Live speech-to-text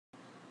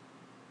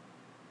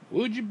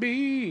Would you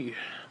be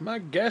my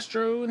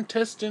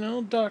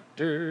gastrointestinal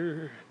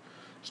doctor?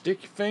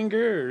 Stick your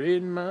finger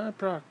in my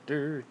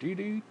proctor. Do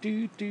do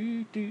do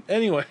do do.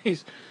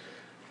 Anyways,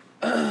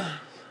 I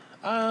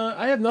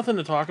have nothing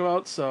to talk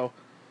about, so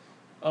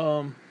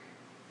um,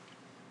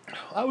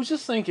 I was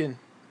just thinking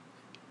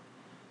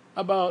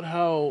about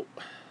how,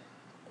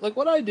 like,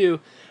 what I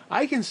do,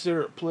 I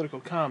consider it political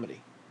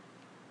comedy.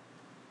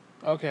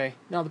 Okay,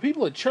 now the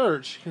people at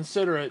church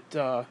consider it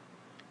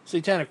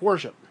satanic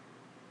worship.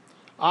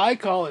 I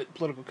call it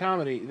political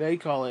comedy. They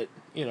call it,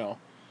 no,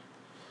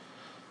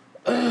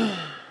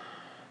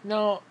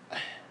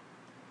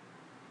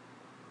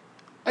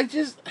 I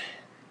just,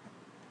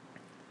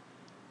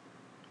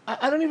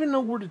 I don't even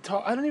know where to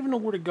talk. I don't even know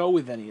where to go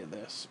with any of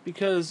this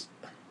because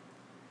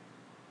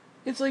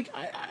it's like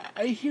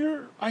I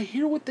hear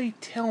what they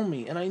tell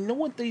me and I know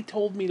what they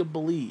told me to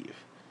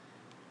believe,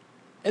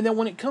 and then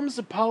when it comes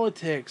to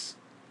politics,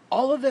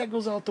 all of that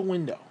goes out the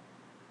window,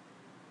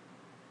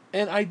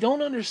 and I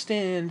don't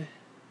understand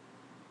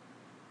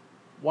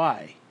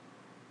why.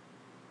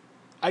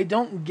 I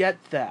don't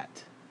get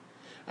that.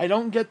 I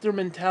don't get their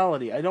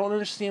mentality. I don't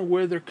understand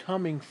where they're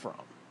coming from.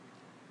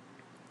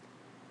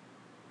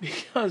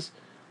 Because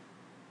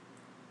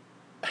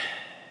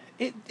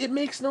it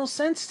makes no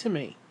sense to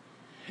me.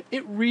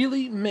 It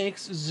really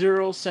makes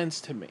zero sense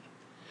to me.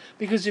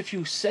 Because if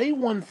you say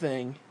one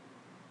thing,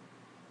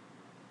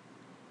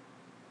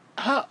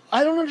 I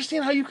don't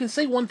understand how you can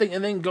say one thing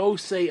and then go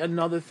say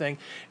another thing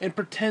and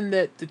pretend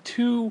that the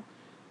two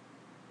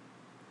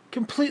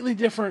completely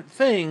different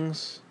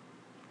things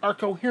are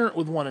coherent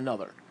with one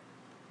another.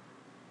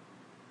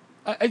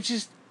 I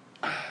just...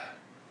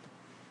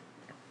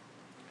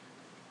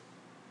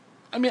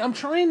 I mean, I'm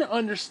trying to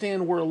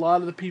understand where a lot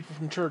of the people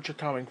from church are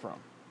coming from.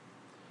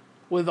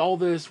 With all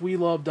this, we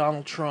love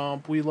Donald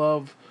Trump, we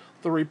love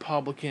the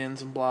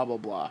Republicans, and blah, blah,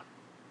 blah.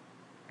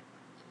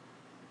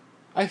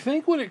 I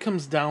think what it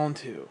comes down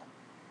to,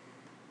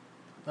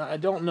 I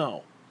don't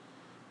know.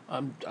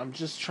 I'm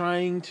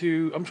trying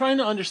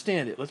to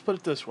understand it. Let's put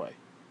it this way.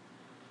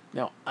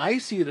 Now, I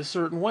see it a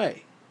certain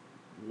way.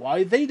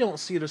 Why they don't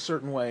see it a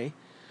certain way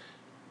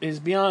is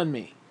beyond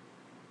me.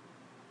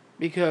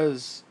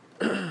 Because,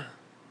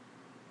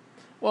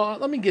 well,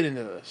 let me get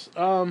into this.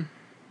 Now,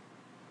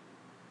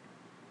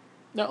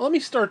 let me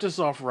start this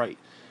off right.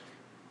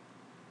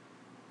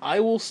 I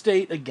will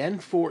state again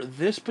for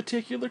this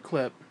particular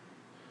clip,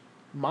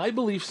 my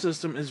belief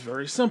system is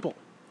very simple.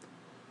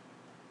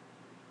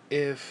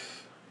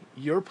 If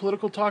your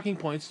political talking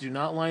points do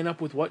not line up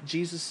with what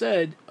Jesus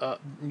said,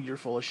 you're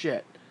full of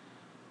shit.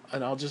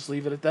 And I'll just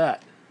leave it at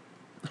that.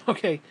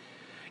 Okay.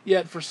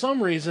 Yet, for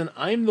some reason,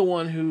 I'm the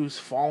one who's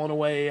fallen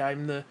away.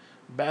 I'm the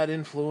bad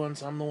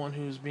influence. I'm the one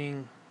who's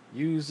being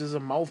used as a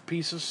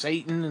mouthpiece of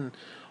Satan and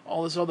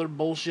all this other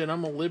bullshit.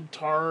 I'm a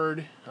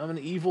libtard. I'm an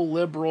evil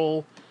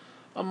liberal.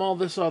 I'm all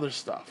this other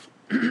stuff.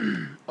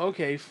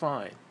 Okay,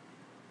 fine.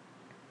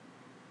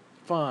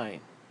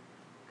 Fine.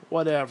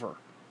 Whatever.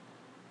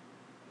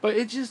 But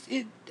it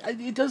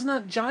does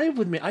not jive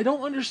with me. I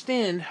don't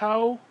understand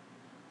how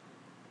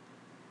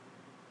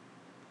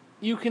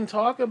you can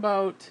talk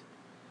about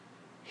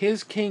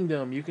his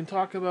kingdom. You can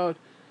talk about,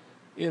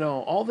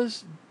 all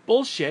this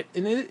bullshit,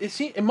 and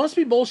it must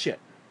be bullshit,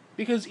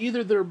 because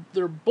either they're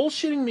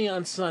bullshitting me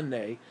on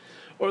Sunday,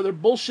 or they're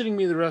bullshitting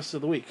me the rest of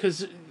the week.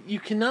 Because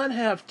you cannot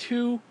have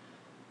two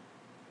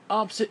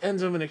opposite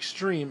ends of an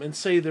extreme and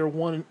say they're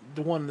one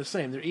and the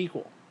same. They're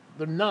equal.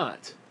 They're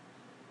not.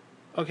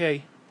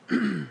 Okay.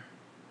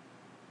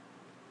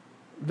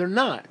 They're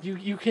not.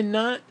 You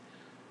cannot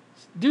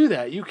do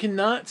that. You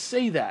cannot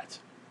say that.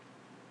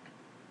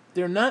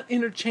 They're not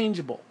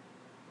interchangeable.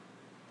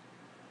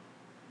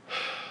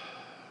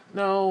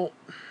 Now,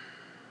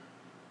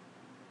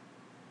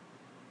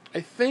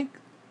 this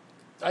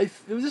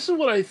is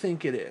what I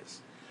think it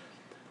is.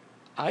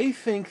 I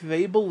think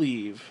they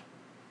believe,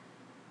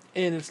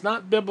 and it's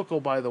not biblical,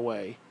 by the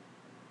way,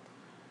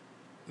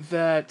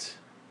 that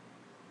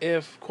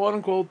if, quote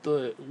unquote,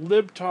 the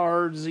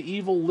libtards, the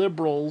evil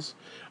liberals,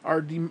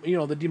 are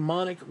the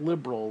demonic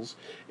liberals,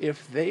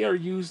 if they are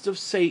used of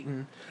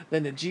Satan,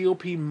 then the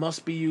GOP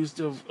must be used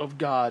of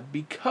God,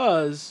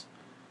 because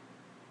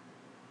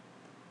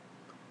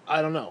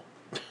I don't know.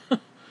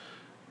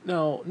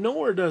 Now,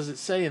 nowhere does it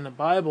say in the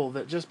Bible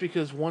that just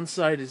because one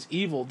side is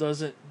evil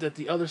doesn't that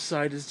the other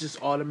side is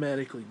just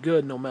automatically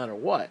good no matter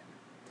what.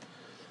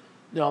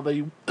 Now,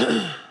 they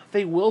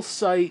they will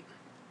cite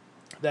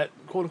that,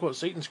 quote unquote,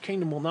 Satan's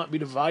kingdom will not be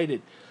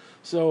divided.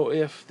 So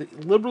if the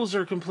liberals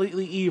are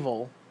completely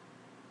evil,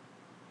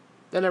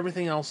 then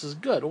everything else is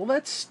good. Well,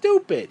 that's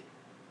stupid.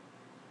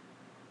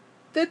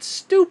 That's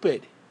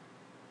stupid.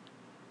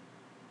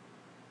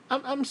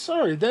 I'm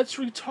sorry, that's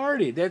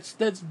retarded.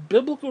 That's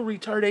biblical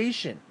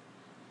retardation.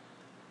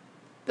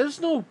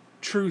 There's no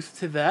truth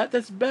to that.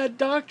 That's bad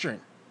doctrine.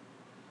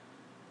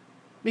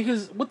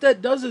 Because what that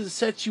does is it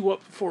sets you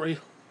up for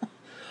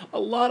a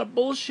lot of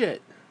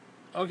bullshit.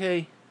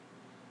 Okay?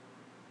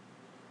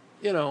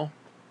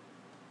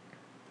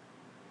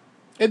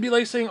 It'd be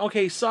like saying,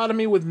 okay,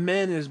 sodomy with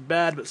men is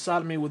bad, but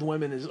sodomy with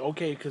women is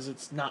okay because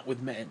it's not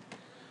with men.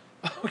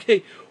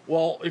 Okay,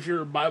 well, if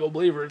you're a Bible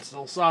believer, it's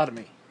still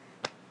sodomy.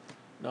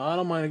 No, I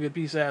don't mind a good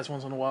piece of ass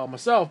once in a while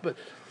myself, but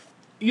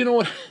you know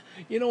what,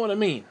 you know what I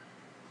mean.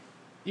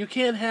 You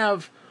can't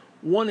have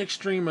one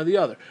extreme or the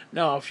other.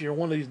 Now, if you're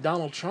one of these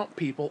Donald Trump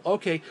people,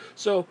 okay,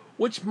 so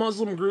which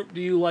Muslim group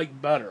do you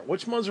like better?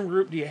 Which Muslim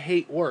group do you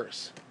hate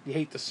worse? Do you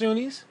hate the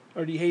Sunnis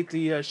or do you hate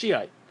the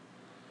Shiite?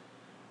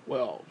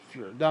 Well, if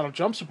you're a Donald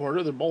Trump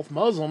supporter, they're both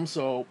Muslim,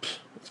 so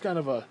it's kind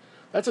of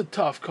that's a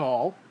tough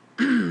call.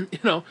 You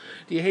know,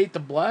 do you hate the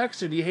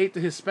blacks or do you hate the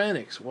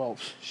Hispanics? Well,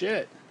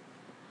 shit.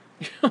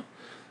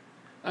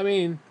 I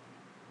mean,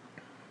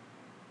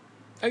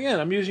 again,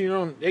 I'm using your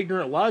own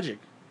ignorant logic.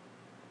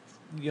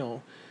 You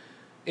know,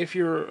 if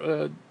you're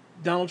a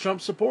Donald Trump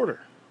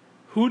supporter,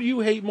 who do you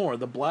hate more,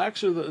 the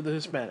blacks or the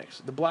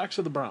Hispanics? The blacks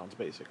or the browns,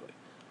 basically.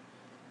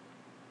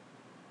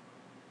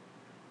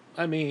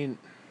 I mean,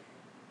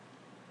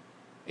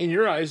 in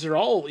your eyes, they're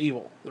all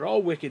evil. They're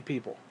all wicked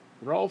people.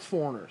 They're all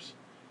foreigners.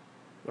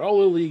 They're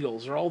all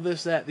illegals. They're all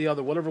this, that, the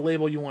other, whatever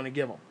label you want to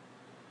give them.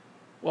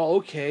 Well,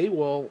 okay,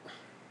 well,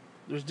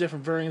 there's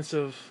different variants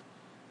of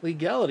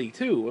legality,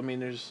 too. I mean,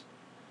 there's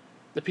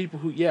the people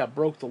who, yeah,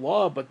 broke the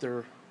law, but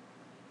they're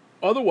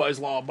otherwise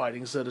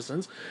law-abiding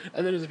citizens.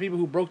 And then there's the people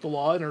who broke the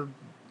law and are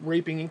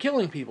raping and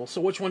killing people. So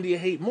which one do you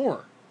hate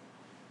more?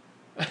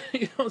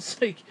 You know,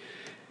 it's like,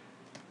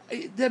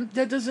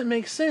 that doesn't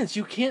make sense.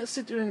 You can't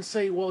sit there and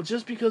say, well,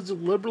 just because the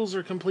liberals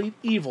are complete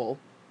evil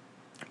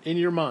in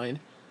your mind,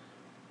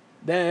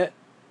 that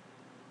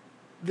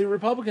the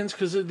Republicans,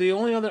 because they're the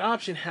only other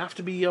option, have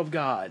to be of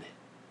God.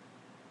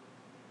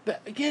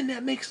 That, again,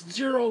 that makes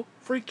zero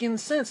freaking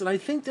sense, and I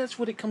think that's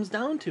what it comes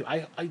down to.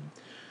 I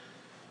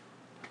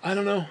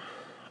don't know.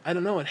 I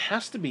don't know. It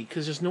has to be,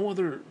 because there's no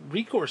other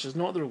recourse. There's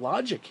no other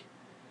logic.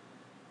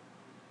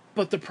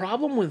 But the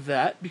problem with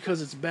that,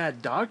 because it's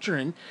bad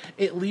doctrine,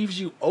 it leaves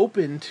you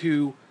open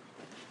to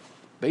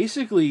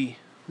basically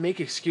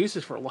make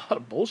excuses for a lot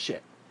of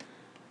bullshit.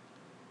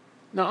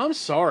 Now, I'm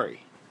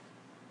sorry.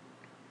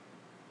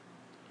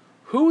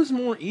 Who is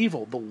more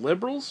evil? The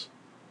liberals,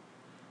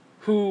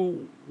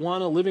 who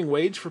want a living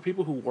wage for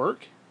people who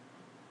work?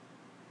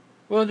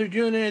 Well, they're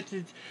doing it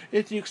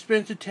at the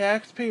expense of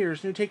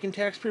taxpayers. They're taking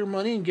taxpayer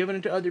money and giving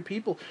it to other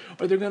people.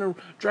 Or they're going to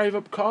drive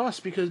up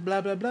costs because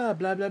blah, blah, blah,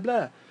 blah, blah,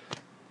 blah.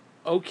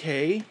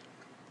 Okay.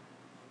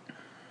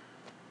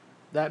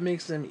 That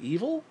makes them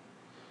evil?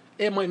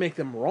 It might make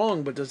them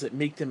wrong, but does it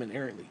make them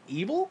inherently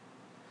evil?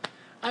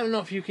 I don't know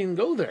if you can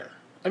go there.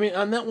 I mean,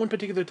 on that one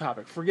particular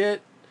topic,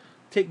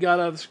 take God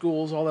out of the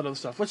schools, all that other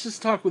stuff. Let's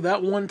just talk with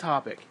that one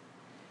topic.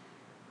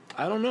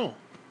 I don't know.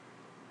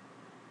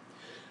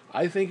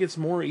 I think it's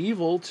more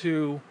evil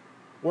to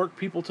work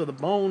people to the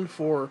bone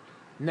for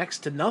next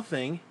to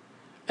nothing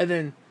and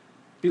then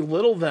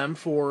belittle them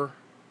for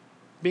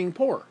being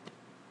poor.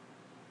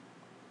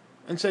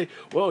 And say,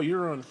 well,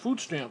 you're on food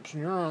stamps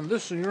and you're on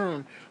this and you're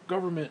on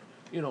government,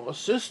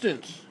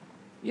 assistance.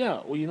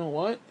 Yeah, well, you know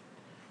what?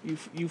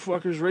 You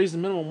fuckers raised the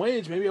minimum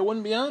wage. Maybe I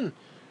wouldn't be on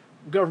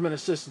government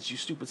assistance, you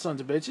stupid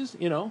sons of bitches,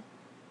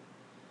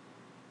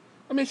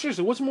 I mean,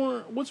 seriously, what's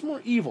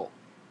more evil?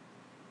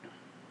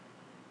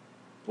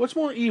 What's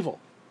more evil?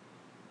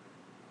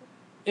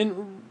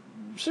 And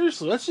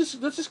seriously, let's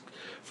just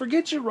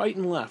forget your right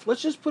and left.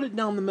 Let's just put it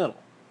down the middle.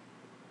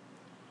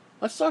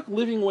 Let's talk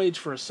living wage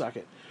for a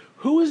second.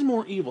 Who is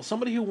more evil?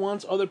 Somebody who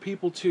wants other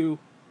people to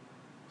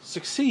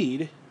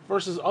succeed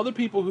versus other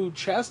people who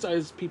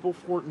chastise people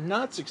for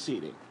not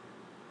succeeding.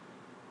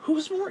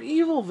 Who's more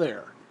evil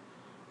there?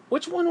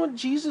 Which one would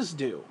Jesus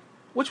do?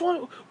 Which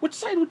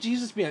side would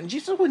Jesus be on?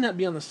 Jesus would not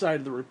be on the side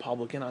of the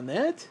Republican on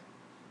that.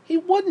 He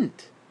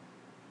wouldn't.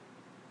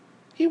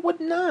 He would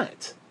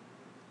not.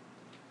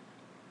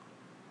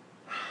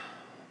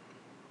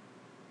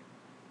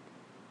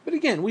 But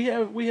again, we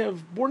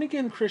have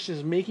born-again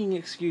Christians making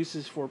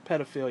excuses for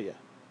pedophilia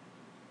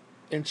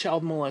and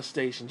child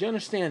molestation. Do you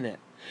understand that?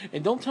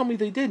 And don't tell me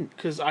they didn't,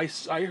 because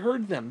I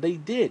heard them. They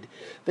did.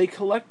 They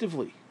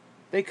collectively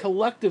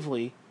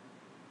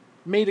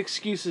made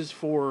excuses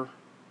for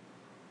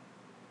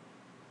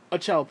a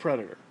child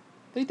predator.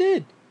 They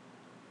did.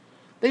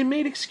 They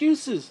made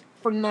excuses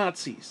for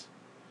Nazis.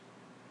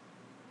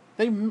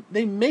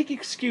 They make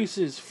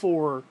excuses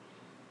for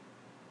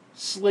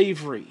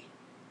slavery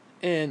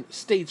and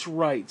states'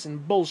 rights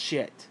and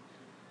bullshit.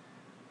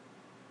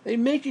 They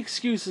make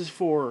excuses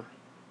for,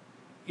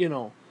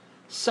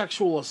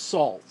 sexual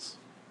assaults.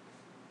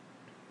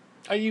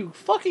 Are you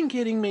fucking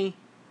kidding me?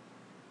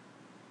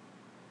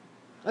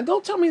 And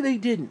don't tell me they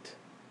didn't.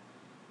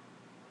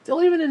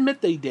 They'll even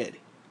admit they did.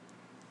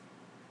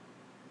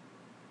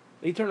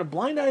 They turn a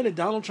blind eye to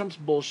Donald Trump's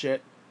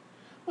bullshit.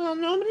 Well,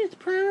 nobody's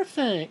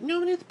perfect.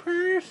 Nobody's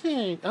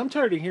perfect. I'm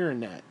tired of hearing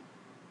that.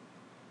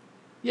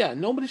 Yeah,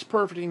 nobody's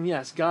perfect, and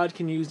yes, God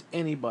can use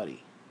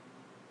anybody.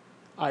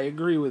 I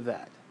agree with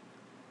that.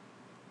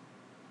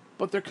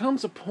 But there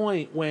comes a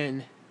point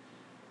when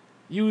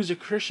you as a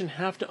Christian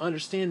have to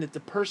understand that the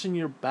person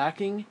you're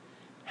backing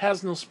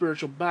has no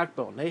spiritual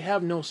backbone. They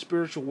have no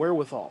spiritual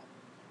wherewithal.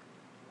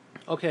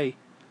 Okay,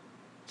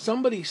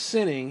 somebody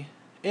sinning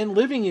and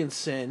living in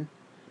sin,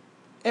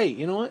 hey,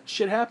 you know what?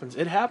 Shit happens.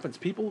 It happens.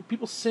 People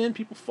sin,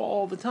 people fall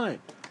all the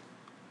time.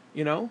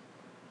 You know?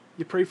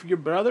 You pray for your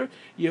brother,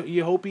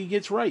 you hope he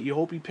gets right. You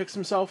hope he picks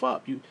himself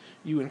up.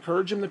 You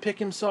encourage him to pick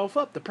himself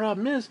up. The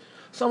problem is,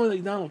 someone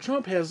like Donald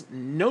Trump has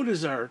no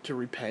desire to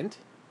repent.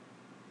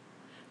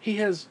 He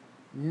has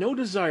no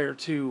desire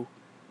to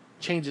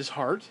change his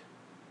heart.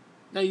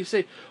 Now you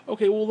say,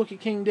 okay, well look at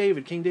King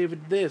David. King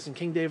David did this and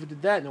King David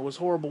did that, and it was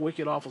horrible,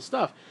 wicked, awful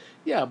stuff.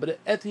 Yeah, but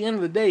at the end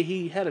of the day,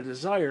 he had a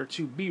desire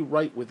to be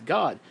right with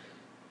God.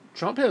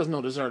 Trump has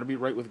no desire to be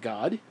right with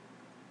God.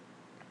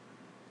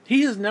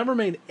 He has never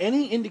made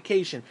any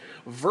indication,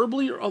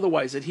 verbally or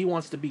otherwise, that he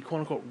wants to be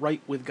quote-unquote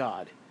right with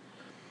God.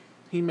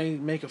 He may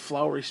make a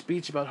flowery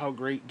speech about how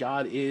great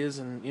God is,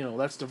 and, you know,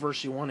 that's the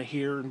verse you want to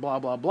hear, and blah,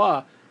 blah,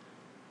 blah.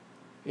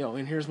 You know,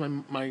 and here's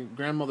my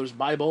grandmother's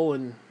Bible,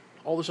 and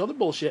all this other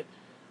bullshit.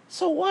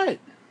 So what?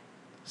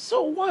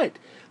 So what?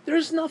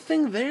 There's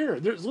nothing there.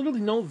 There's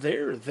literally no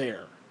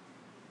there.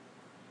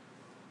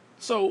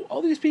 So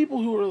all these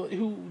people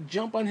who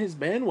jump on his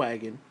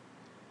bandwagon,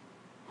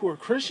 who are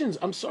Christians,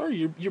 I'm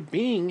sorry, you're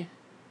being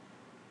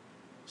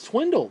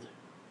swindled.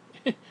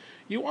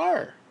 You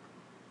are.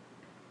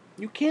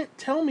 You can't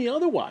tell me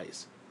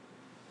otherwise.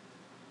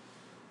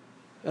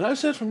 And I've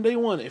said from day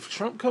one, if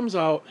Trump comes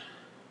out,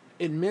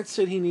 admits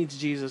that he needs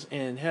Jesus,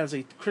 and has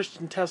a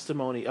Christian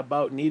testimony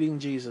about needing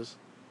Jesus,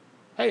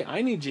 hey,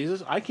 I need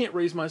Jesus. I can't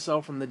raise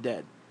myself from the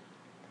dead.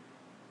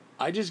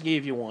 I just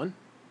gave you one.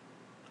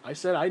 I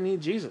said I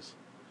need Jesus.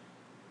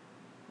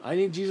 I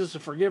need Jesus to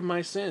forgive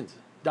my sins.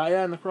 Die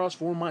on the cross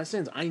for my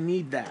sins. I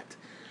need that.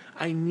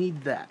 I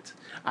need that.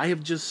 I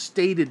have just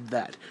stated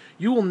that.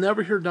 You will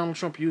never hear Donald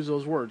Trump use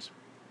those words.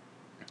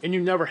 And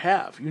you never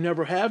have. You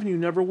never have, and you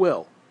never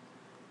will.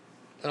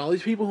 And all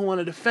these people who want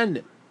to defend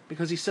him,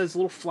 because he says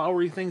little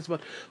flowery things about,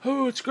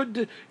 oh,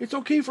 it's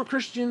okay for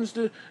Christians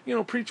to, you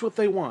know, preach what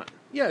they want.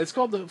 Yeah, it's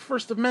called the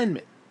First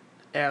Amendment,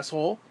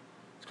 asshole.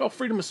 It's called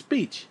freedom of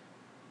speech.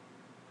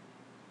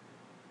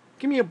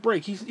 Give me a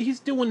break. He's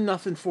doing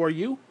nothing for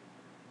you.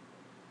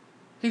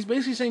 He's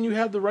basically saying you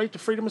have the right to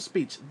freedom of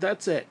speech.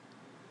 That's it.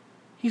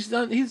 He's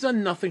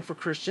done nothing for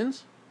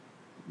Christians.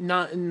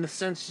 Not in the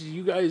sense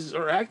you guys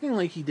are acting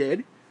like he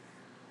did.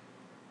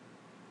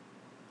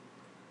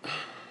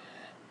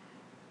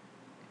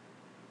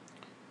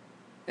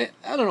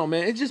 I don't know,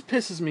 man. It just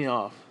pisses me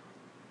off.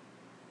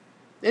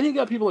 Then you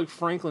got people like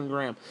Franklin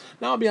Graham.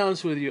 Now, I'll be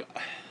honest with you.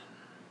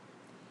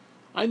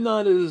 I'm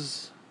not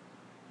as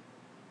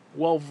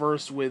well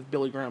versed with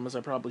Billy Graham as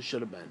I probably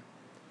should have been.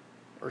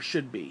 Or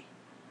should be.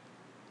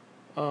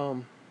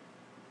 And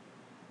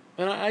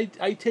I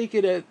take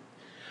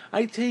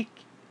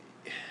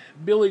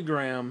Billy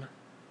Graham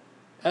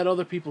at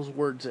other people's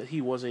words that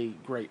he was a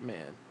great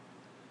man.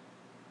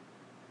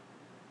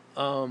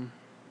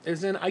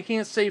 As in, I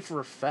can't say for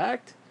a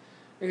fact,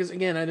 because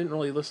again, I didn't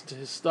really listen to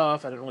his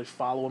stuff, I didn't really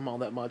follow him all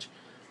that much,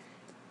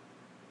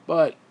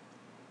 but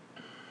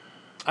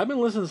I've been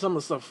listening to some of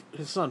the stuff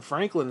his son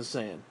Franklin is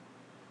saying,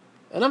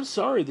 and I'm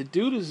sorry, the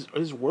dude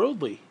is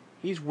worldly,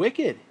 he's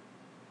wicked,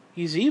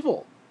 he's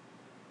evil.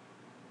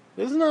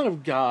 This is not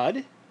of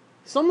God.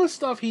 Some of the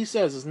stuff he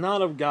says is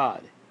not of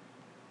God.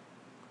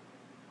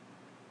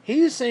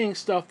 He's saying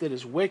stuff that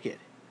is wicked.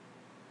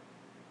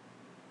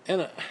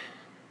 And,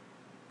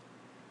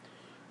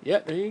 yeah,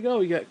 there you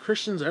go. You got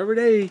Christians every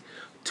day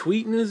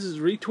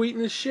retweeting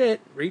his shit,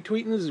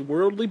 retweeting his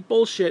worldly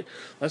bullshit.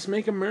 Let's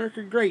make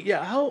America great.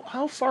 Yeah,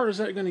 how far is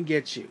that going to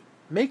get you?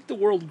 Make the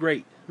world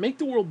great. Make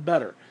the world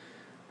better.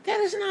 That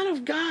is not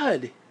of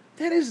God.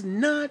 That is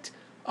not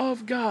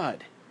of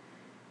God.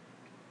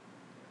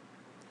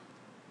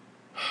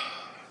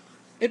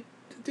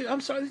 Dude,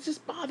 I'm sorry, it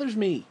just bothers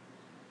me.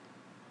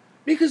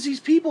 Because these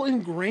people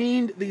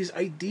ingrained these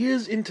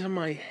ideas into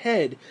my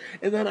head,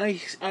 and then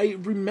I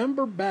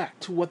remember back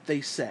to what they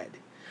said.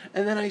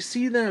 And then I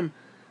see them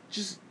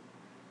just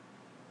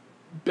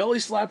belly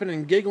slapping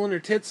and giggling their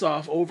tits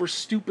off over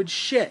stupid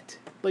shit.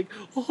 Like,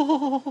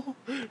 oh,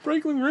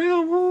 Franklin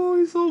Graham, oh,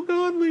 he's so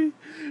godly.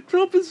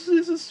 Trump is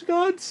a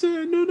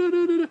godsend.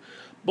 No.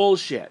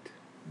 Bullshit.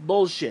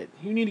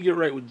 You need to get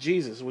right with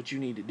Jesus, is what you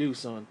need to do,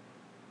 son.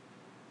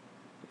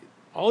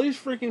 All these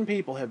freaking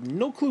people have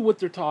no clue what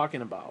they're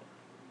talking about.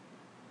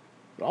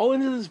 They're all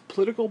into this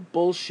political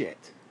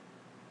bullshit.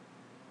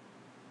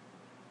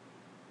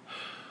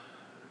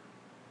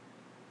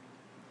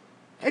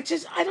 I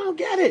don't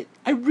get it.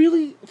 I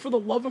really, for the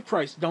love of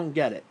Christ, don't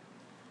get it.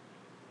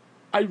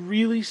 I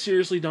really,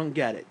 seriously don't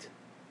get it.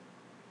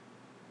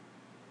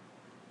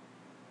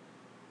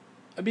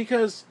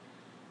 Because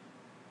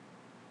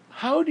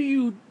how do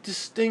you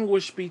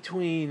distinguish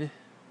between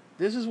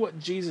this is what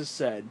Jesus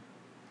said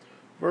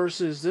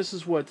versus this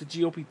is what the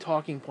GOP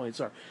talking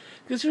points are?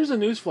 Because here's a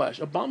newsflash.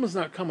 Obama's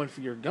not coming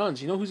for your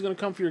guns. You know who's going to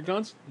come for your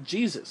guns?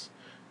 Jesus.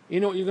 You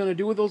know what you're going to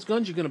do with those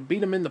guns? You're going to beat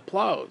them in the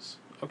plows.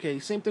 Okay,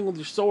 same thing with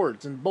your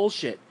swords and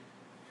bullshit.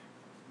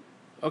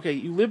 Okay,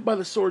 you live by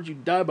the sword, you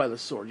die by the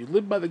sword. You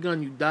live by the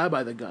gun, you die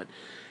by the gun.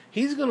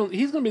 He's gonna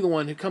be the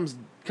one who comes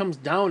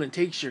down and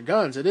takes your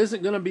guns. It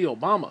isn't gonna be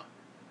Obama.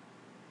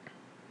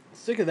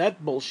 Sick of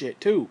that bullshit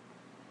too.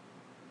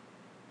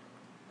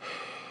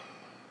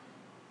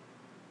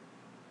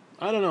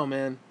 I don't know,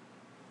 man.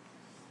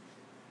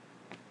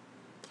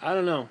 I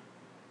don't know.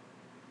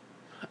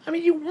 I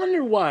mean, you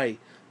wonder why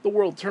the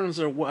world turns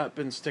their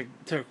weapons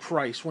to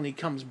Christ when he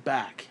comes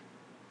back.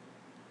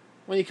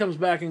 When he comes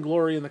back in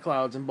glory in the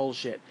clouds and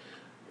bullshit.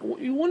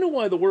 You wonder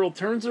why the world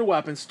turns their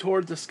weapons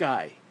toward the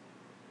sky.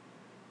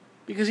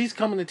 Because he's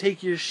coming to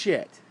take your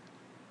shit.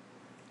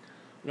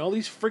 And all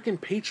these freaking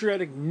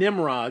patriotic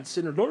nimrods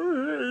sitting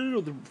there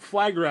with the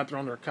flag wrapped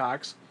around their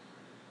cocks.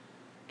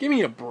 Give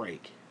me a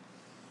break.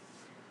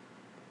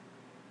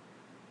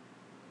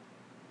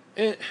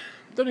 And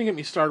don't even get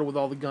me started with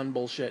all the gun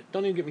bullshit.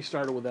 Don't even get me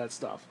started with that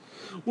stuff.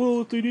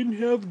 Well, if they didn't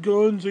have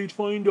guns, they'd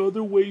find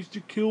other ways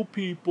to kill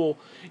people.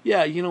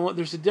 Yeah, you know what?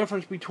 There's a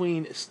difference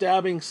between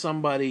stabbing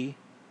somebody,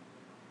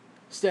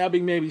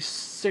 stabbing maybe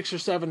 6 or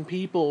 7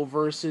 people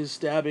versus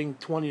stabbing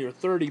 20 or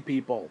 30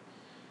 people.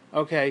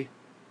 Okay?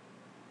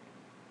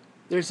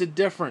 There's a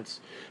difference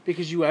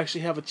because you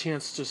actually have a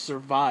chance to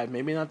survive.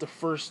 Maybe not the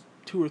first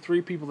 2 or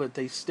 3 people that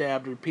they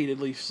stabbed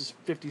repeatedly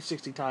 50,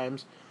 60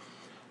 times.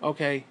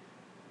 Okay?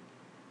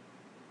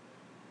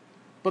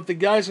 But the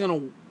guy's going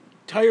to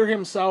tire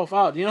himself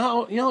out. You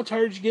know how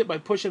tired you get by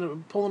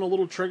pulling a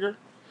little trigger?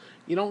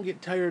 You don't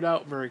get tired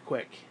out very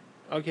quick.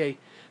 Okay,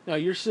 now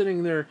you're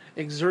sitting there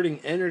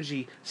exerting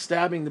energy,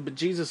 stabbing the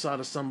bejesus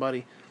out of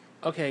somebody.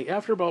 Okay,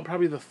 after about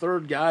probably the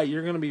 3rd guy,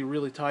 you're going to be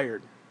really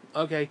tired.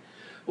 Okay,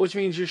 which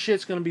means your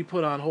shit's going to be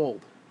put on hold.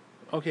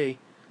 Okay,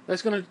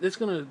 that's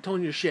gonna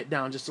tone your shit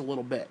down just a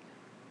little bit.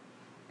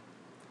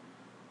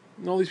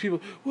 And all these people,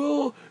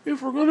 well,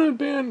 if we're going to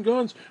ban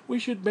guns, we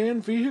should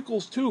ban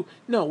vehicles too.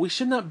 No, we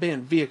should not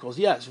ban vehicles.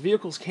 Yes,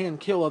 vehicles can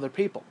kill other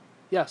people.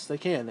 Yes, they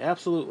can,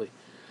 absolutely.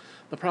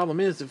 The problem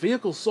is the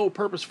vehicle's sole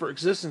purpose for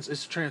existence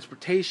is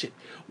transportation.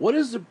 What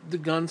is the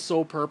gun's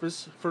sole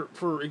purpose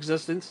for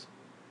existence?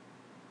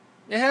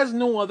 It has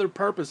no other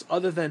purpose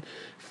other than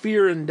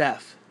fear and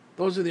death.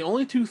 Those are the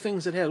only 2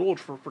 things it has. Well,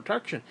 for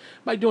protection.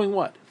 By doing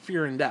what?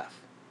 Fear and death.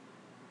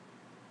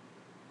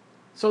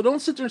 So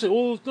don't sit there and say,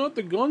 well, it's not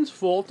the gun's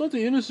fault. It's not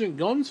the innocent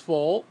gun's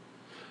fault.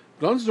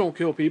 Guns don't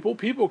kill people.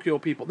 People kill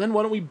people. Then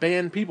why don't we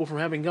ban people from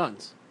having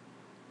guns?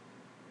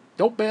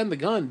 Don't ban the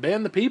gun.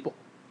 Ban the people.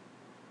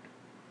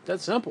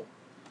 That's simple.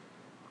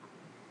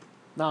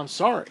 Now, I'm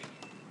sorry.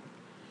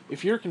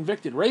 If you're a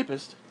convicted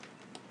rapist,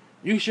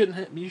 you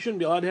shouldn't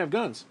be allowed to have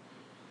guns.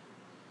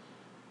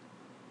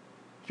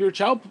 If you're a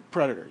child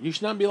predator, you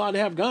should not be allowed to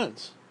have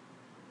guns.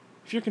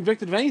 If you're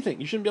convicted of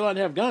anything, you shouldn't be allowed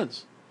to have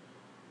guns.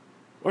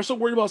 We're so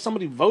worried about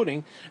somebody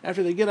voting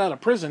after they get out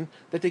of prison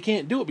that they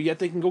can't do it, but yet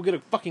they can go get a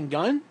fucking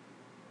gun?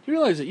 You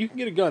realize that you can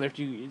get a gun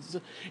after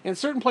in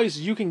certain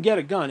places you can get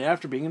a gun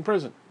after being in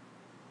prison.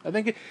 I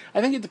think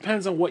it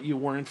depends on what you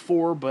were in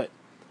for, but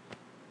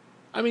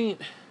I mean,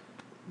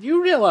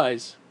 you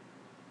realize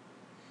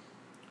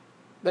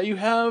that you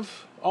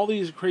have all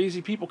these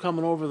crazy people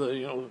coming over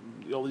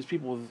all these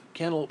people with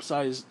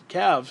cantaloupe-sized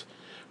calves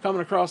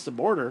coming across the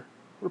border.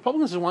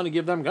 Republicans want to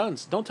give them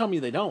guns. Don't tell me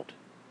they don't.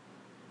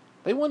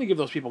 They want to give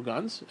those people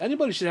guns.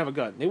 Anybody should have a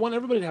gun. They want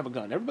everybody to have a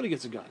gun. Everybody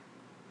gets a gun.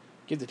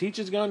 Give the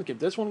teachers a gun. Give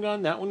this one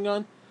gun, that one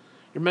gun.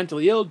 You're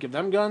mentally ill. Give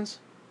them guns.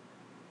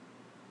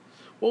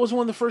 What was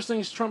one of the first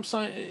things Trump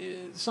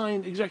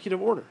signed executive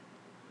order?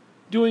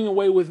 Doing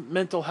away with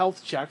mental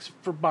health checks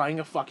for buying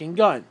a fucking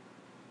gun.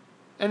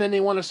 And then they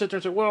want to sit there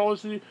and say, well,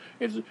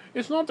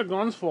 it's not the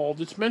gun's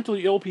fault. It's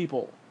mentally ill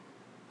people.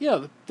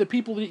 Yeah, the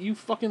people that you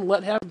fucking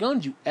let have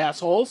guns, you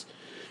assholes.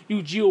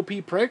 You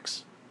GOP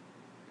pricks.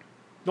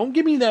 Don't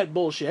give me that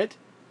bullshit.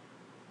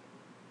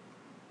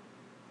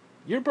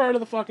 You're part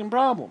of the fucking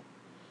problem.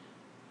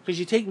 Because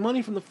you take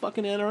money from the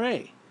fucking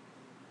NRA.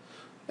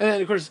 And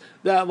then, of course,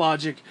 that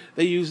logic,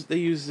 they use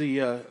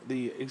the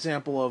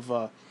example of,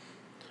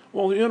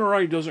 well, the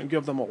NRA doesn't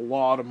give them a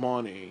lot of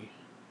money.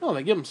 No,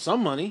 they give them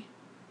some money.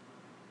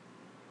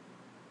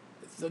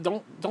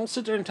 Don't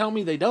sit there and tell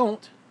me they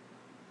don't.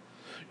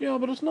 Yeah,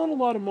 but it's not a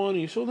lot of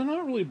money, so they're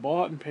not really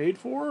bought and paid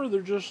for.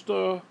 They're just,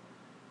 no,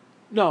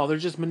 they're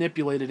just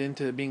manipulated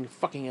into being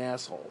fucking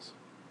assholes.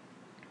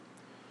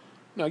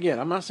 Now, again,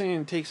 I'm not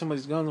saying take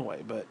somebody's guns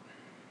away, but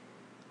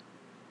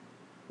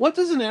what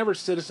does an average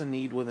citizen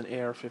need with an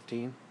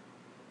AR-15?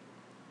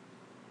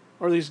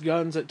 Or these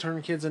guns that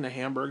turn kids into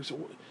hamburgers?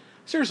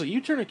 Seriously,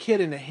 you turn a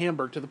kid into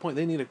Hamburg to the point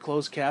they need a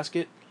closed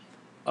casket,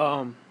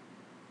 shot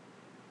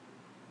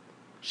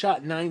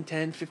 9,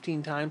 10,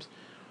 15 times.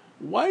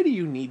 Why do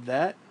you need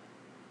that?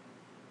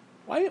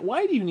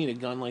 Why do you need a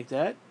gun like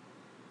that?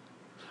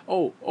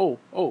 Oh,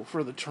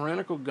 for the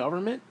tyrannical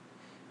government?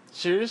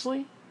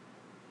 Seriously?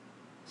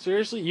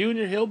 Seriously? You and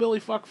your hillbilly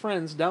fuck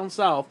friends down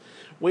south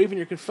waving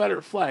your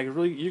Confederate flag,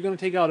 really, you're going to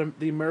take out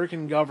the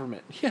American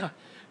government.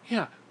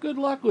 Yeah, good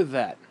luck with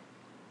that.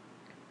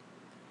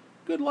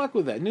 Good luck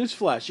with that.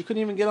 Newsflash, you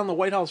couldn't even get on the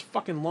White House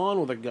fucking lawn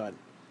with a gun.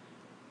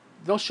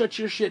 they'll shut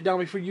your shit down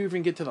before you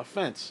even get to the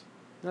fence.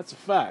 That's a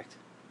fact.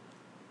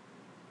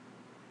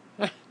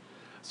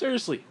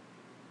 Seriously.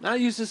 I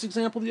used this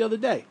example the other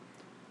day.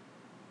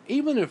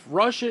 Even if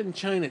Russia and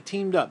China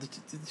teamed up,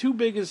 the two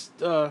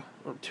biggest, or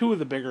two of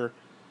the bigger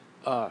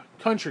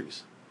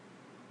countries,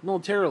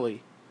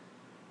 militarily,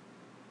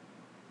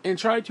 and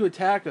tried to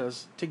attack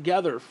us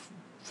together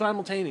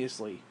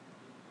simultaneously,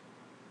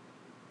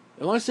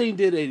 unless they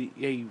did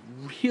a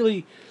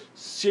really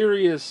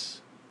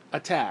serious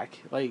attack,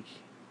 like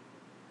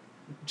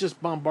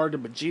just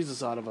bombarded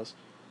bejesus out of us,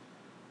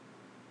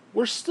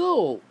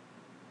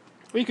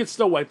 we could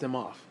still wipe them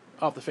off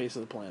the face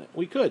of the planet.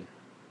 We could.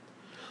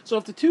 So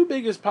if the two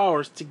biggest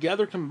powers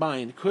together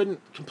combined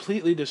couldn't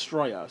completely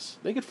destroy us,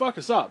 they could fuck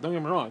us up, don't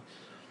get me wrong,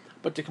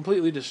 but to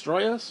completely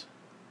destroy us,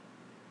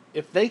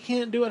 if they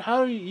can't do it, how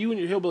are you and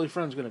your hillbilly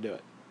friends going to do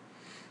it?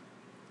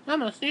 I'm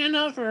going to stand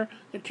up for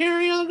the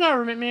tyranny of the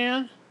government,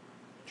 man.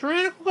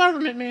 Tyrannical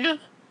government, man.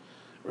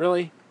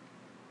 Really?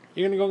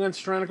 You're going to go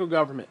against tyrannical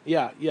government?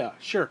 Yeah,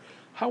 sure.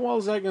 How long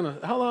is that going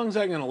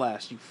to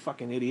last, you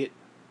fucking idiot?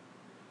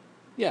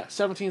 Yeah,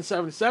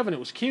 1777, it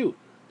was cute.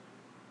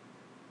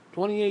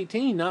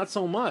 2018, not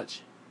so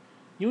much.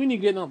 You ain't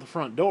even getting out the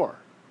front door.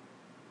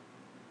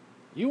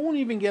 You won't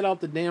even get out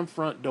the damn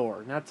front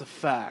door, and that's a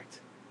fact.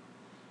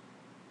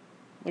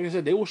 Like I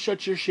said, they will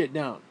shut your shit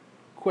down.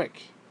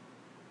 Quick.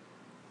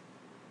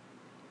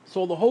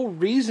 So the whole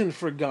reason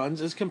for guns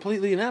is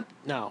completely inept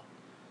now.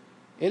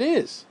 It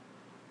is.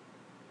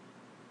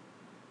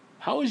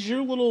 How is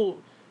your little,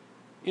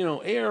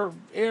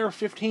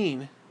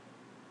 AR-15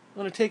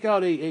 going to take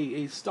out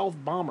a stealth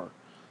bomber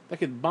that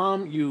could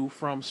bomb you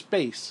from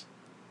space?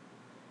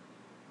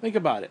 Think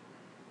about it.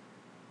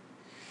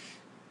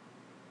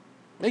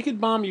 They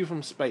could bomb you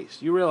from space.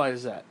 You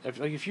realize that.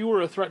 If you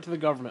were a threat to the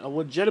government, a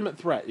legitimate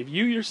threat, if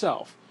you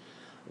yourself,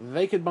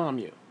 they could bomb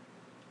you.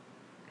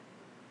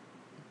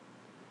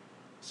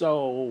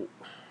 So,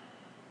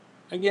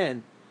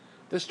 again,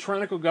 this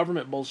tyrannical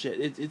government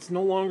bullshit, it's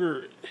no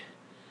longer...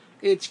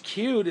 It's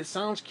cute. It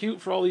sounds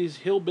cute for all these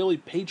hillbilly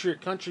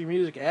patriot country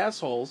music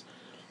assholes.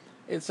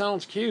 It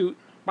sounds cute.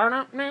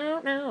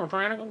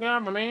 Tyrannical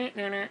government.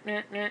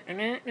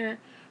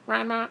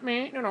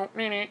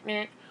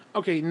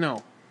 Okay,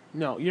 no.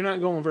 No, you're not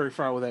going very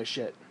far with that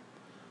shit.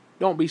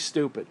 Don't be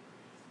stupid.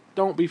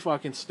 Don't be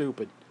fucking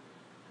stupid.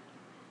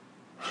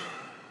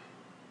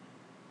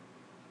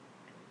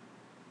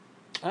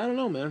 I don't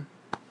know, man.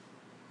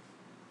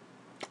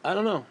 I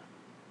don't know.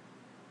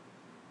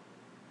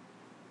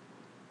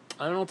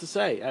 I don't know what to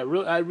say. I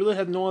really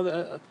have no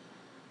other...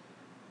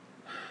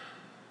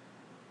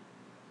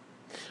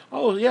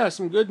 Oh, yeah,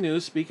 some good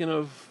news. Speaking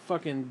of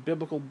fucking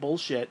biblical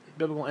bullshit,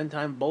 biblical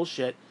end-time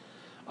bullshit,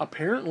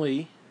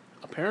 apparently,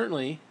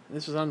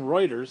 this is on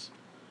Reuters,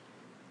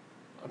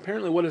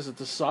 apparently, what is it,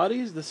 the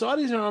Saudis? The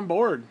Saudis are on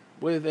board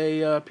with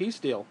a peace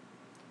deal.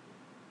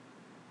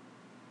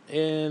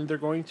 And they're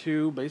going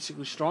to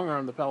basically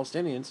strong-arm the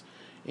Palestinians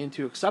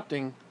into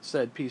accepting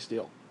said peace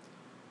deal.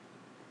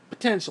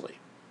 Potentially.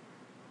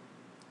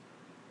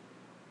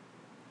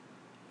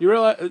 You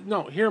realize...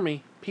 No, hear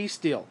me. Peace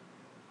deal.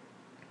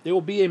 There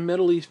will be a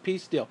Middle East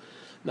peace deal.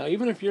 Now,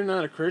 even if you're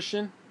not a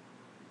Christian,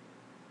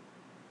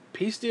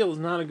 peace deal is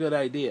not a good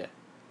idea.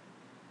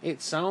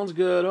 It sounds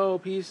good, oh,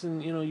 peace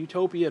and,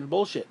 utopia and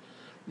bullshit.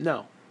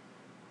 No.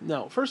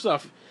 First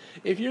off,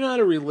 if you're not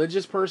a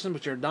religious person,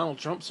 but you're a Donald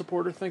Trump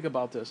supporter, think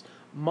about this.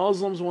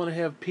 Muslims want to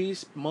have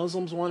peace.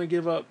 Muslims want to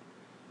give up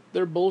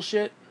their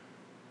bullshit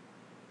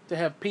to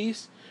have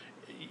peace.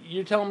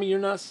 You're telling me you're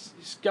not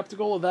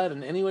skeptical of that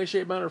in any way,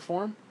 shape, manner, or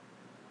form?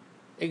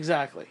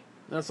 Exactly.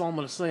 That's all I'm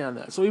going to say on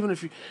that. So even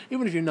if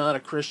you're not a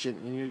Christian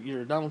and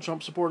you're a Donald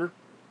Trump supporter,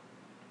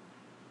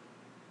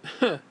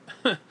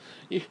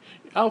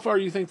 how far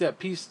do you think that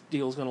peace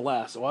deal is going to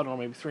last? Oh, I don't know,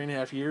 maybe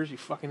 3.5 years. You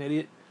fucking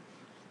idiot.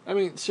 I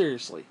mean,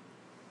 seriously.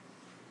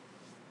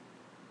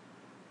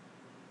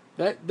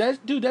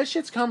 That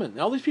shit's coming.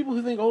 All these people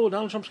who think, oh,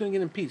 Donald Trump's going to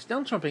get impeached.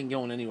 Donald Trump ain't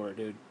going anywhere,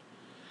 dude.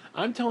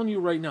 I'm telling you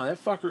right now,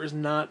 that fucker is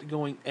not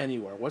going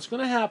anywhere. What's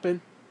going to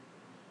happen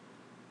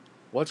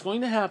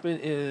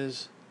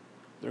is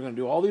they're going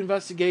to do all the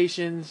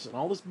investigations and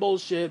all this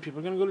bullshit. People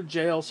are going to go to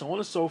jail, so on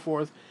and so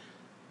forth.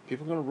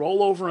 People are going to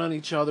roll over on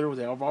each other.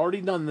 They have already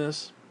done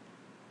this.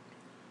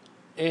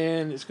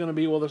 And it's going to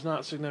be, well, there's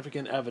not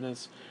significant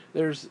evidence.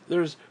 There's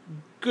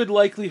good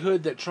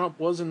likelihood that Trump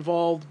was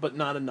involved, but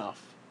not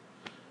enough.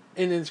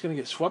 And then it's going to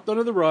get swept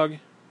under the rug.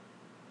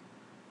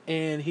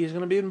 And he's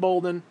going to be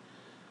emboldened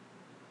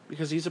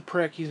because he's a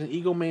prick. He's an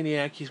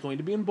egomaniac. He's going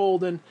to be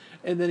emboldened.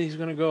 And then he's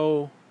going to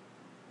go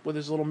with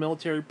his little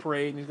military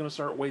parade, and he's going to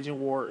start waging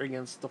war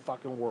against the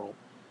fucking world.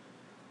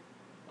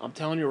 I'm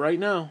telling you right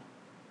now.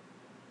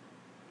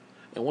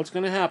 And what's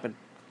going to happen?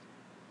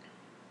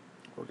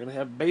 We're going to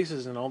have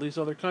bases in all these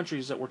other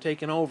countries that we're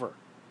taking over.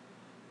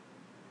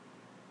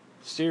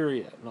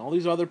 Syria and all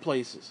these other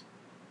places.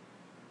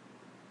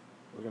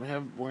 We're going to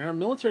have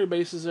military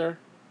bases there.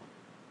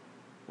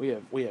 We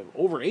have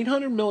over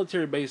 800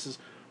 military bases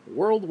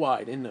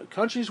worldwide. In the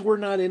countries we're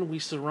not in, we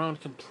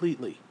surround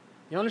completely.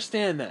 You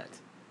understand that?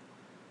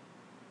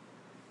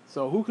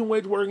 So who can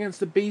wage war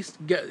against the beast?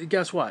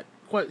 Guess what?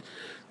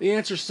 The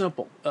answer's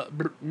simple.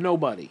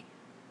 Nobody.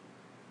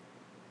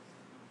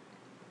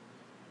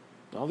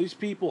 All these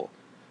people.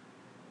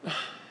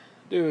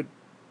 Dude.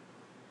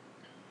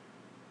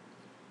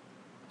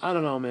 I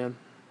don't know, man.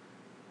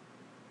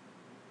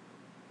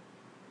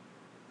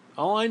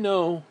 All I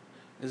know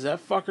is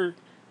that fucker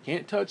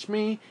can't touch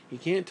me. He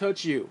can't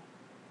touch you.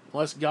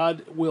 Unless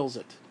God wills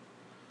it.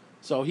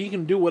 So he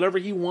can do whatever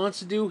he wants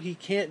to do. He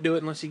can't do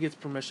it unless he gets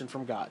permission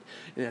from God.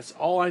 And that's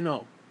all I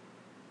know.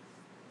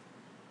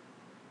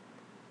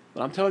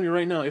 But I'm telling you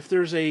right now, if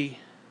there's a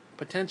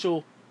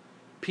potential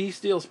peace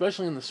deal,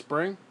 especially in the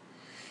spring,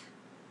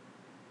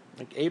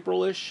 like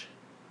April-ish,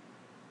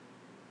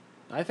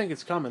 I think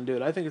it's coming,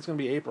 dude. I think it's going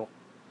to be April.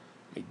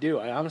 I do.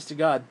 Honest to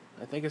God,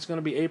 I think it's going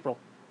to be April.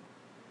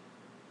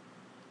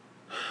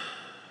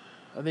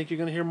 I think you're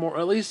going to hear more, or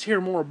at least hear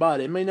more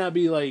about it. It may not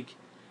be like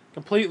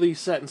completely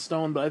set in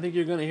stone, but I think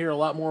you're going to hear a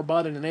lot more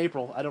about it in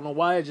April. I don't know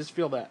why, I just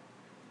feel that.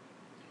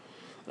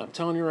 And I'm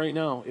telling you right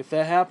now, if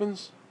that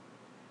happens,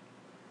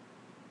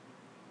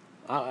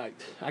 I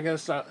gotta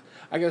start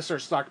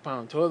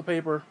stockpiling toilet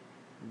paper,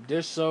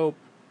 dish soap.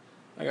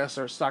 I gotta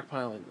start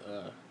stockpiling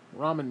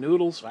ramen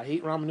noodles. I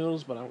hate ramen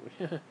noodles, but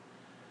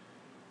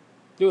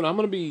dude, I'm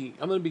gonna be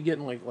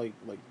getting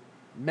like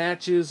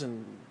matches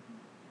and,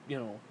 you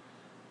know,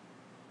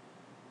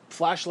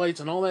 flashlights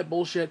and all that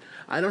bullshit.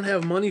 I don't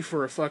have money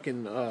for a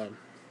fucking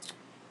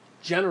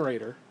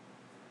generator,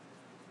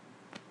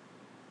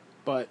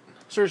 but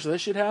seriously, that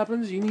shit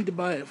happens. You need to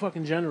buy a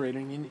fucking generator,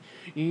 and you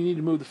need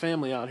to move the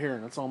family out here,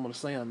 and that's all I'm gonna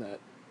say on that.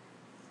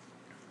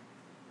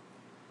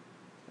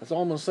 That's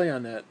all I'm gonna say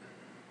on that.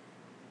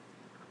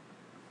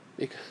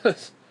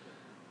 Because,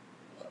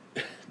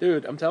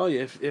 dude, I'm telling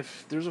you,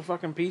 if there's a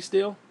fucking peace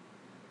deal,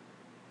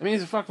 I mean,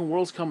 the fucking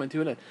world's coming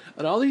to an end.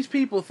 And all these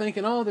people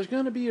thinking, oh, there's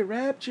going to be a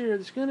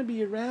rapture,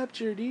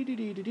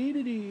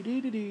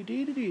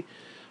 dee-dee-dee-dee-dee-dee-dee-dee-dee-dee-dee.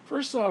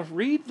 First off,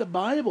 read the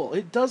Bible.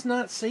 It does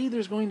not say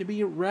there's going to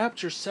be a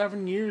rapture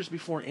 7 years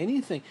before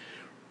anything.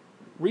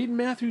 Read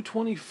Matthew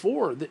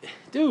 24.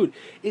 Dude,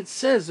 it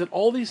says that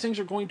all these things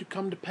are going to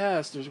come to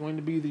pass. There's going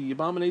to be the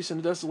abomination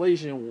of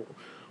desolation,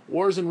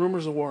 wars and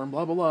rumors of war, and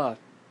blah, blah, blah.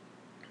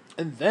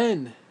 And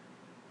then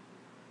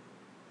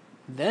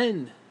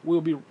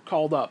we'll be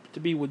called up to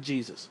be with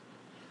Jesus.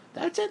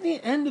 That's at the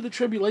end of the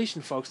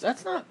tribulation, folks.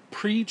 That's not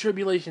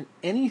pre-tribulation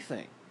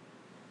anything.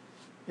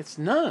 It's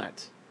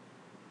not.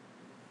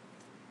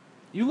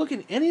 You look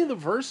at any of the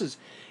verses,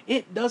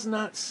 it does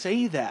not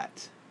say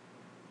that.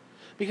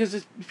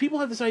 Because people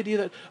have this idea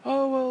that,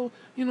 oh, well,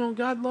 you know,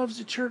 God loves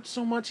the church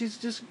so much,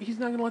 he's not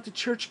going to let the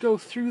church go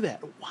through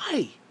that.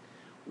 Why?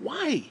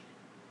 Why?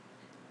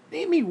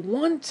 Name me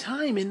one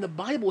time in the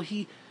Bible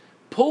he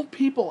pulled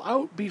people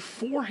out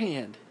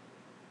beforehand.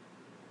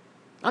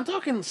 I'm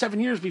talking 7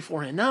 years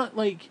beforehand, not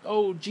like,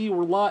 oh, gee,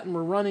 we're Lot and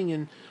we're running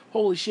and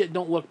holy shit,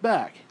 don't look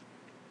back.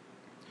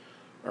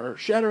 Or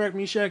Shadrach,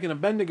 Meshach, and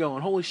Abednego,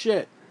 and holy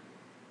shit,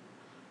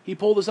 he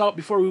pulled us out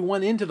before we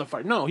went into the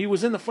fire. No, he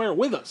was in the fire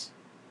with us.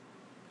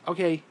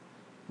 Okay,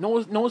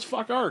 Noah's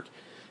fuck ark.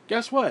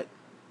 Guess what?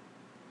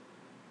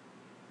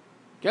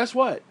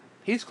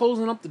 He's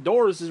closing up the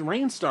doors as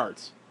rain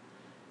starts.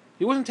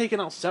 He wasn't taken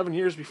out 7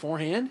 years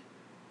beforehand.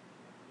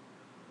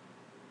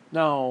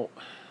 Now,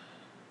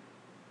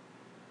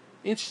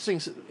 interesting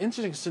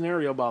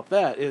scenario about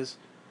that is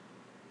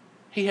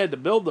he had to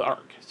build the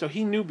ark, so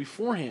he knew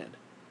beforehand.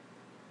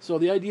 So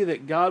the idea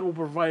that God will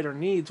provide our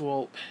needs,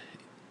 well,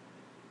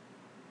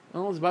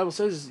 as the Bible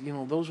says, you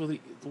know, those were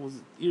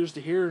ears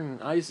to hear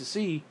and eyes to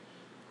see.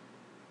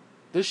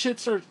 This shit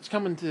starts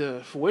coming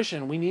to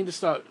fruition. We need to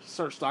start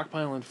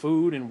stockpiling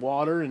food and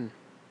water and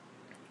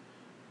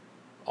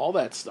all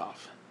that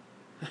stuff.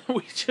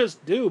 We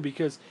just do,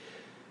 because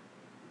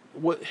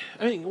look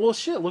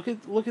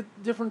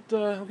at different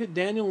look at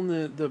Daniel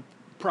and the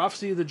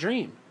prophecy of the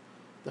dream,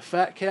 the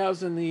fat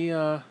calves and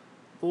the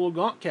little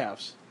gaunt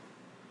calves.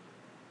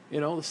 You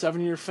know, the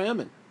 7-year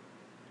famine.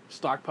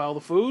 Stockpile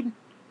the food,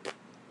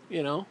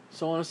 you know,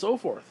 so on and so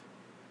forth.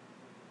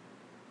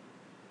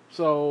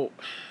 So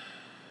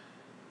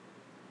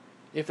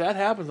if that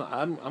happens,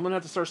 I'm gonna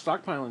have to start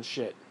stockpiling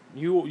shit.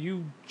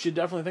 You should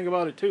definitely think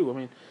about it too. I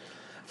mean,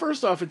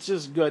 first off, it's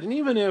just good, and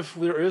even if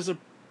there is a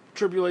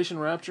tribulation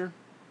rapture,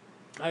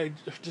 I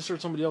just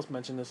heard somebody else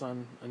mention this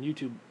on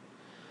YouTube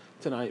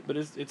tonight, but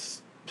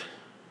it's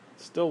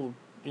still,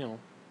 you know,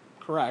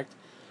 correct.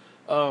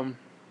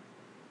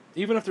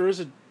 Even if there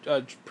is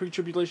a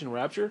pre-tribulation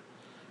rapture,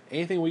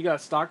 anything we got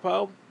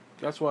stockpiled,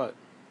 guess what?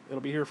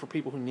 It'll be here for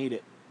people who need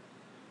it.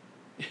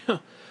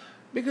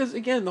 Because,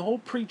 again, the whole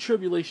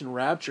pre-tribulation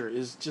rapture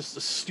is just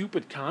a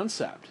stupid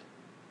concept.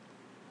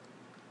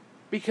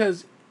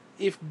 Because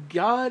if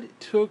God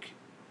took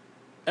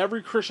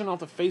every Christian off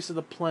the face of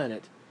the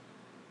planet,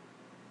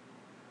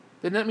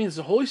 then that means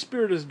the Holy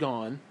Spirit is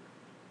gone,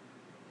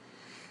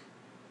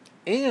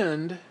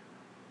 and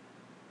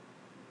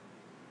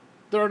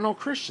there are no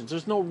Christians.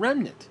 There's no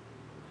remnant.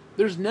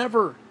 There's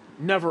never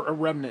a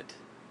remnant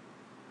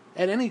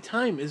At any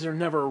time is there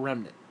never a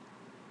remnant.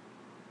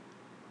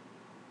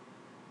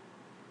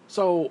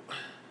 So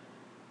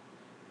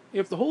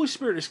if the Holy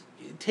Spirit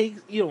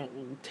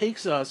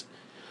takes us,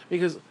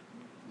 because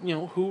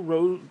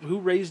who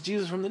raised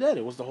Jesus from the dead?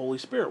 It was the Holy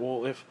Spirit.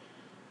 Well, if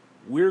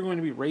we're going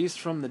to be raised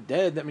from the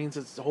dead, that means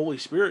it's the Holy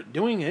Spirit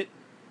doing it,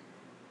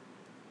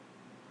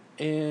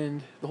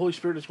 and the Holy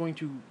Spirit is going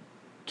to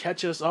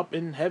catch us up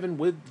in heaven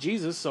with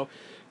Jesus. So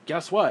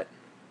guess what?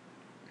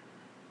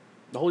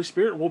 The Holy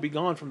Spirit will be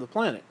gone from the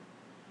planet,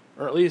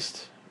 or at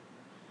least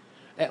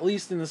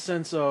in the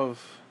sense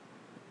of,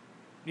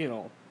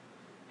 he'll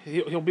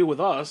be with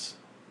us.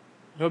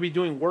 He'll be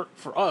doing work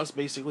for us,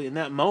 basically, in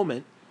that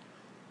moment.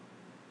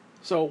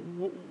 So,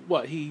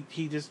 what?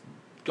 He just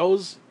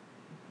goes,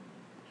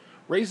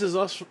 raises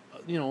us,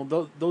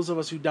 those of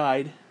us who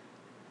died,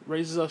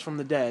 raises us from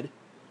the dead,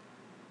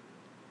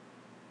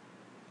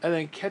 and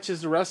then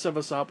catches the rest of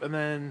us up, and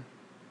then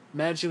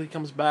magically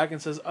comes back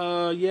and says,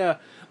 yeah,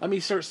 let me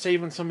start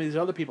saving some of these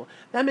other people.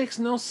 That makes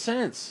no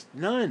sense.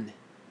 None.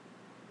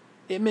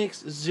 It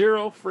makes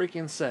zero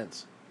freaking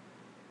sense.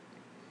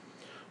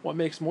 What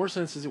makes more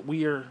sense is that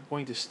we are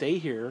going to stay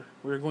here,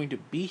 we're going to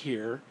be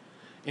here,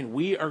 and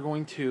we are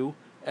going to,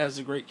 as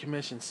the Great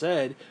Commission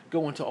said,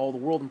 go into all the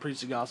world and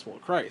preach the gospel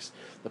of Christ.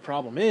 The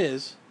problem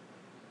is,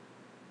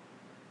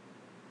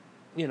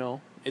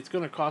 it's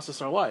going to cost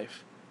us our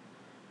life.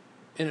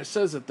 And it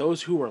says that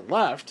those who are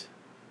left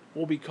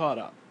will be caught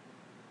up.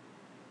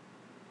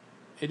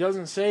 It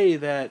doesn't say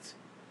that...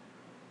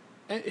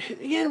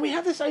 Again, we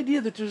have this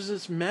idea that there's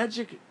this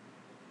magic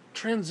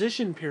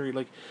transition period,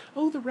 like,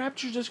 oh, the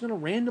rapture's just going to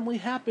randomly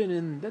happen,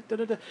 and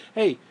da-da-da-da.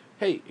 Hey,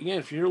 again,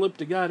 if you're lip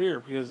to God here,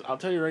 because I'll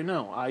tell you right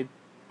now, I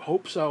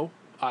hope so,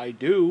 I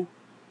do,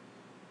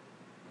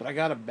 but I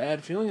got a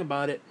bad feeling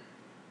about it.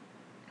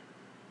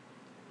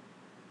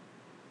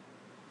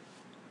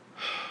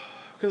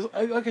 Because,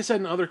 like I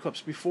said in other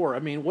clips before, I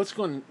mean, what's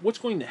going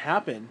to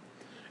happen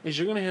is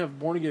you're going to have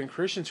born-again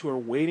Christians who are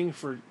waiting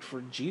for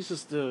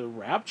Jesus to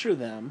rapture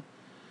them,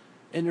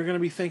 and they're going to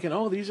be thinking,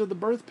 oh, these are the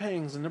birth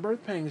pangs, and the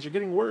birth pangs are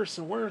getting worse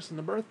and worse, and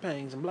the birth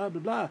pangs, and blah,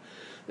 blah, blah.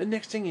 The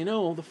next thing you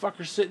know, the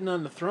fucker's sitting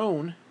on the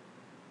throne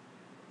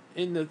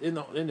in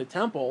the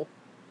temple.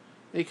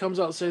 He comes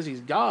out and says he's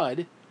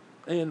God,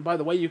 and by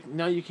the way,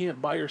 now you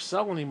can't buy or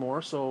sell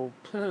anymore, so...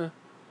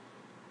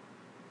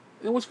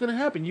 And what's going to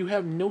happen? You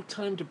have no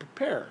time to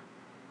prepare.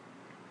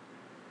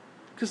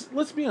 Because,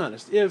 let's be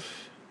honest,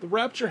 if the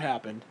rapture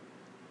happened,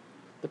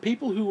 the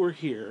people who were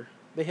here,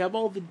 they have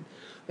all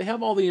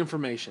the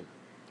information,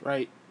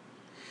 right?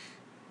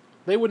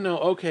 They would know,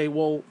 okay,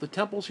 well, the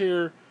temple's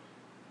here,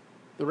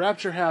 the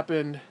rapture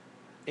happened,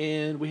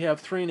 and we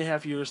have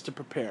 3.5 years to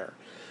prepare.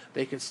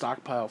 They could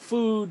stockpile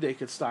food, they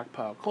could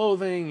stockpile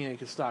clothing, they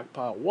could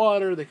stockpile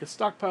water, they could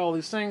stockpile all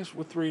these things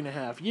with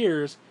 3.5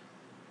 years.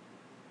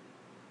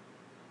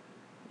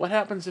 What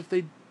happens if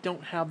they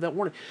don't have that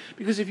warning?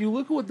 Because if you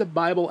look at what the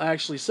Bible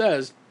actually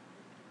says,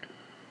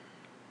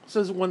 it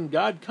says when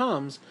God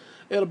comes,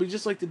 it'll be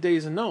just like the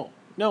days of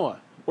Noah,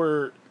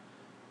 where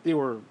they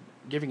were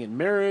giving in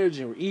marriage,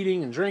 they were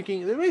eating and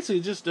drinking. They're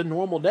basically just a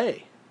normal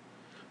day.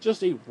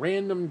 Just a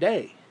random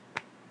day.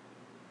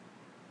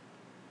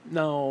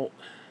 Now,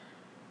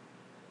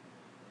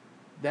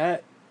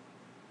 that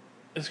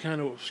is kind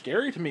of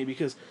scary to me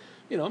because,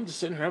 I'm just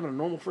sitting here having a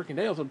normal freaking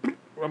day.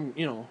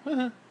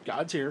 I'm,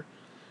 God's here.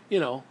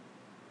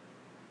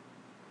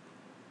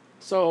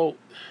 So,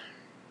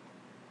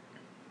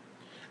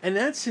 and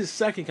that's his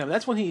second coming.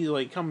 That's when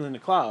he comes in the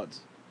clouds.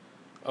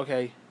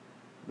 Okay,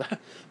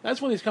 that's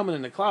when he's coming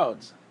in the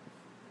clouds.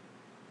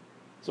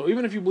 So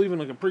even if you believe in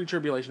a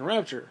pre-tribulation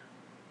rapture,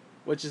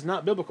 which is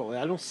not biblical,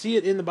 I don't see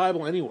it in the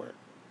Bible anywhere.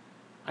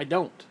 I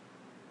don't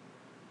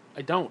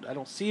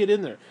see it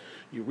in there.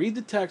 You read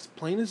the text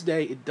plain as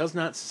day. It does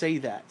not say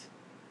that.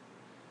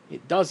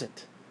 It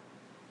doesn't.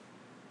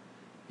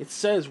 It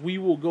says we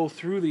will go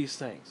through these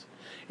things.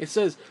 It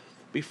says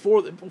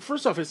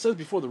first off, it says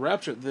before the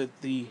rapture that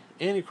the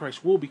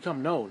Antichrist will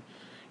become known.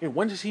 And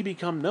when does he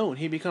become known?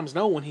 He becomes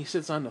known when he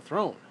sits on the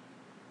throne.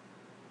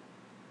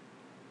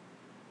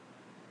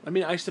 I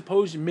mean, I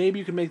suppose maybe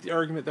you could make the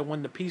argument that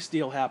when the peace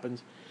deal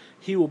happens,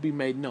 he will be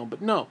made known.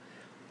 But no,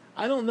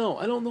 I don't know.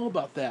 I don't know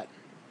about that.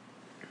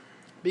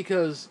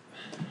 Because,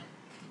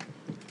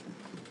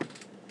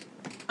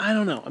 I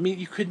don't know. I mean,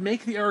 you could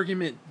make the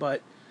argument,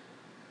 but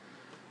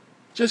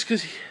just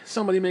because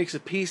somebody makes a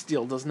peace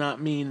deal does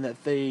not mean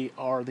that they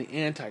are the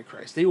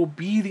Antichrist. They will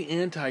be the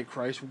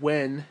Antichrist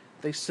when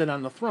they sit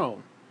on the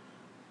throne,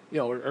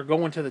 or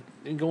go into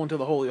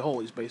the Holy of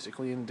Holies,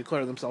 basically, and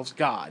declare themselves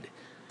God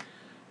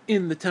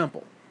in the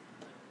temple.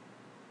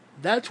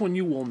 That's when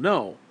you will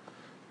know.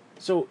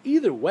 So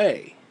either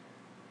way,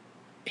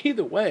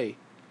 the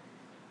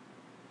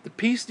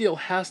peace deal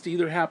has to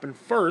either happen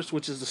first,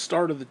 which is the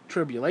start of the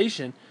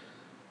tribulation,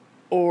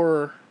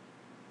 or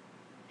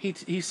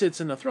he sits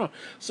in the throne.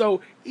 So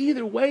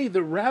either way,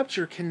 the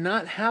rapture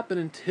cannot happen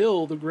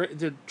until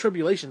the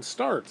tribulation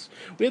starts.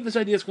 We have this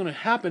idea it's going to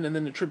happen and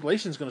then the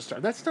tribulation is going to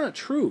start. That's not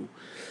true.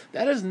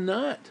 That is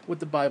not what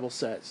the Bible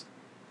says.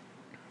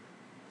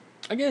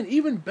 Again,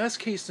 even best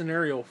case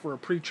scenario for a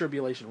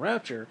pre-tribulation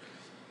rapture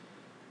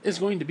is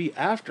going to be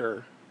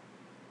after,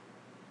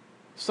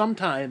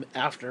 sometime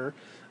after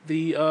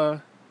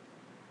the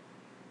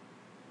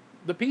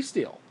peace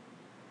deal,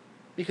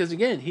 because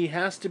again, he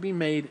has to be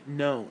made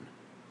known.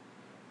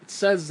 It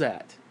says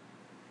that.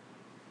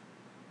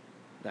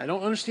 I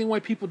don't understand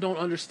why people don't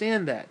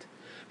understand that,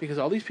 because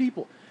all these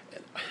people,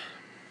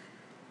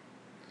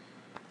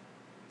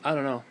 I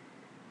don't know.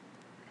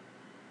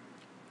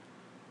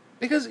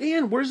 Because,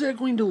 Ian, where's that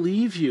going to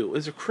leave you?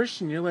 As a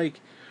Christian, you're like,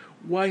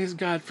 why has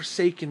God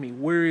forsaken me?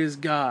 Where is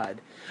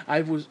God? I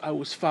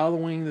was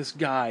following this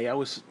guy. I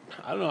was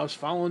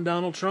following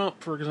Donald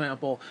Trump, for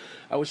example.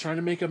 I was trying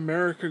to make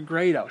America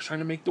great. I was trying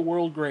to make the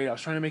world great. I was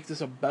trying to make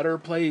this a better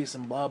place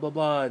and blah, blah,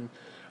 blah. And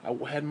I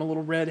had my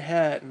little red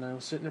hat, and I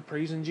was sitting there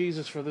praising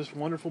Jesus for this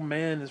wonderful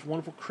man, this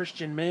wonderful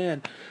Christian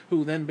man,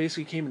 who then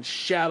basically came and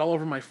shat all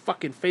over my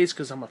fucking face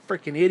because I'm a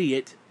freaking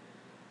idiot.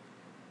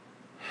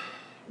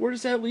 Where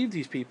does that leave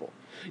these people?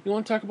 You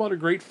want to talk about a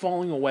great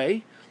falling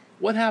away?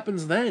 What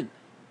happens then?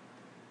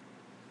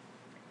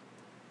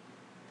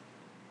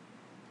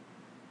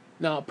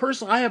 Now,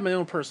 personally, I have my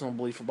own personal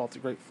belief about the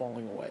great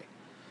falling away,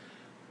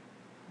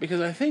 because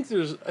I think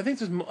it's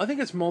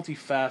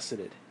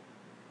multifaceted.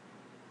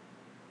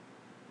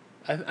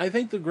 I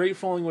think the great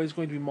falling away is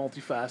going to be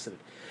multifaceted.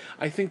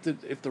 I think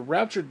that if the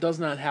rapture does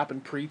not happen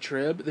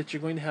pre-trib, that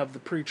you're going to have the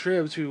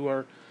pre-tribs who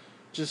are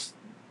just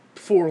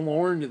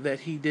forlorn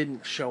that he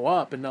didn't show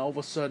up, and all of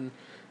a sudden,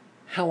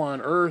 hell on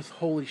earth,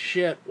 holy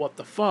shit, what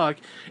the fuck,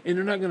 and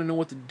they're not going to know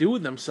what to do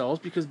with themselves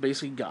because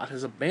basically God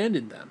has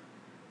abandoned them.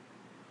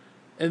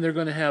 And they're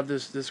going to have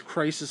this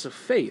crisis of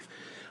faith.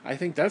 I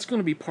think that's going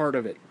to be part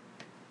of it.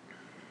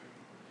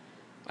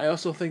 I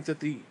also think that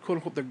the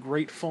quote-unquote the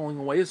great falling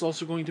away is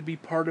also going to be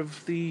part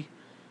of the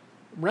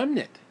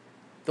remnant.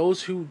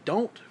 Those who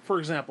don't, for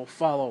example,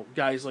 follow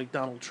guys like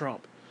Donald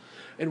Trump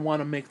and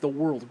want to make the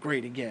world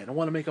great again, and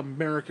want to make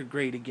America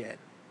great again.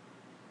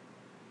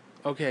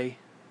 Okay?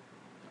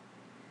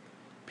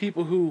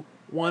 People who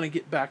want to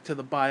get back to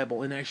the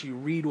Bible and actually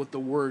read what the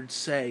words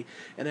say,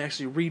 and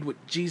actually read what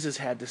Jesus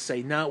had to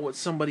say, not what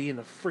somebody in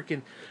the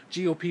freaking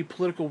GOP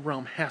political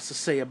realm has to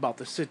say about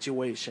the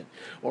situation,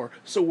 or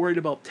so worried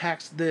about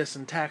tax this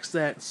and tax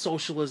that and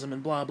socialism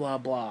and blah blah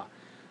blah.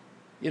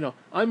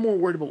 I'm more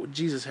worried about what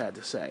Jesus had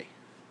to say.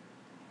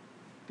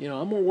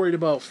 I'm more worried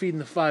about feeding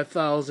the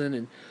 5,000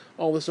 and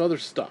all this other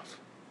stuff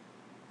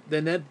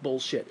than that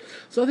bullshit.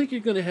 So I think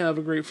you're going to have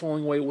a great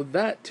falling away with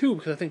that too,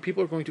 because I think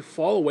people are going to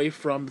fall away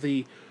from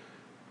the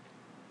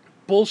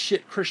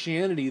bullshit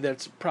Christianity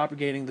that's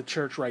propagating the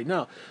church right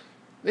now.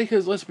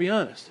 Because let's be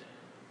honest,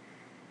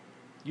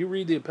 you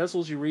read the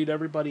epistles, you read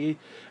everybody's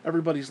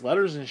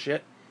letters and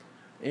shit,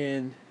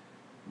 and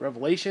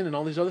Revelation and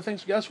all these other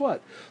things. Guess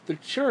what? The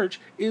church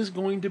is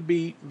going to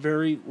be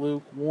very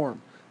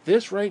lukewarm.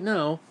 This right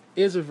now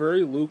is a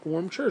very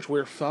lukewarm church.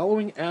 We're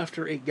following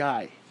after a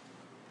guy.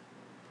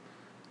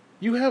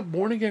 You have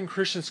born-again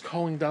Christians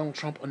calling Donald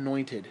Trump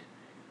anointed.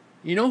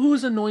 You know who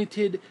is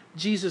anointed?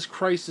 Jesus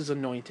Christ is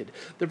anointed.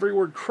 The very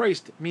word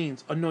Christ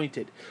means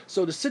anointed.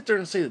 So to sit there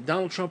and say that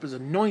Donald Trump is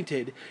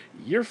anointed,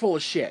 you're full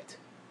of shit.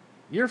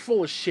 You're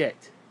full of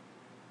shit.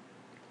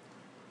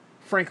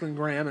 Franklin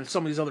Graham and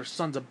some of these other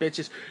sons of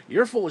bitches,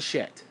 you're full of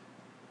shit.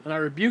 And I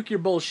rebuke your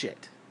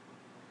bullshit.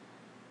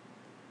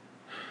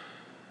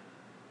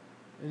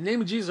 In the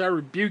name of Jesus, I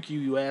rebuke you,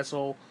 you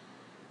asshole.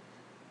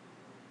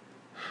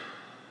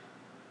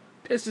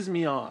 Pisses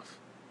me off.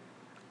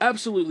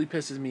 Absolutely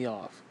pisses me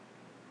off.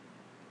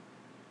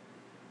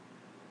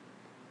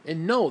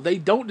 And no, they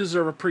don't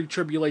deserve a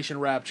pre-tribulation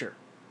rapture.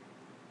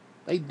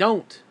 They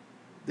don't.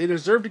 They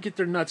deserve to get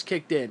their nuts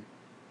kicked in.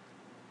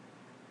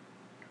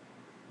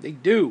 They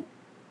do.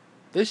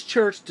 This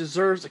church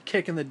deserves a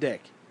kick in the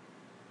dick.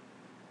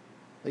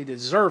 They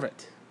deserve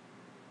it.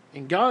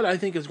 And God, I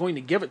think, is going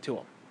to give it to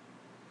them.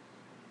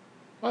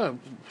 Well,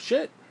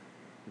 shit.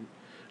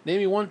 Name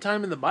me one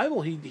time in the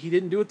Bible he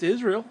didn't do it to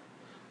Israel.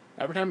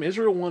 Every time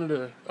Israel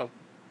wanted a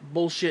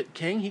bullshit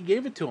king, he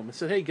gave it to him and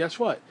said, hey, guess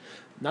what?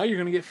 Now you're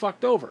going to get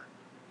fucked over.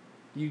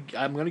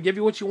 I'm going to give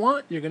you what you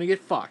want. You're going to get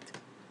fucked.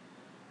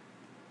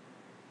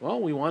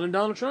 Well, we wanted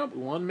Donald Trump.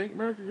 We wanted to make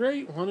America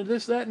great. We wanted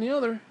this, that, and the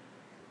other.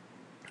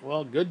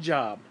 Well, good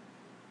job.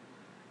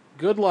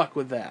 Good luck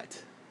with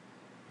that.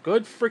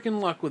 Good freaking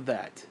luck with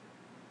that.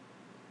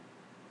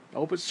 I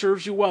hope it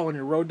serves you well on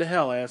your road to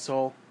hell,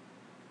 asshole.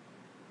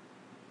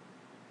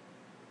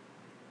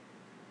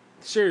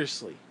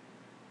 Seriously.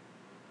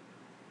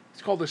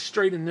 It's called the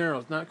straight and narrow.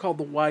 It's not called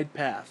the wide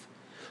path.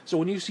 So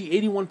when you see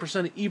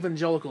 81% of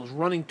evangelicals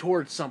running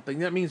towards something,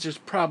 that means there's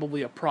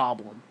probably a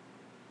problem.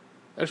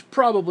 There's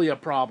probably a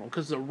problem,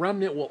 because the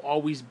remnant will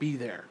always be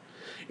there.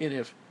 And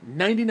if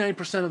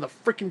 99% of the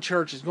freaking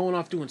church is going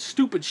off doing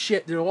stupid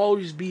shit, there'll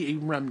always be a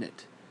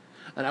remnant.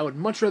 And I would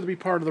much rather be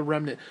part of the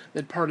remnant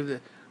than part of the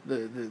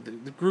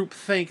group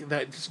think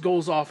that just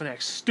goes off and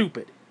acts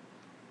stupid.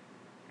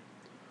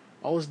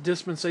 All this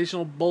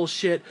dispensational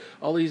bullshit,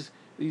 all these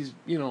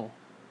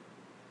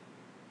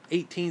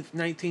 18th,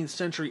 19th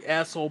century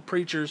asshole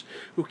preachers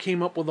who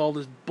came up with all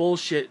this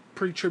bullshit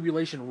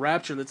pre-tribulation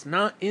rapture that's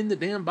not in the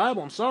damn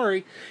Bible. I'm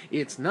sorry,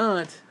 it's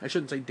not. I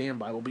shouldn't say damn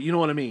Bible, but you know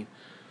what I mean.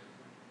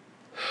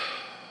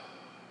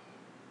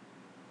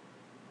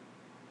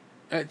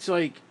 It's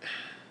like,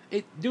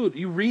 dude,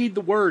 you read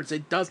the words,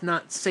 it does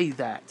not say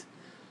that.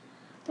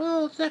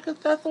 Well, Second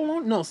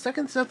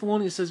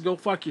Thessalonians says go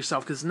fuck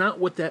yourself, because it's not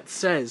what that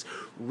says.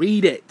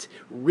 Read it.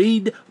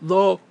 Read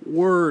the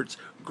words.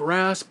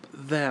 Grasp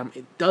them.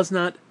 It does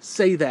not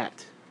say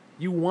that.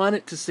 You want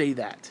it to say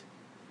that.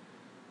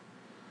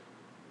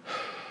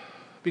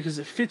 Because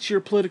it fits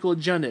your political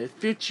agenda. It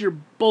fits your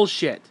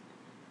bullshit.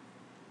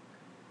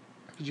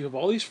 Because you have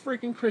all these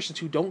freaking Christians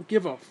who don't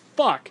give a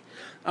fuck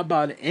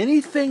about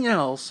anything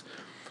else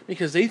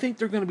because they think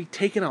they're going to be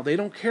taken out. They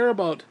don't care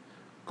about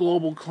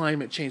global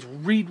climate change.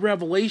 Read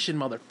Revelation,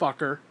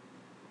 motherfucker.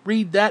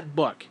 Read that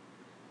book.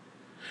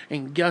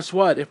 And guess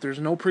what? If there's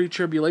no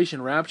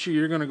pre-tribulation rapture,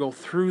 you're going to go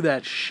through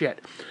that shit.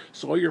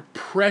 So all your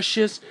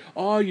precious,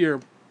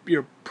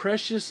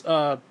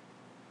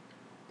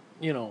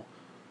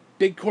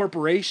 big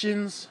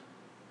corporations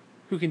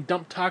who can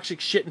dump toxic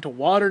shit into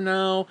water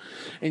now,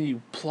 and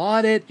you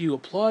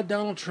applaud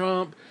Donald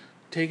Trump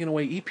taking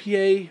away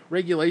EPA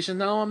regulations.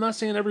 Now, I'm not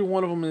saying every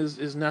one of them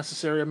is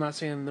necessary. I'm not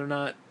saying they're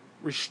not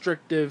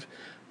restrictive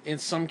in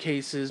some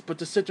cases, but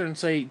to sit there and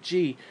say,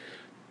 gee,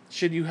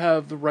 should you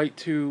have the right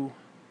to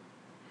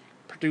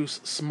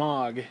produce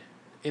smog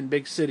in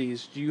big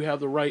cities? Do you have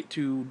the right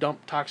to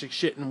dump toxic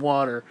shit in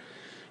water?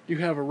 Do you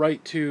have a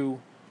right to,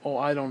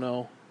 I don't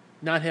know,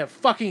 not have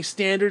fucking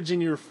standards in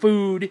your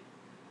food?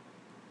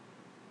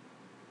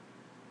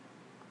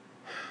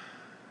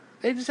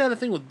 They just had a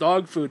thing with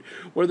dog food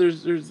where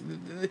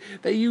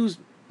they use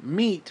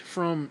meat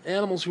from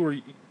animals who are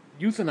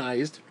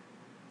euthanized,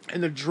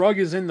 and the drug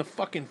is in the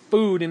fucking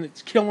food, and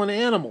it's killing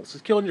animals.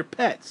 It's killing your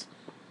pets.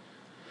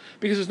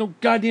 Because there's no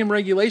goddamn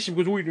regulation,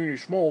 because we need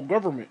small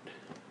government.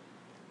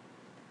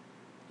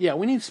 Yeah,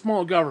 we need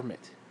small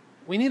government.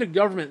 We need a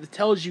government that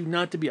tells you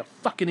not to be a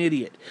fucking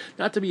idiot.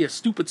 Not to be a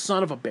stupid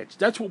son of a bitch.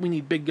 That's what we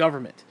need, big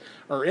government.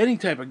 Or any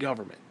type of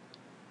government.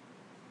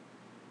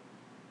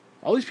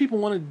 All these people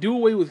want to do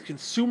away with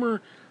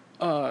consumer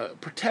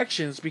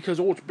protections because,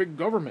 it's big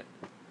government.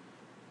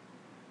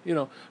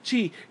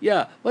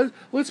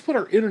 Let's put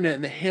our internet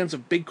in the hands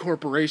of big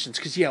corporations,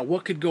 because,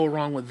 what could go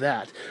wrong with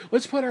that?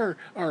 Let's put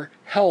our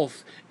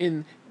health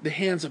in the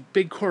hands of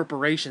big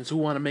corporations who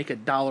want to make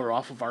 $1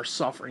 off of our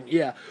suffering.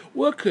 Yeah,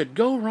 what could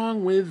go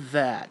wrong with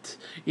that?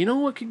 You know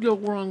what could go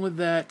wrong with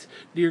that,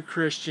 dear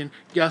Christian?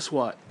 Guess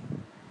what?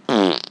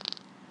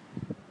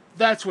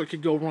 That's what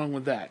could go wrong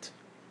with that.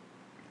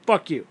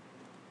 Fuck you.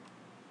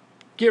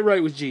 Get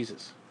right with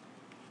Jesus.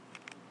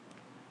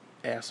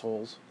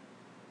 Assholes.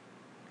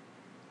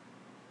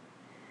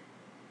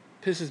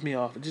 Pisses me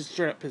off. It just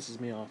straight up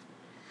pisses me off.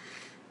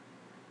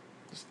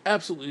 Just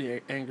absolutely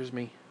angers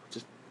me.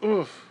 Just,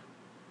 oof.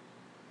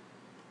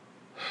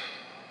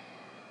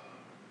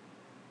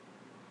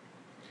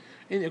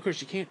 And of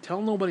course, you can't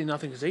tell nobody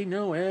nothing because they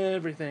know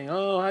everything.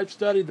 I've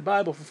studied the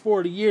Bible for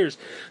 40 years.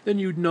 Then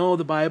you'd know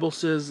the Bible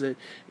says that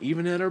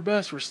even at our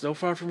best, we're still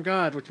far from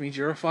God, which means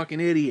you're a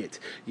fucking idiot.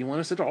 You want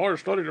to say, I've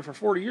studied it for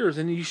 40 years,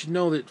 and you should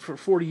know that for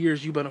 40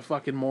 years you've been a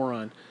fucking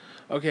moron.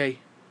 Okay,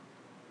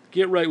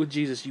 get right with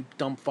Jesus, you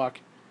dumb fuck.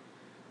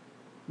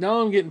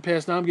 Now I'm getting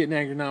pissed, now I'm getting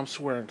angry, now I'm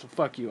swearing, so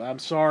fuck you. I'm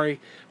sorry.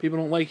 People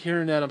don't like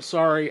hearing that. I'm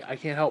sorry. I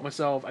can't help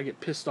myself. I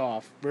get pissed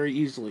off very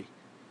easily.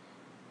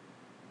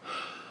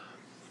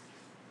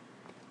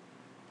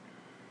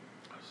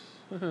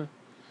 And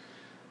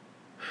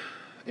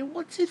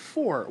what's it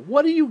for?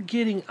 What are you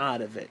getting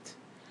out of it?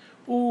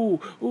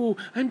 Ooh,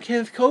 I'm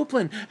Kenneth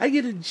Copeland. I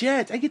get a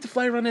jet. I get to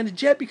fly around in a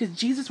jet because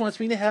Jesus wants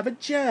me to have a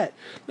jet.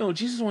 No,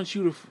 Jesus wants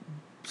you to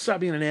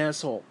stop being an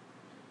asshole.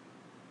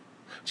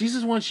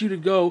 Jesus wants you to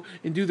go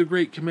and do the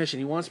Great Commission.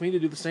 He wants me to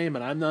do the same,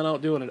 and I'm not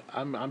out doing it.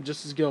 I'm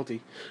just as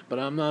guilty. But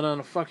I'm not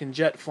on a fucking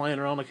jet flying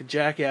around like a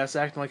jackass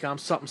acting like I'm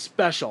something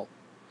special.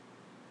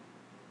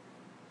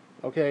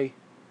 Okay?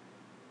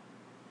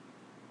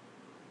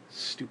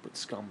 Stupid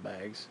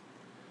scumbags.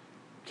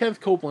 Kenneth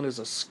Copeland is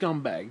a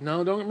scumbag.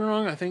 No, don't get me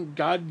wrong. I think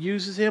God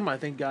uses him. I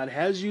think God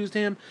has used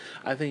him.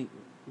 I think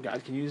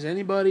God can use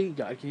anybody.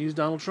 God can use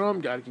Donald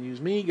Trump. God can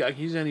use me. God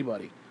can use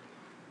anybody.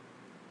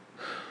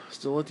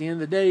 Still, at the end of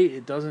the day,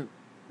 it doesn't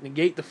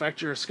negate the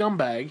fact you're a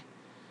scumbag.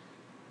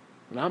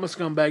 And I'm a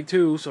scumbag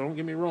too, so don't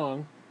get me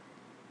wrong.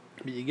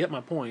 But you get my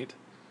point.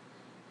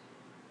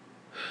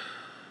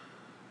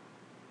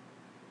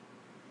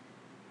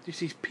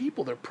 These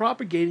people, they're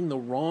propagating the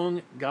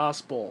wrong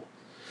gospel.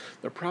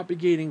 They're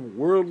propagating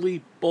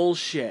worldly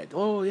bullshit.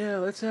 Oh, yeah,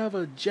 let's have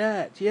a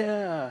jet.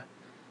 Yeah.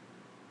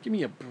 Give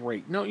me a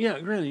break. No,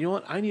 granted, you know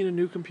what? I need a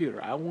new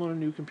computer. I want a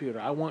new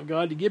computer. I want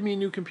God to give me a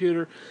new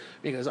computer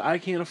because I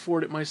can't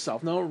afford it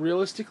myself. Now,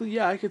 realistically,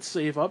 I could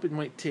save up. It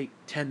might take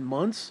 10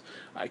 months.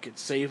 I could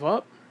save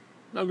up.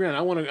 Now, granted,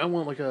 I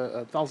want like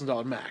a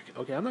 $1,000 Mac.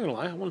 Okay, I'm not going to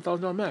lie. I want a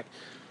 $1,000 Mac.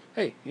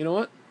 Hey, you know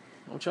what?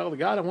 I'm a child of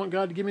God. I want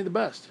God to give me the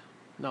best.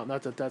 No,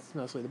 not that that's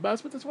necessarily the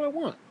best, but that's what I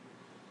want.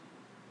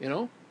 You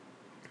know?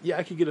 Yeah,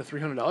 I could get a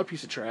 $300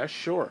 piece of trash,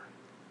 sure.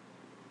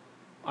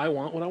 I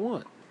want what I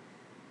want.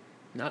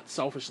 Not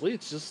selfishly,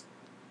 it's just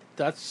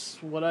that's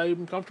what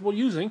I'm comfortable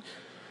using.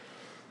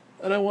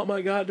 And I want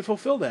my God to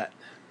fulfill that.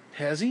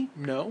 Has he?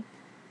 No.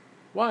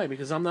 Why?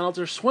 Because I'm not out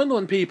there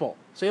swindling people.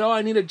 Saying, oh,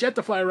 I need a jet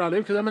to fly around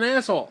him because I'm an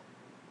asshole.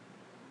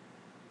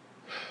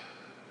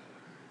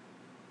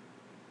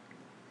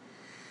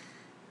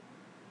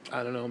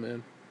 I don't know,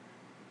 man.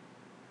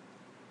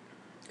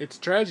 It's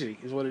tragedy,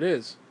 is what it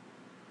is.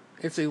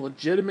 It's a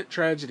legitimate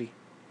tragedy.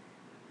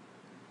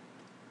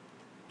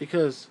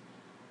 Because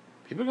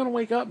people are going to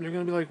wake up and they're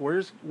going to be like,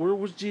 where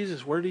was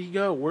Jesus? Where did he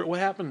go? What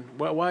happened?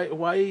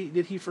 Why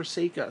did he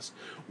forsake us?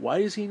 Why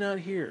is he not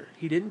here?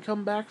 He didn't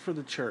come back for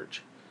the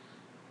church.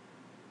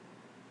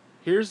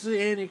 Here's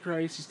the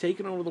Antichrist. He's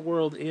taken over the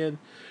world, and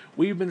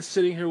we've been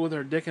sitting here with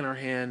our dick in our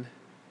hand,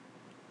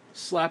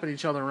 slapping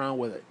each other around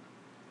with it.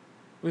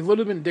 We've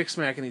literally been dick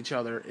smacking each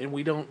other, and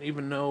we don't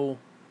even know.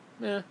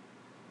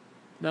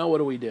 Now what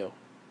do we do?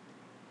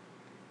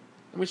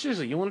 I mean,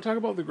 seriously, you want to talk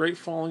about the great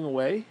falling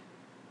away?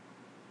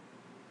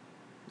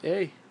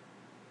 Hey.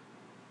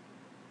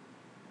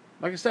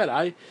 Like I said,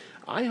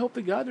 I hope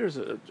to God there's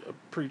a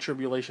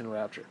pre-tribulation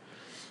rapture.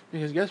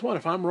 Because guess what?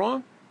 If I'm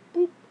wrong,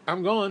 boop,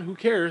 I'm gone. Who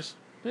cares?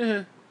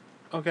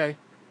 Okay.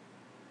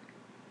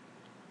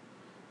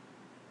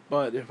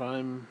 But if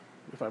I'm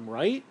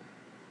right,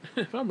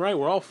 if I'm right,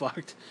 we're all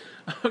fucked.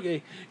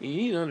 Okay, you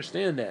need to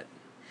understand that.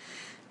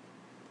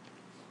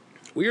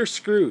 We are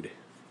screwed.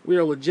 We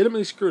are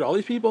legitimately screwed. All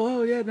these people,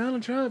 oh yeah,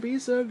 Donald Trump,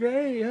 he's so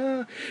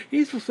great.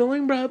 He's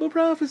fulfilling Bible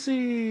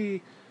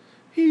prophecy.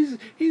 He's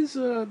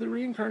the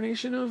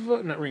reincarnation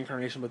of not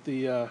reincarnation, but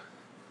the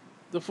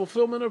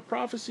fulfillment of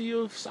prophecy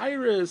of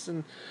Cyrus,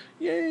 and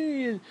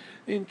yay,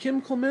 and Kim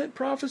Clement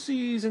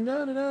prophecies, and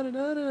da da da da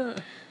da da.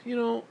 You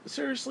know,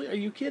 seriously, are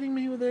you kidding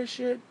me with that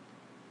shit?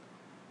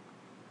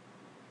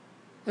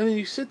 And then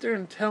you sit there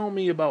and tell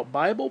me about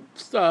Bible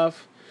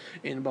stuff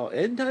and about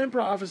end time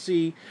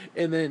prophecy,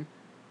 and then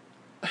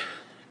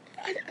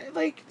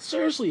like,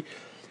 seriously,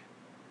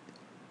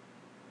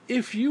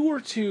 if you were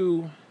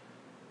to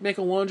make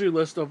a laundry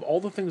list of all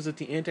the things that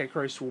the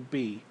Antichrist will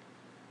be,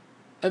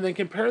 and then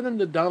compare them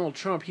to Donald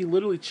Trump, he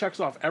literally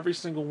checks off every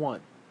single one.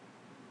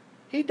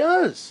 He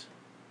does.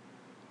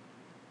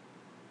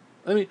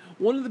 I mean,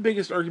 one of the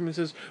biggest arguments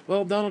is,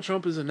 well, Donald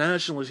Trump is a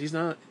nationalist. He's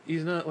not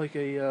like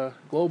a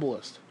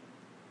globalist.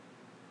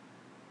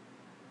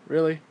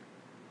 Really?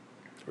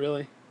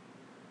 Really?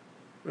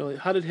 Really?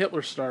 How did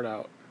Hitler start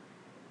out?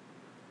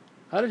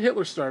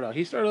 He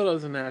started out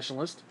as a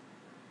nationalist.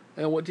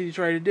 And what did he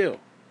try to do?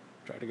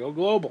 Try to go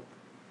global.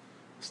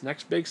 This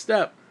next big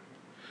step.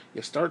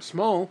 You start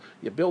small,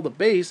 you build a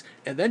base,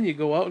 and then you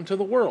go out into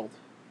the world.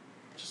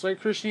 Just like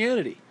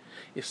Christianity.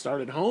 You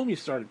start at home, you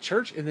start a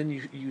church, and then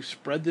you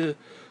spread the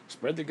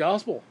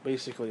gospel,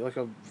 basically, like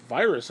a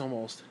virus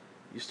almost.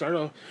 You start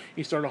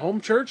a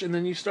home church, and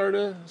then you start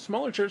a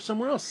smaller church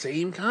somewhere else.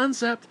 Same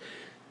concept.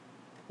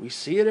 We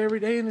see it every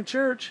day in the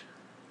church.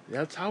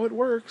 That's how it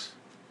works.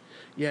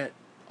 Yet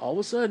all of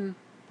a sudden,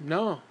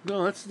 no,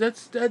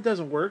 that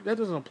doesn't work. That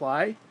doesn't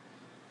apply.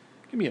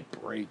 Give me a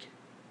break.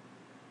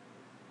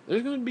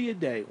 There's going to be a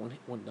day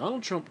when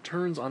Donald Trump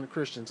turns on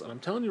Christians, and I'm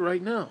telling you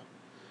right now,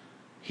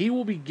 he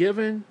will be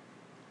given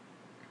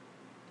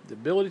the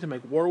ability to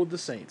make war with the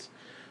saints.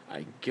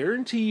 I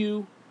guarantee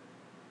you,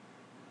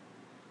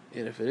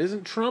 and if it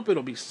isn't Trump,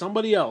 it'll be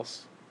somebody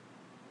else.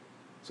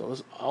 So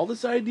all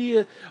these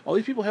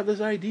people have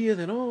this idea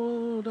that,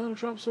 oh, Donald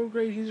Trump's so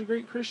great, he's a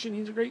great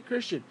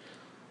Christian.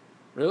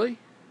 Really?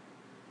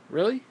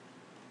 Really?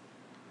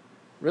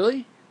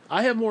 Really?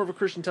 I have more of a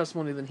Christian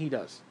testimony than he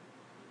does.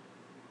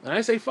 And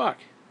I say fuck.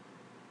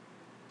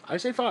 I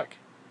say fuck.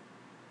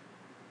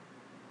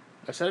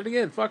 I said it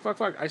again. Fuck.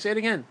 I say it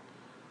again.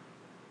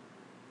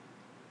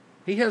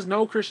 He has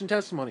no Christian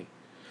testimony,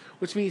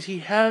 which means he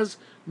has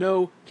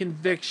no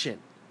conviction.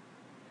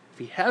 If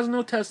he has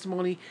no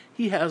testimony,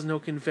 he has no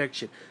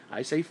conviction.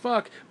 I say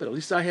fuck, but at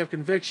least I have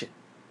conviction.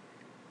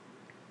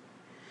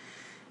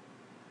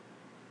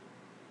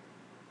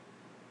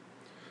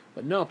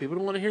 But no, people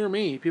don't want to hear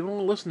me. People don't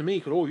want to listen to me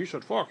because, oh, you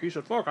said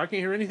fuck. I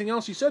can't hear anything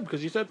else you said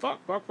because you said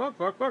fuck.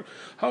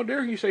 How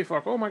dare you say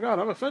fuck? Oh my God,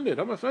 I'm offended.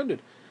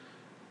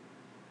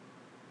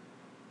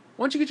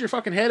 Why don't you get your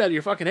fucking head out of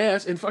your fucking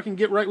ass and fucking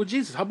get right with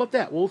Jesus? How about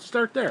that? We'll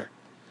start there.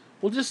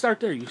 We'll just start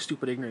there, you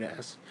stupid ignorant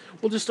ass.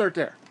 We'll just start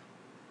there.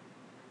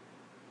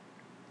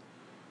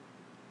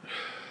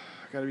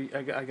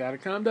 I gotta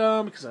calm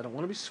down because I don't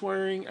want to be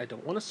swearing. I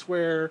don't want to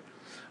swear.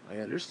 I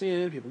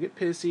understand. People get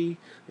pissy.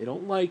 They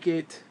don't like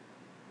it.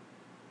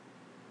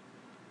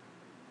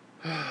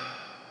 I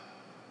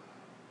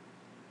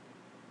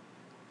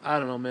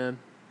don't know, man.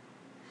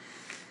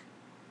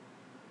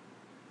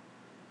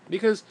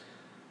 Because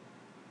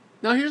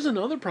now here's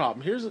another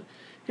problem.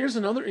 Here's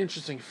another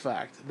interesting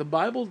fact. The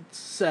Bible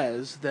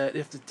says that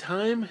if the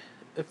times,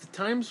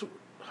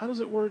 how does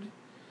it word?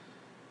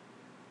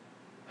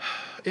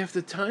 If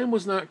the time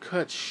was not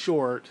cut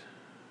short,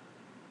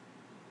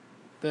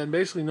 then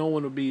basically no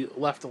one would be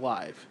left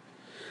alive.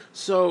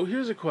 So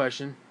here's a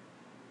question: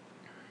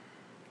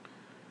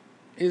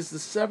 is the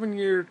 7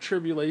 year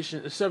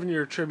tribulation,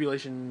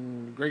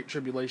 great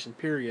tribulation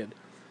period,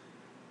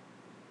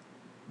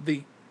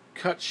 the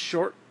cut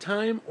short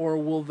time, or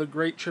will the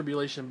great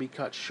tribulation be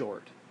cut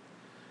short?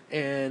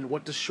 And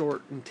what does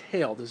short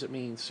entail? Does it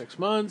mean 6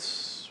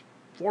 months,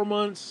 4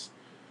 months,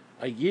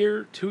 a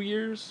year, 2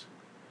 years?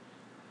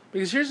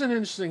 Because here's an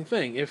interesting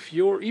thing: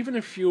 even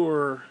if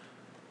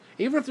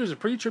there's a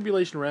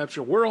pre-tribulation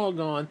rapture, we're all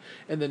gone,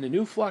 and then the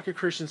new flock of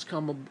Christians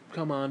come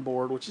on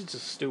board, which is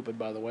just stupid,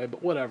 by the way,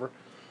 but whatever.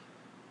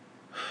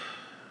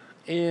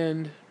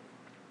 And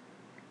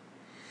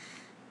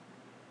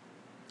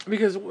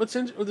because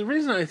the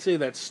reason I say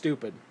that's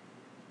stupid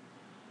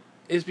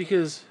is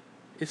because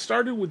it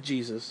started with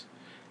Jesus.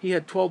 He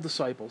had 12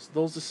 disciples.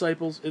 Those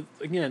disciples,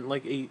 again,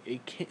 like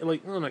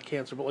like not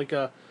cancer, but like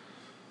a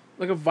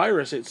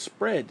virus, it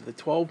spread. The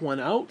 12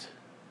 went out,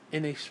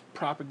 and they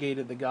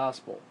propagated the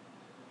gospel.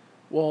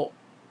 Well,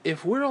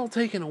 if we're all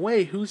taken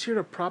away, who's here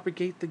to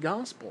propagate the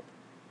gospel?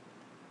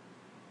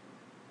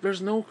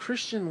 There's no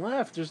Christian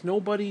left. There's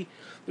nobody.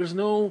 There's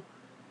no,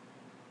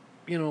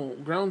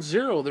 ground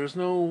zero. There's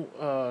no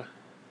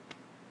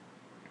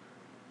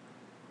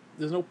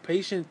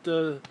patient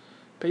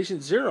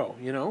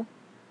zero.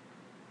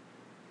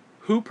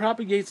 Who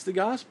propagates the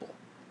gospel?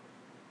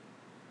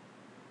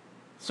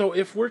 So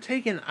if we're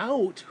taken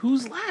out,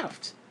 who's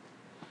left?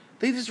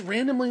 They just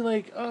randomly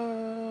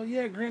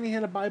yeah, Granny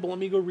had a Bible. Let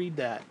me go read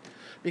that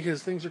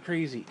because things are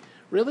crazy.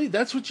 Really?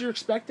 That's what you're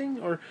expecting?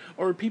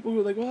 Or people who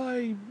are like, well,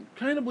 I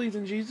kind of believed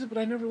in Jesus, but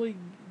I never really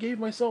gave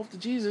myself to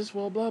Jesus.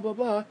 Well, blah, blah,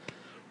 blah.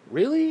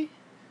 Really?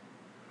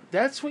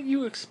 That's what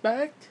you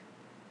expect?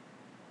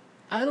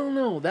 I don't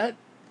know. That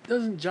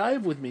doesn't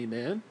jive with me,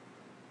 man.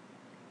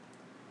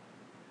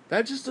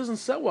 That just doesn't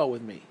set well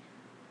with me.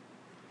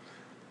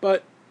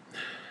 But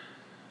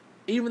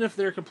even if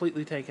they're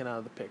completely taken out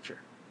of the picture,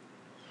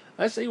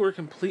 let's say we're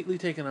completely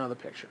taken out of the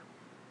picture,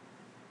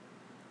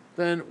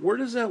 then where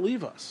does that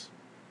leave us?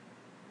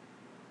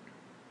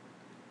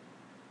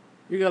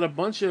 You got a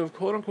bunch of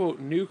quote-unquote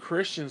new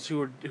Christians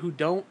who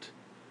don't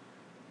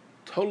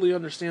totally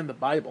understand the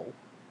Bible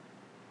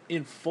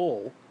in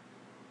full,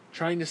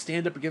 trying to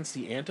stand up against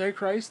the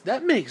Antichrist.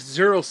 That makes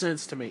zero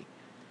sense to me.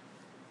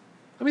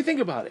 I mean, think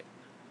about it.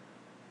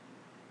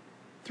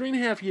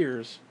 3.5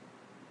 years.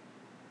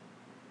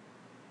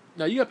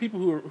 Now, you got people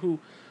who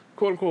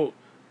quote-unquote,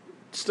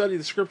 study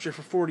the Scripture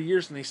for 40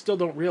 years, and they still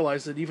don't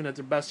realize that even at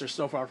their best, they're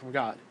so far from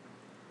God.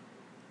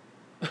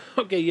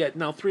 Okay, yeah,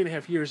 now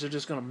 3.5 years, they're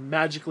just going to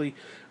magically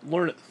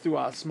learn it through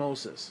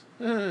osmosis.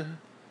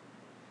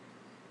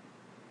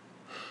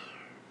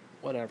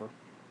 Whatever.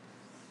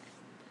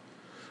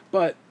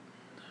 But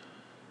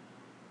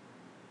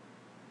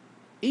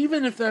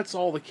even if that's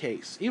all the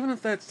case, you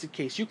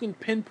can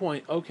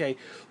pinpoint, okay,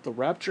 the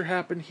rapture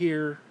happened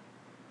here,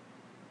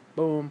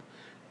 boom,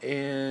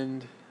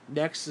 and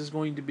next is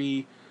going to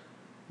be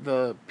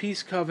the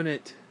peace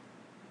covenant,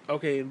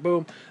 okay, and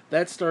boom,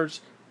 that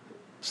starts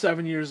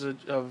 7 years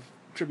of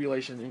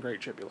tribulation and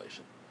great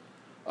tribulation.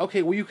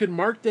 Okay, well, you can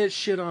mark that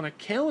shit on a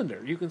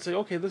calendar. You can say,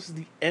 okay, this is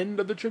the end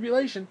of the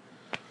tribulation.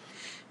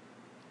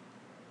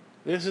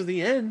 This is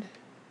the end.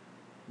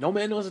 No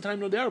man knows the time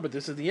nor the hour, but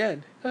this is the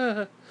end.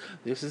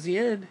 This is the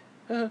end.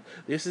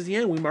 This is the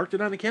end. We marked it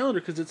on the calendar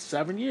because it's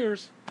 7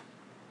 years.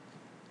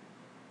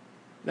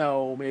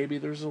 Now, maybe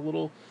there's a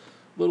little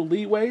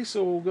leeway,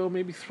 so we'll go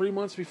maybe 3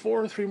 months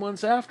before, 3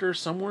 months after,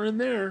 somewhere in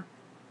there.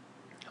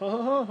 Ho,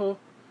 ho, ho, ho.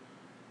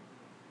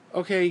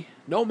 Okay,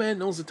 no man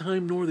knows the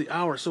time nor the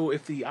hour. So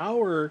if the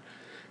hour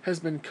has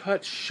been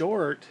cut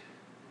short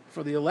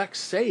for the elect's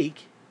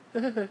sake,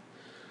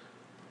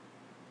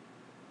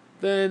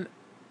 then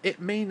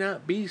it may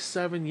not be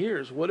 7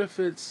 years. What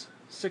if it's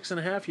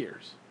 6.5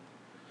 years?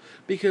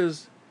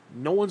 Because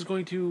no one's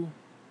going to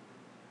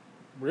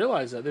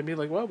realize that. They'd be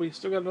like, well, we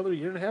still got another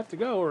 1.5 years to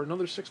go, or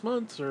another 6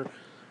 months, or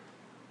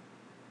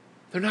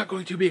they're not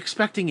going to be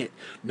expecting it.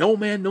 No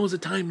man knows the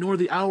time nor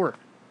the hour.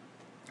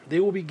 They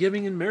will be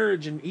giving in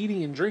marriage and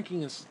eating and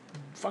drinking and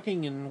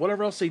fucking and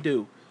whatever else they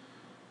do.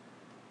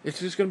 It's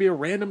just going to be a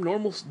random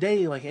normal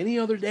day like any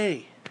other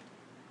day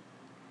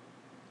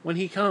when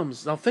he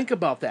comes. Now think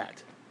about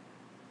that.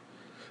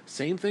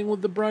 Same thing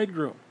with the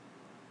bridegroom.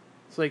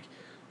 It's like,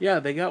 yeah,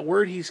 they got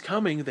word he's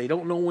coming. They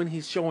don't know when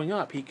he's showing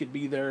up. He could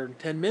be there in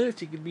 10 minutes.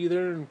 He could be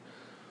there in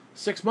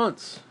 6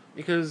 months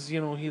because, he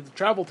has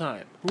travel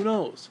time. Who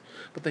knows?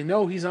 But they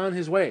know he's on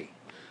his way.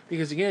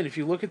 Because, again, if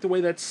you look at the way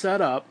that's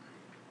set up,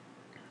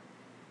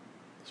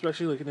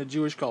 especially like in the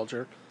Jewish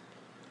culture,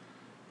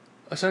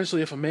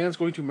 essentially if a man's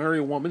going to marry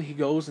a woman, he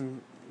goes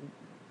and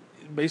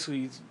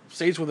basically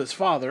stays with his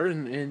father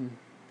and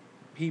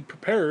he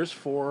prepares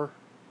for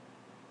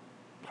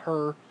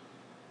her,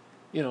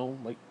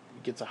 like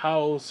gets a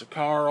house, a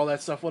car, all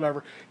that stuff,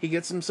 whatever. He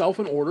gets himself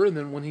in order, and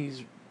then when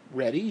he's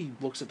ready, he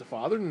looks at the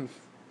father, and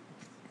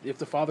if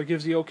the father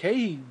gives the okay,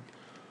 he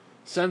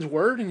sends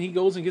word and he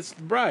goes and gets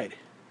the bride.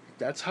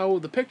 That's how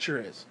the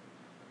picture is.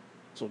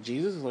 So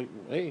Jesus is like,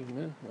 hey,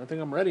 man, I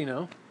think I'm ready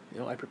now.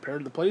 I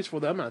prepared the place for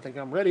them, and I think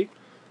I'm ready.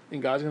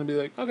 And God's going to be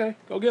like, okay,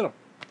 go get them.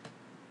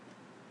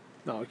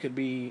 No, it could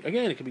be,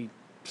 again, it could be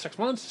 6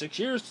 months, 6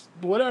 years,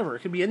 whatever.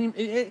 It could be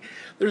any.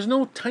 There's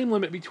no time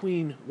limit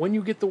between when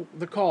you get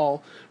the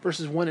call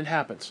versus when it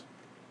happens.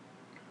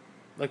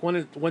 Like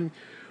when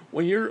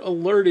you're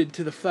alerted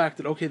to the fact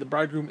that, okay, the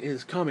bridegroom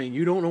is coming,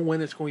 you don't know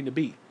when it's going to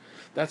be.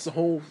 That's the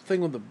whole thing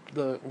with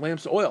the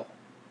lamps of oil.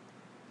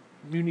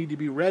 You need to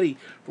be ready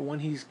for when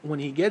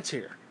he gets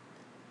here.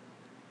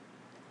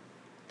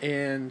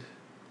 And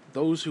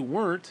those who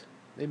weren't,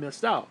 they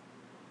missed out.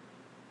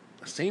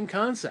 Same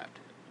concept.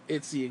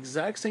 It's the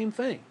exact same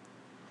thing.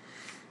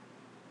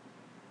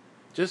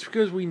 Just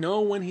because we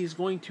know when he's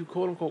going to,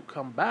 quote unquote,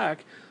 come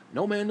back,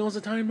 no man knows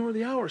the time nor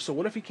the hour. So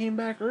what if he came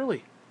back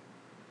early?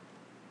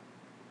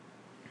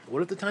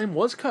 What if the time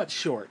was cut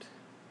short?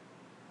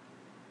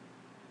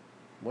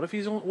 What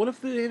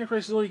if the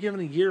Antichrist is only given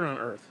a year on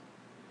earth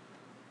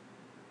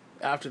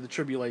after the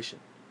tribulation?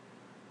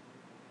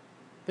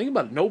 Think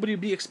about it. Nobody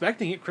would be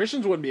expecting it.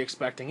 Christians wouldn't be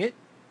expecting it.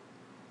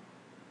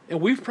 And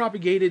we've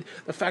propagated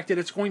the fact that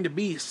it's going to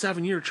be a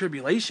 7-year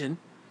tribulation.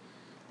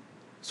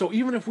 So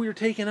even if we were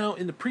taken out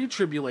in the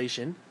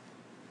pre-tribulation,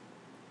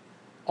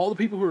 all the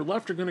people who are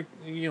left are going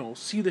to,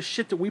 see the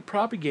shit that we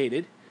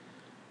propagated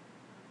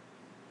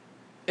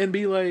and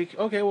be like,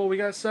 okay, well, we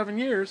got 7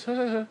 years.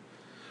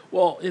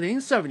 Well, it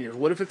ain't 7 years.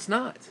 What if it's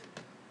not?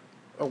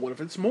 Or what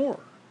if it's more?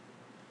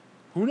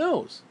 Who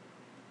knows?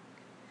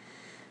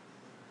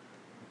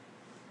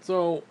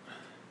 So,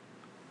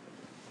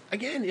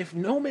 again, if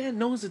no man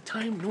knows the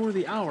time nor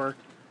the hour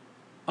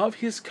of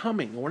his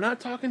coming, we're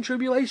not talking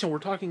tribulation, we're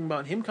talking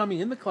about him coming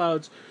in the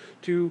clouds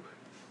to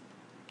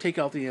take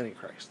out the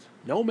Antichrist.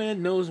 No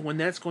man knows when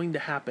that's going to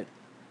happen.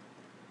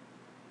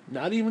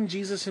 Not even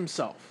Jesus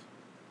himself.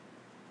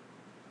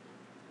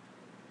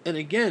 And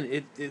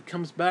again, it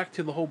comes back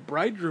to the whole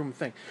bridegroom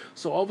thing.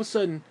 So all of a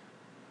sudden,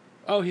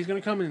 oh, he's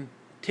going to come and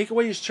take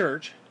away his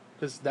church,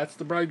 because that's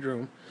the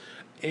bridegroom,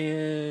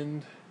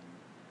 and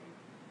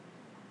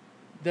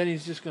then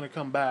he's just going to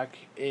come back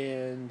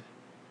and,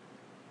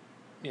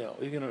 you're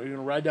going to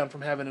ride down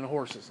from heaven in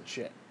horses and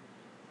shit.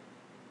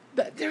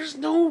 There's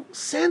no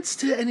sense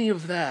to any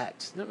of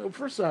that.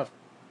 First off,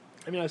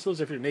 I suppose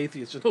if you're an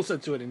atheist, there's no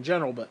sense to it in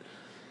general, but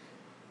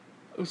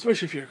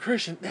especially if you're a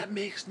Christian, that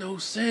makes no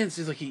sense.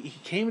 It's like he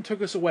came and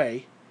took us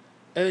away,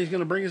 and he's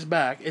going to bring us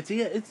back.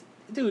 Dude,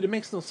 it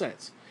makes no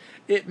sense.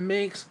 It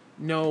makes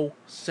no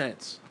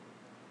sense.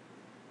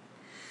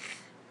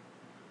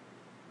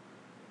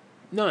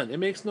 None. It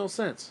makes no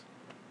sense.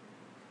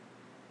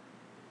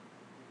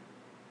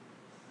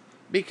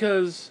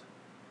 Because,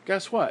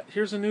 guess what?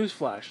 Here's a news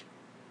flash.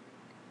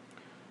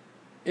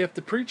 If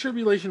the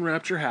pre-tribulation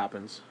rapture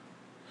happens,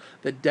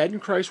 the dead in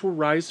Christ will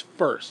rise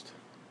first.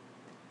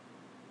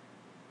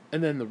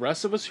 And then the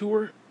rest of us who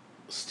are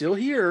still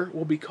here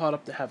will be caught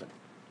up to heaven.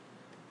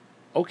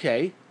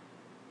 Okay.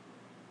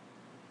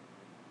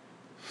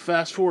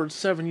 Fast forward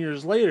 7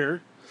 years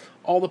later,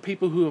 all the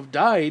people who have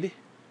died,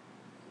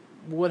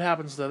 what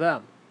happens to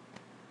them?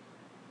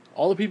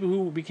 All the people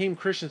who became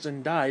Christians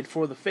and died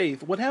for the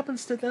faith, what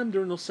happens to them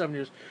during those 7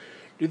 years?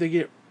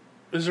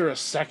 Is there a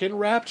second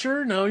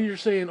rapture? Now you're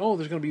saying, oh,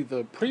 there's going to be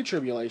the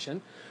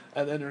pre-tribulation,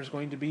 and then there's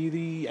going to be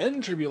the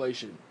end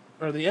tribulation,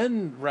 or the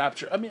end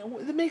rapture.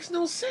 It makes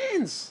no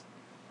sense.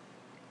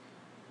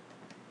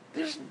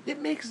 It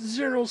makes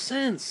zero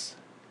sense.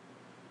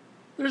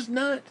 There's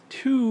not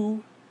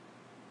two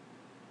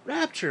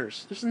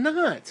raptures. There's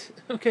not.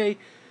 Okay?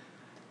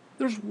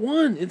 There's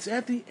one. It's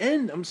at the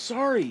end. I'm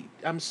sorry.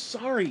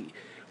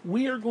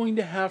 We are going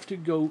to have to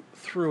go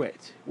through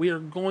it. We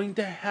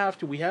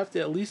have to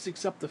at least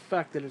accept the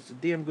fact that it's a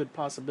damn good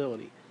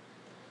possibility.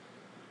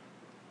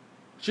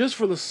 Just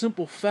for the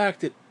simple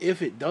fact that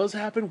if it does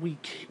happen,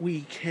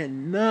 we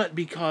cannot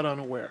be caught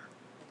unaware.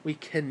 We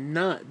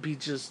cannot be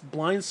just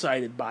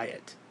blindsided by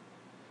it.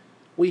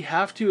 We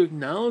have to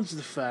acknowledge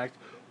the fact,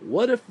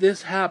 what if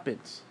this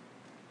happens?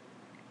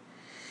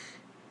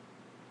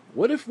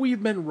 What if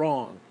we've been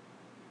wrong?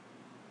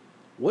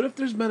 What if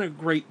there's been a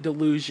great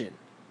delusion?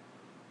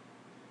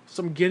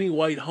 Some guinea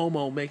white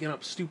homo making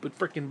up stupid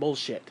frickin'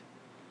 bullshit.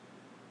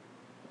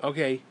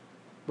 Okay?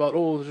 About,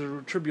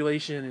 there's a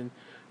tribulation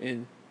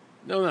and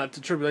no, not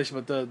the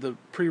tribulation, but the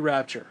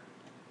pre-rapture.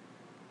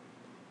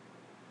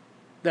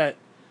 That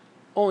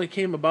only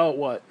came about,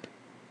 what?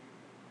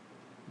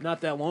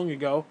 Not that long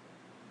ago.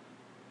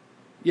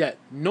 Yet,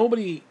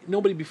 nobody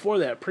before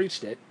that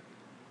preached it.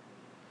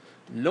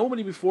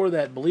 Nobody before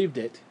that believed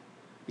it.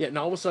 Yet,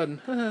 now all of a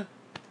sudden, come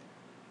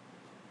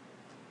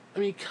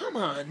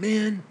on,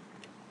 man.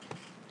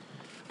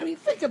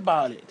 Think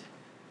about it.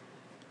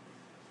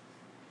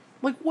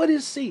 Like, what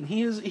is Satan?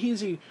 He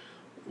is a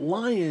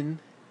lion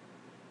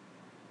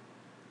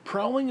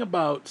prowling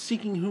about,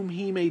 seeking whom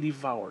he may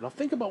devour. Now,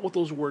 think about what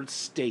those words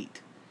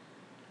state.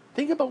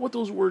 Think about what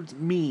those words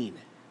mean.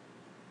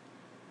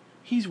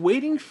 He's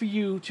waiting for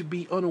you to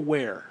be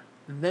unaware,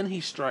 and then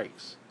he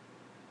strikes.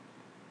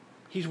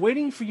 He's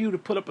waiting for you to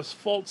put up a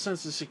false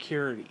sense of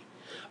security.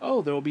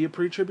 Oh, there will be a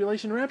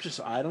pre-tribulation rapture,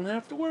 so I don't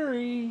have to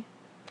worry.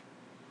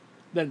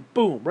 then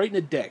boom, right in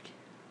the dick.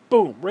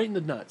 Boom, right in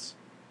the nuts.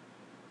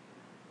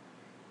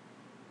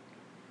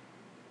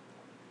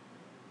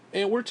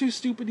 And we're too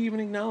stupid to even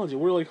acknowledge it.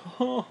 We're like,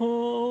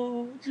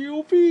 oh,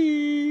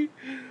 GOP.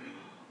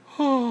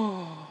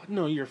 Oh,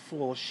 no, you're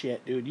full of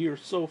shit, dude. You're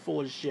so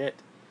full of shit.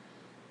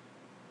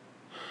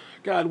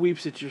 God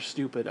weeps that you're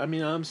stupid. I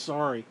mean, I'm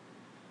sorry.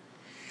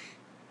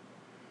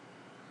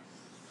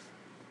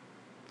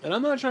 And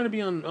I'm not trying to be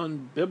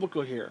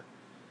unbiblical here.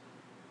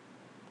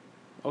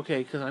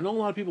 Okay, because I know a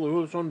lot of people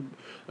who it's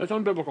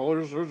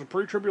unbiblical. There's a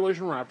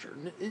pre-tribulation rapture.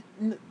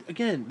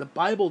 Again, the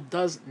Bible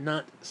does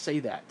not say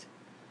that.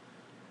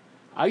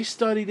 I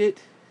studied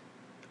it.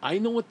 I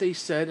know what they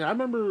said, and I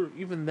remember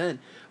even then,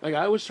 like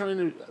I was trying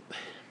to.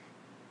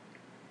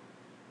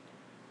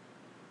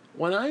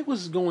 When I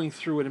was going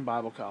through it in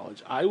Bible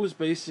college, I was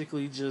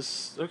basically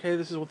just, okay,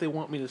 this is what they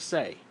want me to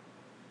say.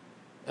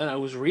 And I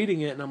was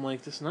reading it, and I'm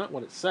like, this is not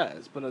what it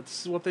says, but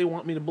this is what they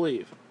want me to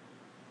believe.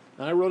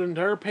 And I wrote an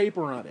entire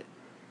paper on it.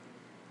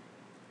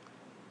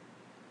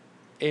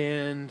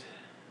 And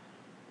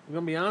I'm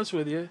going to be honest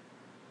with you,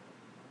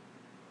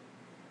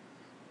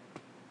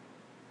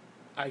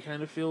 I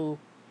kind of feel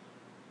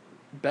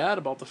bad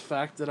about the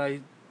fact that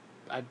I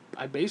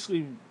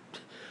basically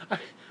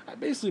I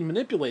basically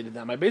manipulated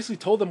them. I basically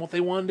told them what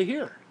they wanted to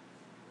hear.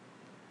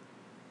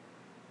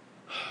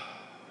 I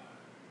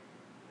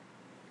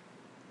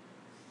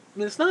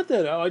mean, it's not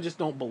that I just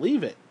don't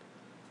believe it.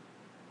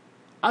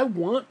 I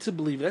want to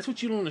believe it. That's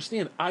what you don't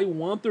understand. I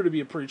want there to be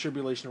a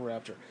pre-tribulation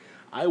rapture.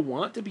 I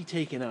want to be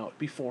taken out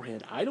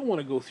beforehand. I don't want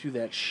to go through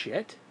that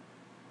shit.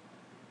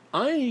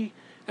 I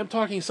am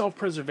talking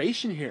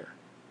self-preservation here.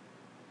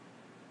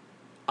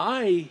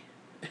 I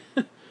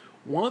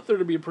want there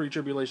to be a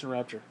pre-tribulation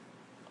rapture.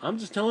 I'm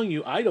just telling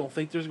you, I don't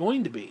think there's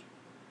going to be.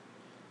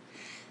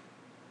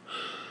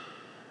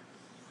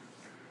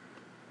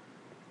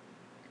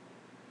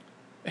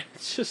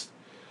 It's just,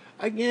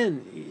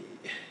 again,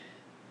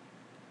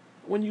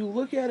 when you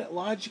look at it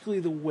logically,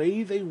 the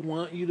way they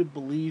want you to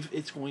believe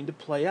it's going to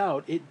play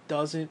out, it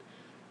doesn't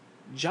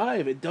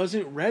jive. It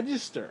doesn't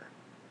register.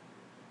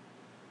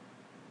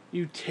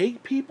 You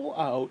take people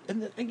out,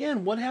 and then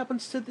again, what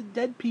happens to the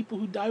dead people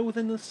who die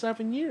within the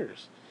 7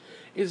 years?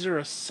 Is there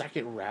a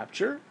second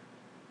rapture?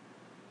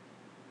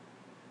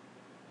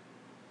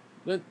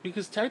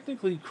 Because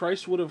technically,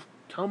 Christ would have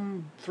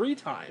come 3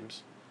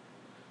 times.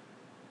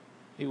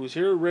 He was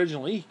here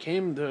originally. He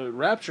came to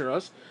rapture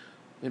us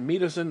and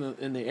meet us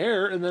in the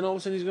air, and then all of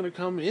a sudden he's going to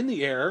come in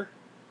the air.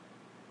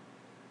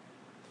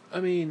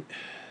 I mean,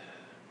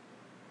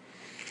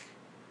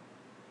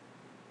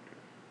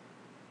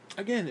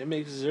 again, it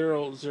makes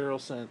zero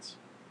sense.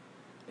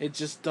 It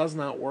just does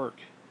not work.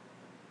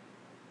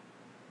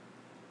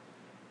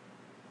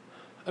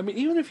 I mean,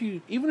 even if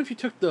you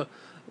took the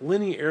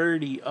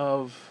linearity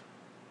of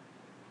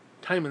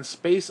time and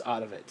space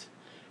out of it,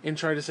 and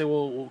try to say,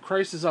 well,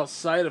 Christ is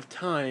outside of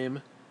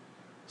time,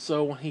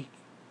 so when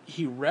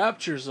he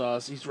raptures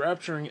us, he's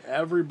rapturing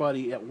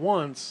everybody at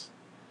once.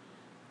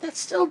 That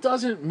still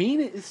doesn't mean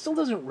it. It still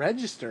doesn't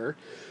register,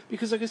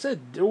 because, like I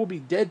said, there will be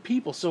dead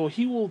people, so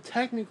he will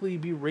technically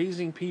be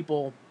raising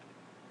people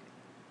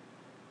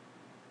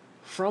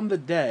from the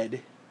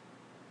dead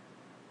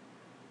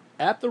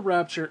at the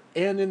rapture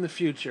and in the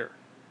future.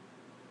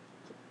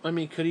 I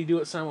mean, could he do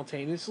it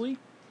simultaneously?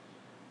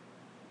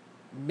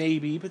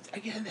 Maybe, but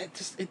again,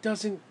 it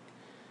doesn't,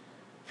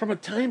 from a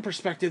time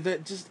perspective,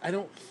 I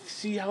don't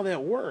see how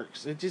that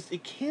works.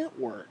 It can't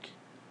work.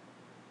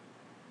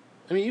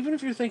 I mean, even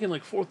if you're thinking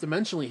like fourth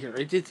dimensionally here,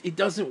 it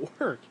doesn't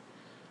work.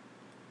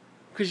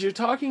 Because you're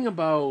talking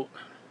about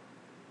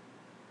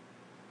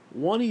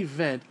one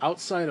event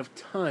outside of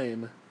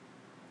time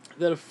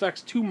that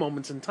affects 2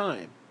 moments in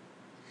time.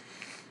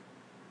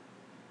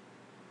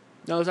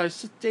 Now, as I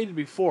stated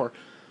before,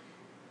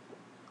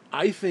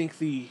 I think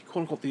the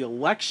quote-unquote the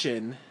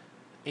election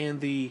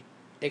and the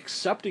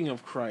accepting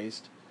of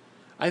Christ,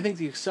 I think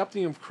the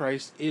accepting of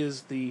Christ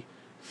is the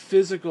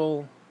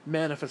physical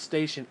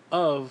manifestation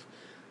of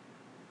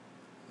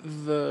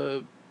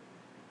the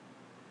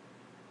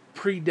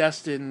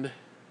predestined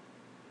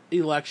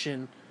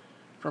election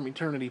from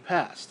eternity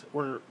past,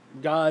 where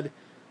God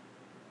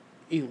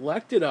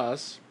elected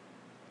us,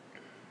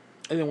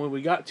 and then when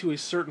we got to a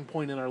certain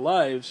point in our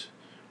lives,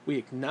 we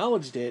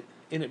acknowledged it,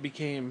 and it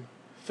became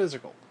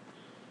physical.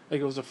 Like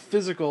it was a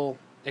physical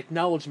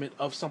acknowledgement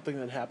of something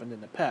that happened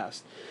in the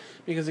past.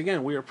 Because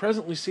again, we are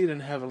presently seated in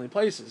heavenly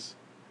places,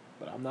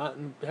 but I'm not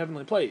in a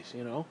heavenly place,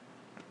 you know?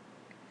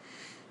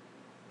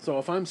 So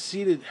if I'm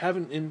seated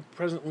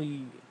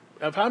presently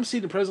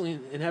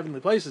in heavenly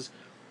places,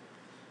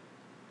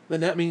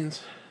 then that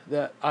means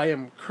that I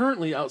am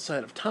currently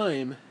outside of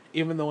time,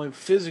 even though I'm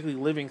physically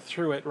living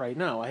through it right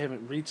now. I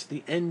haven't reached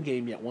the end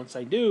game yet. Once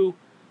I do,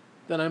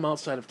 then I'm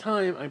outside of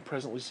time. I'm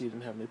presently seated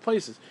in heavenly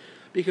places.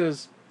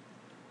 Because,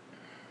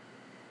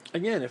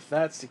 again, if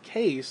that's the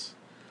case,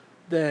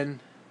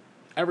 then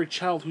every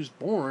child who's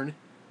born,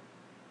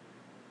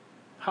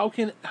 how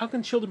can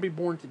children be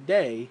born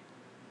today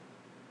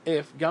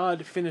if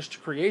God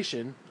finished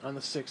creation on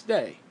the 6th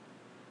day?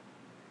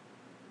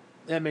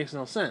 That makes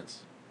no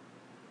sense.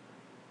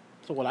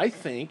 So what I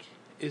think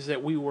is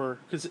that we were,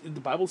 because the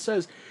Bible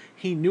says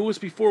he knew us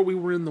before we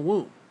were in the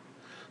womb.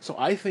 So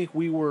I think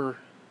we were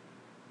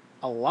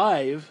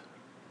alive,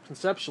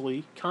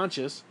 conceptually,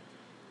 conscious,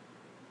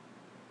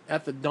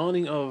 at the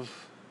dawning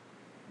of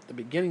the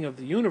beginning of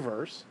the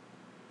universe,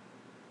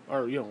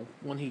 or,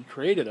 when he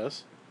created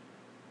us,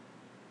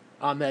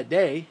 on that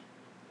day,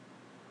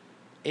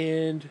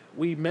 and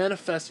we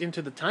manifest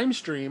into the time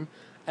stream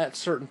at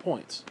certain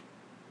points.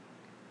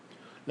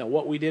 Now,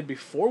 what we did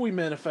before we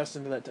manifest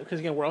into that, because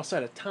again, we're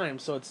outside of time,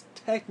 so it's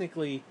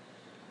technically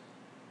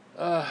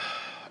not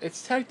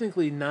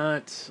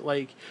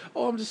like,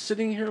 oh, I'm just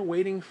sitting here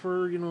waiting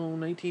for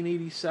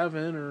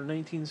 1987 or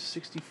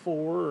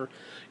 1964, or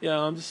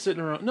I'm just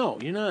sitting around. No,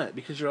 you're not,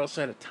 because you're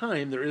outside of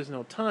time. There is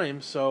no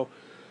time, so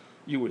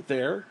you were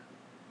there,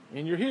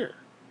 and you're here.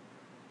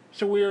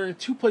 So we are in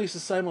two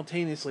places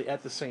simultaneously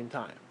at the same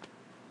time.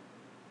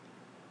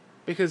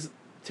 Because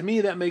to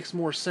me, that makes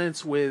more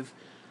sense with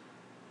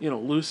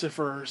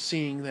Lucifer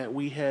seeing that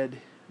we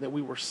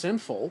were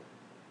sinful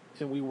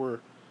and we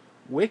were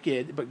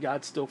wicked, but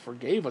God still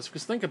forgave us.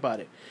 Because think about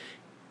it.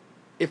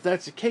 If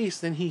that's the case,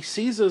 then he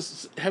sees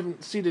us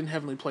seated in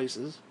heavenly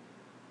places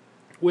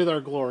with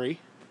our glory,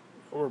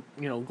 or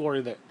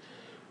glory that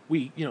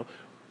we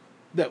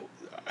that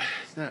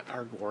not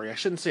our glory. I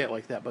shouldn't say it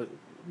like that, but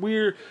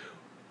we're,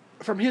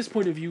 from his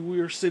point of view, we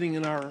are sitting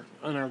in our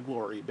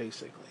glory,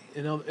 basically.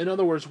 In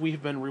other words,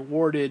 we've been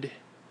rewarded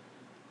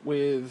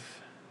with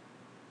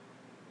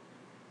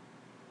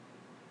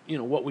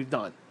what we've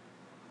done.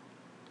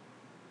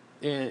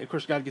 And of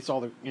course, God gets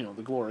all the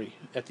the glory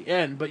at the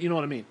end, but you know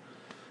what I mean.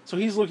 So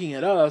he's looking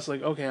at us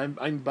like, okay,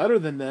 I'm better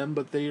than them,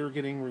 but they are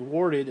getting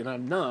rewarded, and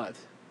I'm not.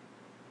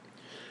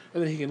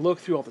 And then he can look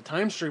through all the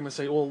time stream and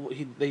say, well,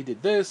 they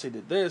did this, they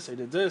did this, they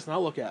did this, and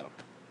I'll look at them.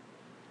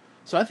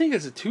 So I think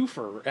it's a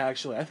twofer,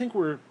 actually. I think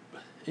we're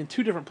in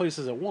two different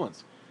places at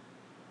once.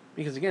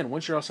 Because again,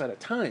 once you're outside of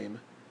time,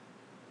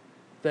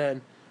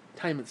 then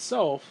time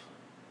itself,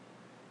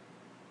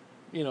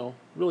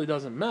 really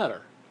doesn't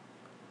matter.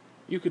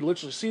 You could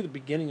literally see the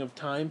beginning of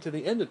time to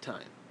the end of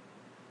time.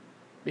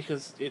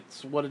 Because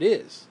it's what it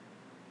is.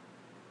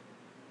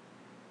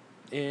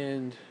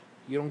 And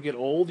you don't get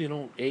old, you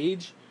don't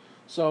age.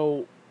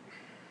 So,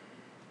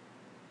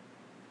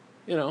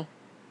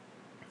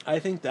 I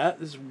think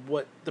that is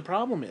what the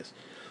problem is.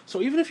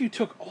 So even if you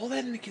took all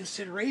that into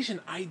consideration,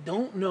 I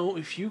don't know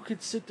if you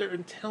could sit there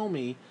and tell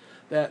me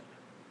that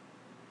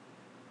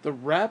the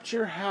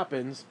rapture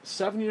happens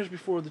 7 years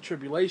before the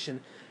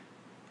tribulation,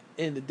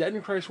 and the dead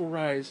in Christ will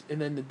rise, and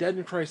then the dead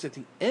in Christ at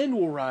the end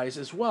will rise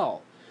as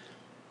well.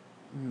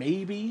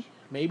 Maybe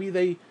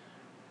they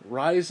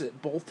rise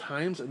at both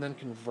times and then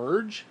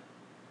converge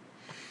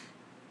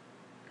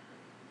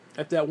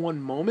at that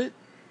one moment.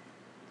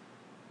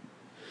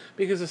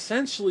 Because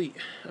essentially,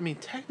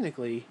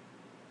 technically,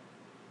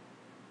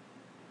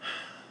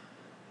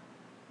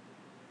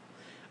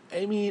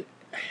 it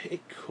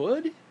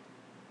could.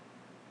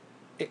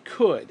 It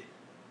could.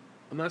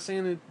 I'm not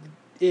saying it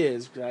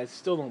is, because I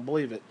still don't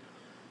believe it.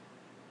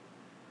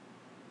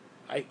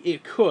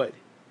 It could,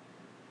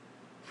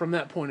 from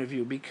that point of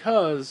view,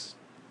 because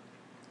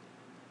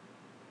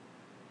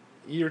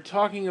you're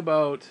talking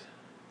about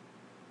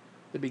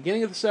the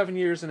beginning of the 7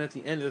 years and at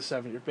the end of the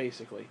 7 years,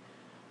 basically,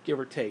 give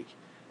or take.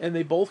 And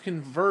they both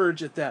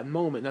converge at that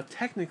moment. Now,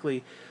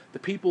 technically, the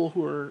people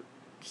who are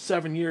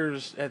 7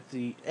 years at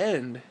the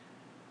end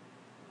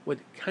would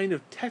kind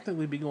of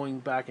technically be going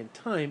back in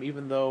time,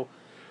 even though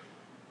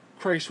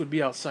Christ would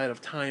be outside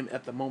of time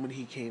at the moment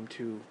he came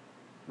to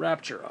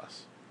rapture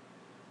us.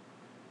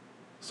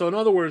 So in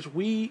other words,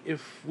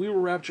 if we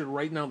were raptured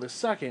right now this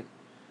second,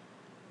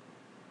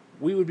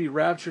 we would be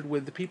raptured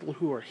with the people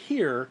who are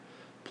here,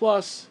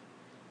 plus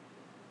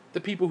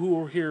the people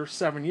who are here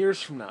 7 years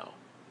from now.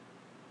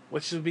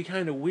 Which would be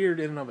kind of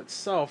weird in and of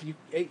itself.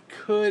 It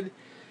could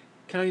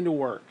kind of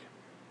work.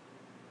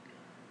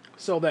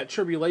 So that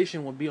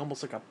tribulation would be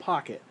almost like a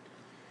pocket.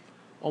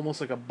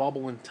 Almost like a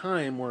bubble in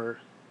time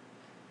where...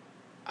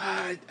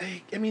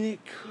 it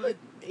could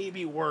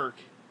maybe work.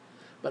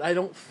 But I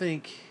don't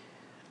think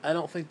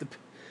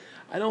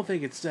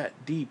it's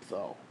that deep,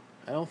 though.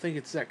 I don't think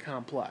it's that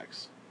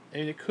complex.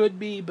 It could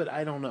be, but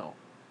I don't know.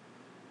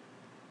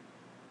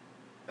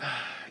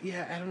 I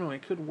don't know.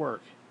 It could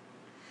work.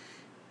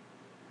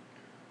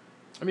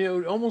 It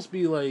would almost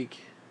be like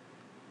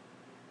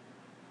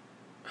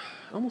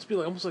almost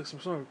like some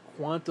sort of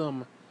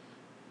quantum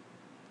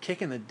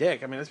kick in the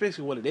dick. That's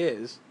basically what it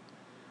is.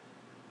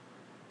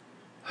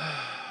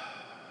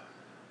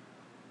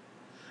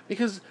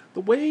 Because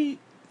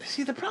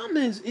the problem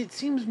is, it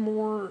seems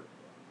more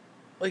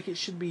like it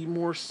should be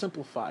more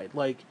simplified.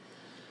 Like,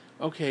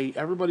 okay,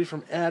 everybody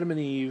from Adam and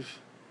Eve,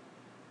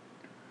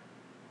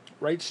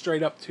 right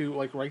straight up to,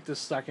 like, right this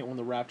second when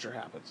the rapture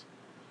happens,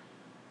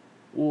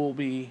 will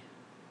be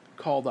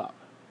called up.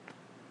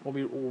 Will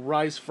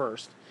rise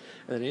first.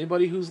 And then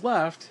anybody who's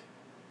left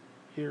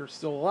here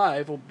still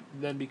alive will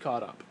then be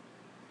caught up.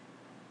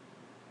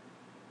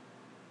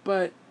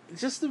 But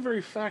just the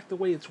very fact, the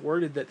way it's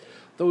worded, that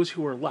those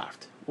who are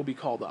left will be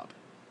called up.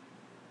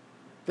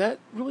 That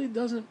really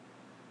doesn't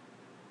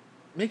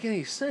make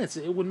any sense.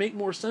 It would make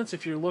more sense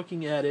if you're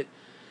looking at it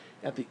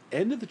at the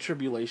end of the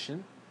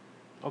tribulation.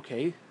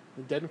 Okay,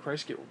 the dead in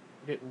Christ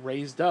get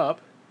raised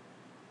up,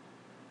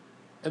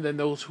 and then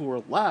those who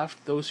are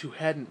left, those who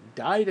hadn't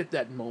died at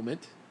that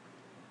moment,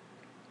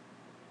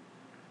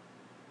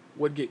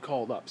 would get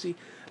called up. See,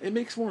 it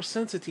makes more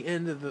sense at the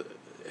end of the...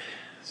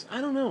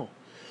 I don't know.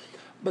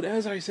 But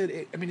as I said,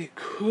 it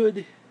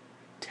could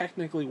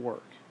technically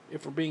work.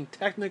 If we're being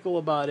technical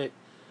about it,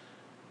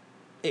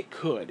 it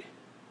could.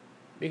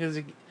 Because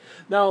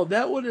now,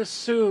 that would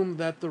assume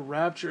that the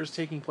rapture is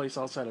taking place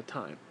outside of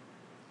time.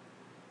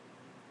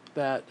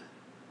 That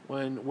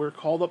when we're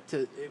called up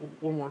to...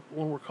 When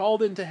we're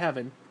called into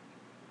heaven,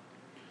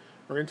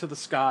 or into the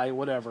sky,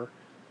 whatever,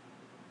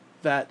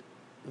 that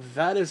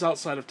is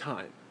outside of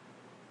time.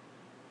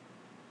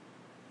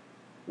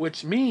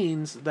 Which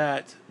means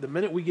that the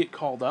minute we get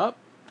called up,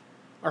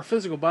 our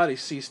physical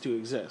bodies cease to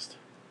exist.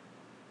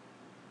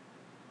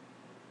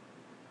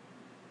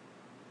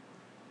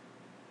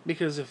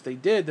 Because if they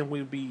did, then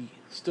we'd be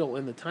still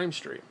in the time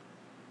stream.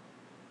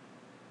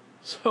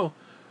 So,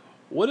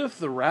 what if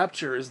the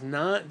rapture is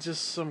not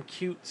just some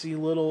cutesy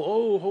little,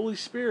 oh, Holy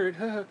Spirit,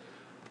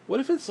 what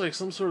if it's like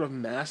some sort of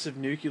massive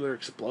nuclear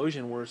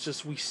explosion where it's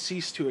just we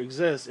cease to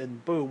exist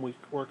and boom,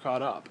 we're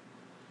caught up?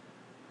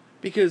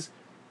 Because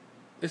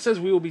it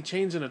says we will be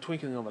changed in a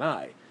twinkling of an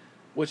eye,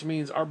 which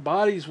means our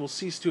bodies will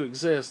cease to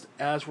exist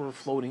as we're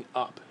floating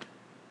up.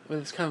 I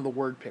mean, it's kind of the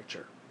word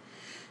picture.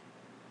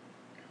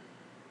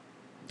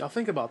 Now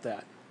think about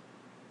that.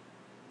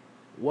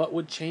 What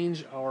would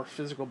change our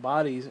physical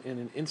bodies in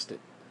an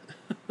instant?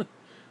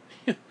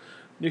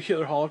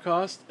 Nuclear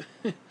holocaust?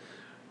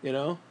 You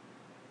know?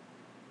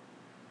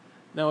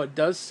 Now it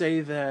does say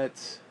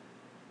that...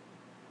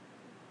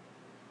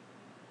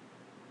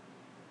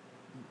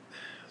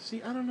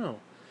 See, I don't know.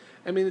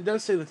 I mean, it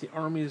does say that the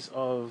armies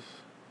of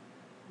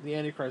the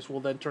Antichrist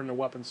will then turn their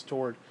weapons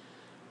toward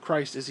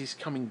Christ as he's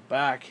coming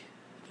back,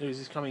 as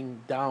he's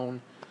coming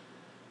down.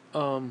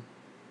 So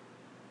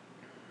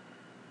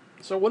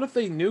what if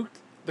they nuked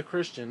the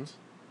Christians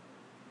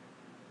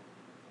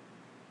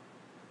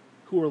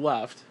who are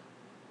left,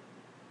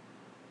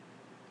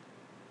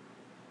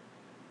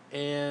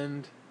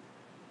 and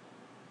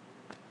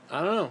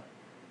I don't know,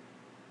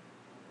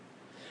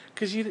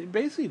 because you'd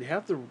basically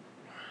have to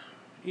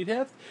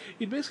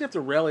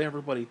rally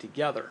everybody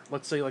together.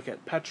 Let's say like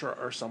at Petra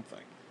or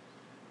something.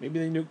 Maybe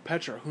they nuke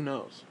Petra. Who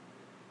knows?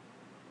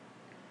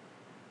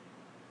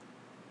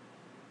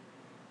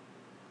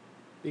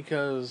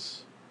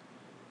 Because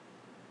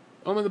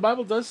the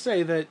Bible does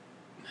say that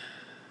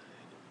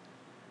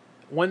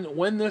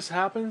when this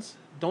happens,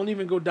 don't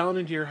even go down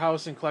into your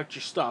house and collect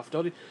your stuff.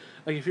 Don't,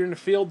 like, if you're in the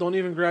field, don't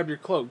even grab your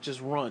cloak.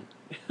 Just run.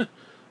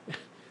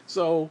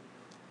 So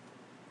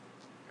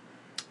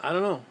I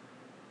don't know.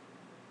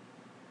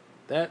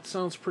 That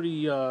sounds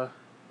pretty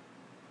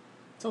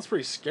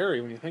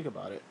scary when you think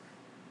about it.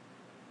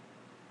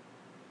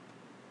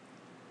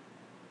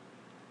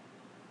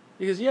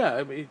 Because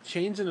it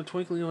changed in a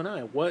twinkling of an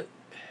eye. What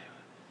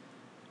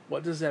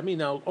does that mean?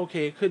 Now,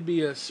 okay, it could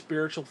be a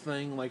spiritual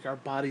thing, like our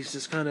bodies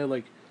just kind of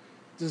like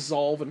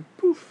dissolve and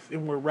poof,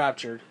 and we're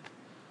raptured.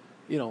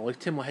 Like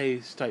Tim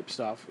LaHaye's type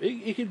stuff.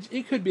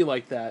 It could be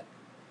like that.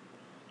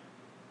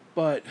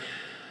 But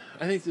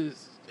I think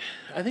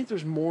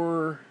there's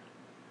more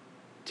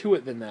to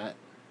it than that.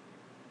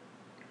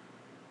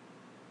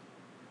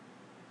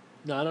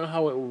 Now, I don't know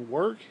how it would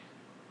work,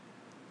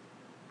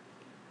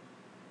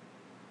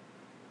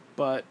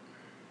 but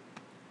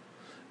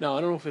no,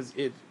 I don't know if it's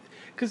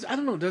because I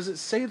don't know. Does it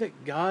say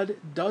that God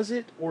does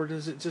it, or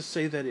does it just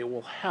say that it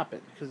will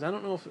happen? Because I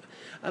don't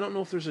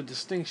know if there's a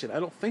distinction. I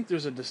don't think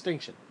there's a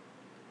distinction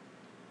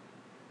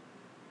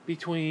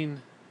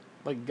between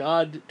like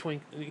God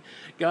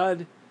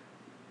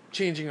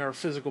changing our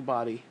physical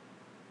body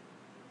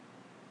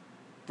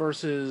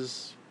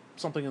versus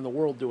something in the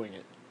world doing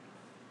it.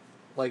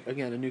 Like,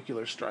 again, a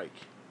nuclear strike.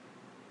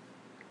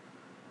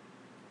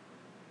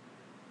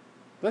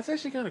 That's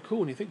actually kind of cool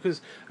when you think,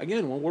 because,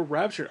 again, when we're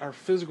raptured, our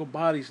physical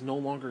bodies no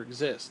longer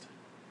exist.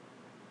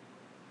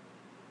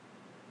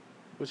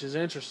 Which is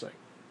interesting.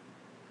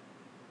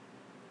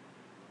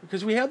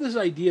 Because we have this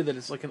idea that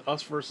it's like an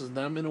us versus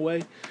them in a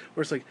way,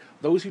 where it's like,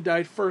 those who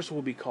died first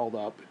will be called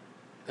up,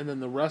 and then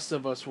the rest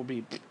of us will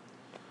be...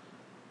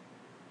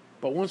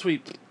 But once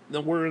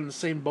then we're in the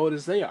same boat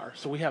as they are,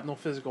 so we have no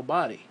physical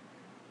body.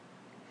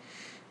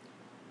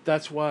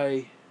 That's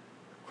why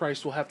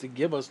Christ will have to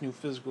give us new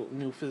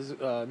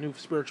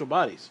spiritual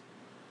bodies.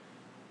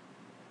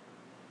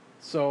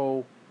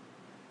 So,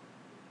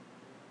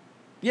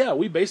 yeah,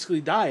 we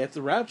basically die at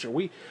the rapture.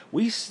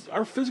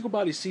 Our physical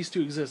bodies cease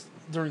to exist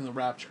during the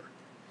rapture.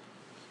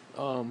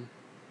 And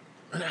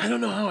I don't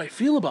know how I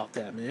feel about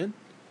that, man.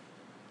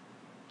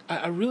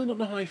 I really don't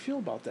know how I feel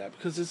about that,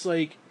 because it's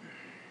like,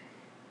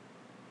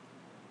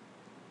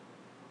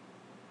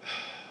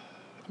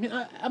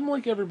 I'm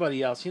like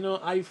everybody else,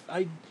 I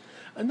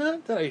And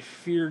not that I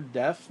fear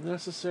death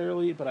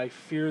necessarily, but I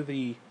fear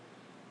the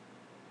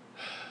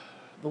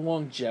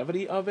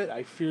longevity of it.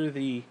 I fear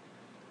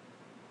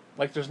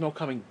like there's no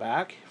coming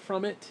back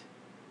from it.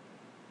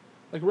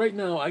 Like right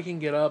now, I can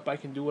get up, I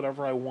can do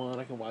whatever I want,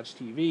 I can watch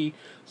TV,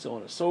 so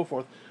on and so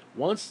forth.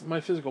 Once my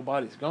physical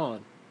body's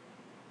gone,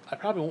 I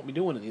probably won't be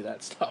doing any of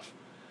that stuff.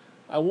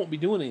 I won't be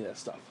doing any of that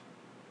stuff,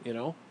 you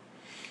know?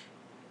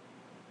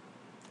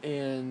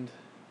 And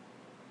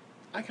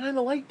I kind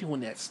of like doing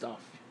that stuff.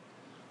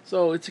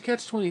 So it's a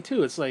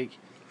catch-22. It's like,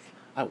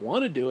 I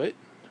want to do it,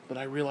 but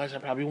I realize I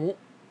probably won't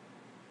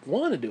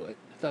want to do it,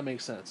 if that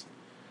makes sense.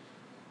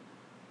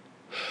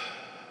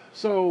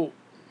 So,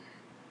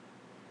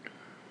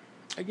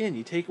 again,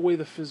 you take away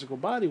the physical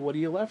body, what are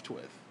you left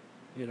with?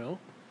 You know?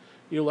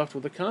 You're left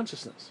with a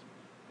consciousness.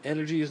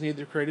 Energy is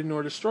neither created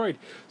nor destroyed.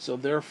 So,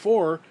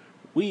 therefore,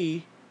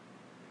 we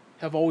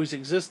have always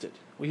existed.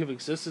 We have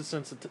existed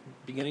since the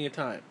beginning of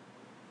time.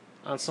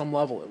 On some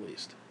level, at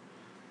least.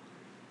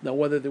 Now,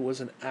 whether there was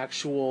an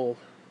actual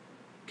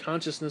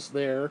consciousness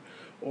there,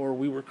 or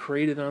we were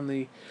created on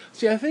the...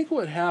 See, I think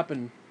what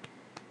happened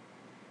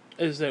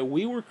is that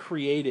we were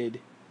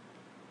created...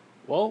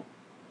 Well,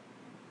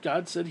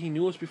 God said He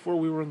knew us before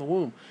we were in the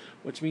womb,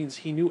 which means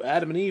He knew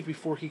Adam and Eve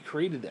before He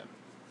created them.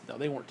 Now,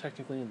 they weren't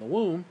technically in the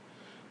womb,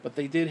 but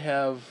they did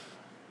have,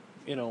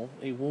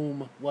 a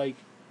womb-like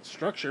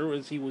structure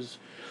as He was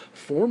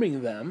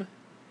forming them.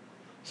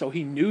 So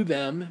He knew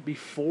them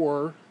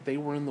before they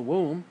were in the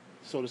womb,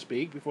 so to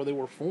speak, before they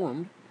were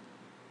formed.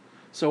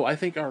 So I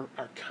think our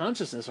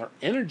consciousness, our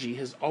energy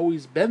has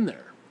always been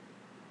there.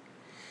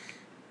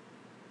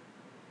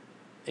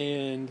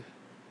 And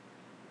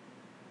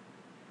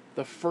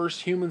the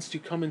first humans to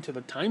come into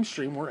the time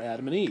stream were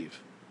Adam and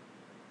Eve.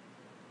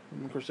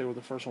 And of course, they were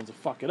the first ones to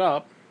fuck it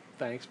up.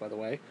 Thanks, by the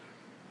way.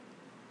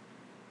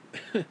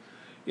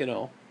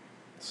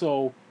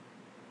 So...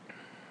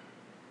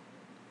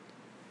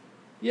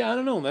 Yeah, I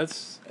don't know.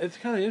 It's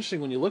kind of interesting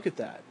when you look at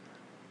that.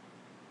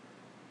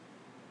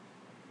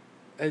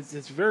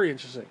 It's very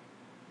interesting.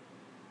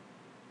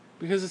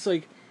 Because it's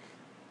like,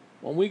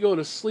 when we go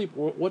to sleep,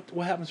 what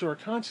happens to our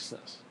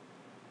consciousness?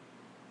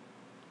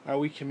 Are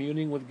we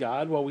communing with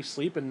God while we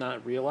sleep and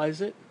not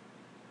realize it?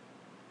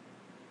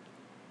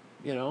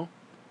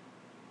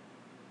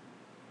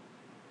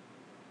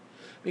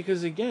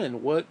 Because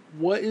again, what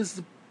is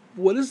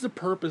the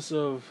purpose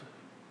of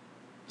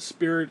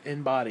spirit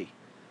and body?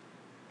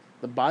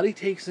 The body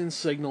takes in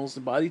signals,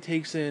 the body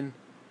takes in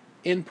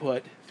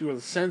input through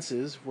the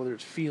senses, whether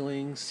it's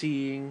feeling,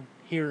 seeing,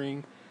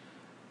 hearing,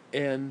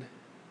 and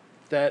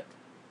that,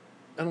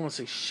 I don't want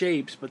to say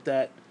shapes, but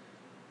that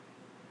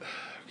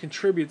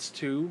contributes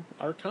to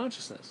our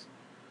consciousness.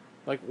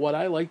 Like, what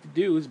I like to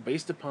do is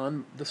based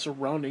upon the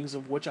surroundings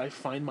of which I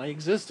find my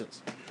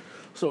existence.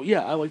 So,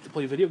 yeah, I like to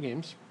play video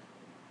games.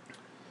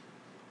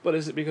 But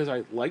is it because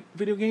I like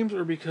video games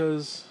or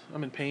because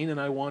I'm in pain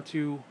and I want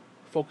to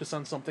focus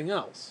on something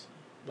else?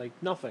 Like,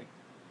 nothing.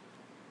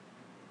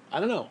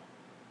 I don't know.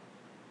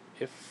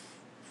 If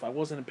I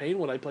wasn't in pain,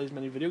 would I play as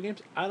many video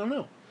games? I don't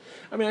know.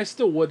 I mean, I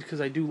still would,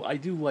 because I do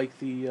like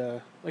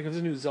the like, if there's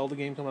a new Zelda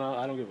game coming out,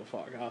 I don't give a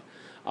fuck.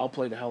 I'll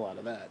play the hell out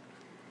of that.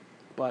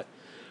 But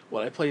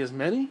would I play as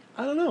many?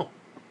 I don't know.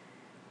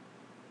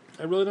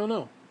 I really don't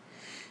know.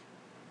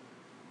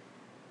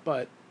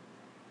 But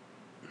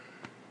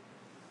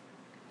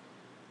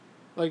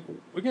like,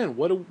 again,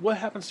 what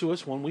happens to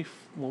us when we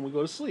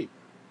go to sleep?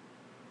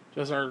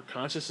 Does our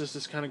consciousness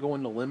just kind of go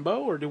into limbo,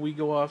 or do we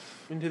go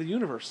off into the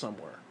universe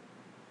somewhere?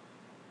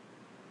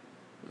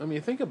 I mean,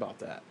 think about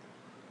that.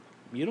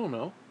 You don't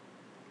know.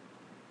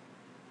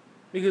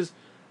 Because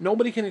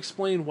nobody can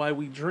explain why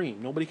we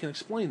dream. Nobody can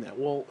explain that.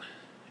 Well,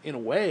 in a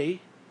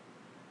way,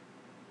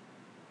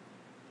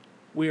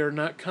 we are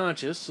not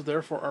conscious, so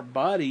therefore our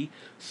body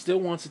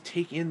still wants to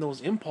take in those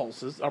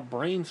impulses. Our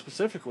brain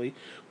specifically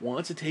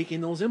wants to take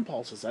in those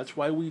impulses. That's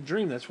why we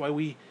dream. That's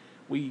why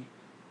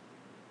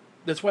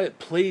that's why it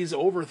plays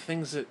over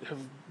things that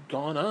have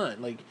gone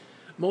on. Like,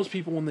 most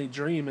people, when they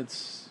dream,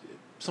 it's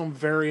some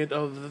variant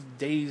of the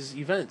day's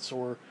events,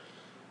 or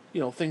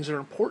things that are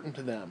important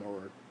to them,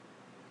 or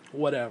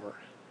whatever,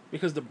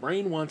 because the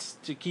brain wants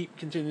to keep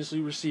continuously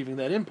receiving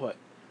that input.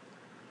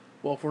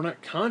 Well, if we're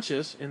not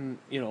conscious, and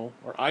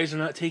our eyes are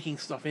not taking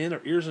stuff in,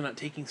 our ears are not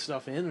taking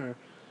stuff in, or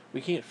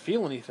we can't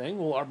feel anything,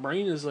 well, our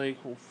brain is like,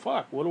 well,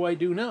 fuck, what do I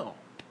do now?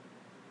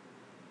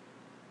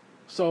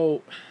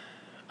 So,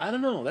 I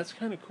don't know, that's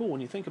kind of cool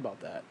when you think about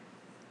that.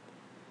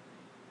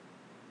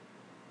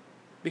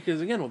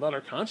 Because, again, without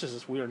our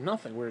consciousness, we are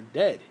nothing. We're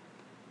dead.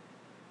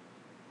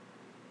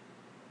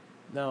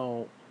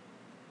 Now,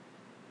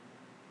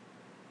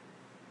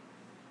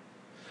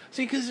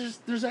 see, because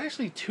there's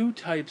actually two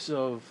types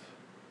of,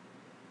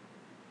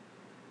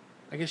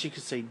 I guess you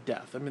could say,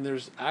 death. I mean,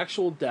 there's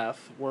actual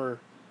death, where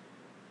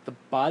the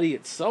body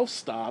itself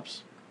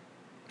stops,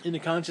 and the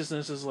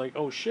consciousness is like,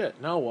 oh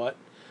shit, now what?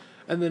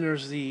 And then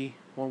there's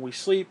when we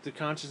sleep, the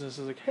consciousness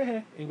is like,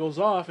 hey, and goes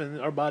off, and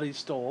our body's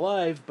still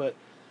alive, but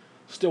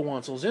still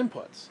wants those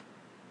inputs.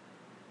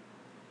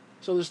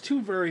 So there's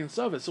two variants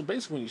of it. So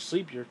basically, when you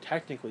sleep, you're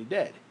technically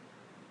dead.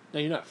 Now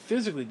you're not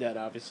physically dead,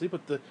 obviously,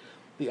 but the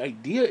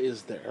idea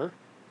is there.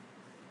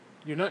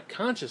 You're not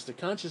conscious. The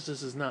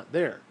consciousness is not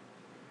there.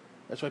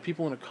 That's why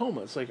people in a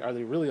coma, it's like, are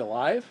they really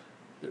alive?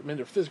 I mean,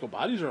 their physical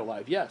bodies are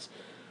alive, yes.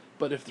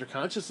 But if their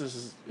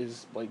consciousness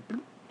is like,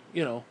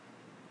 you know,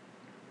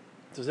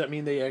 does that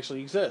mean they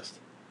actually exist?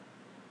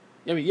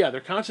 I mean, yeah,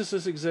 their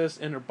consciousness exists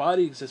and their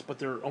body exists, but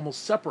they're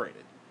almost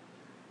separated.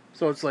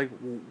 So it's like,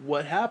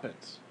 what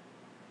happens?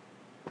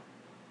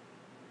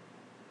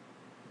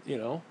 You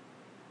know?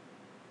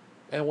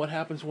 And what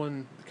happens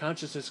when the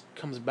consciousness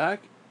comes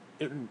back?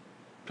 It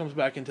comes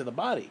back into the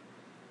body.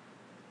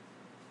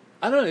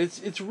 I don't know.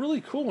 It's really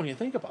cool when you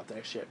think about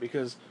that shit,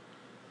 because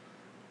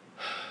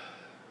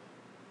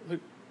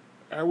like,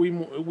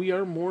 we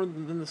are more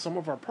than the sum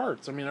of our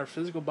parts. I mean, our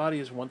physical body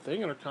is one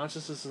thing, and our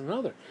consciousness is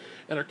another.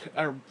 And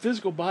our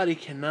physical body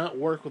cannot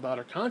work without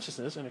our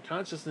consciousness, and our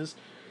consciousness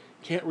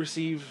can't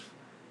receive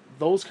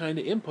those kind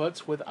of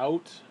inputs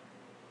without,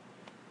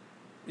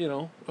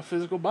 a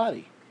physical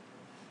body.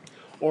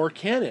 Or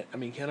can it? I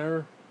mean, can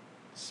our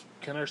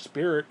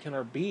spirit, can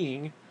our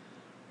being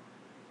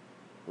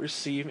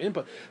receive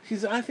input?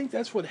 Because I think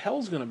that's what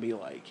hell's going to be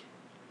like.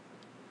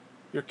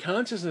 Your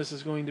consciousness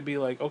is going to be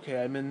like,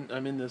 okay, I'm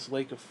in this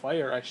lake of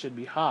fire. I should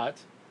be hot.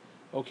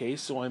 Okay,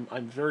 so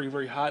I'm very,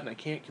 very hot, and I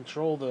can't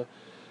control the.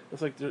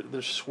 It's like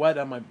there's sweat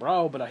on my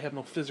brow, but I have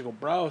no physical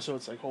brow, so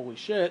it's like, holy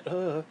shit,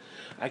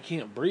 I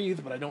can't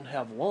breathe, but I don't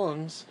have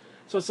lungs.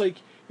 So it's like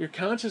your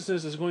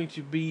consciousness is going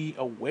to be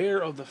aware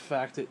of the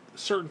fact that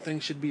certain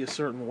things should be a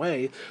certain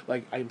way.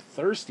 Like, I'm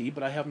thirsty,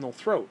 but I have no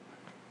throat.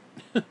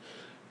 So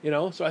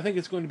I think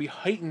it's going to be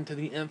heightened to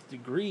the nth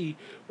degree,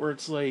 where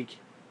it's like,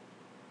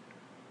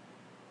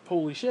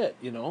 holy shit,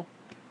 I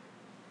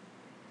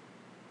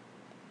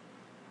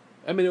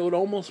mean, it would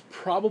almost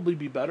probably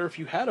be better if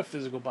you had a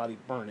physical body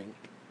burning,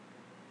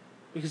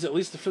 because at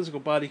least the physical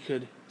body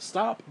could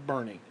stop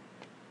burning,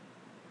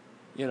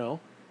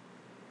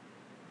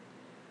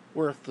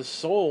 Where if the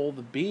soul,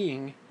 the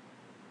being,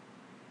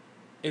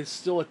 is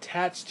still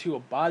attached to a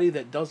body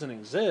that doesn't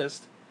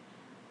exist,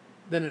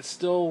 then it's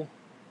still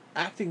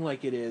acting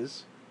like it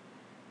is,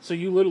 so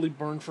you literally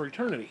burn for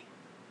eternity.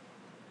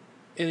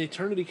 And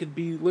eternity could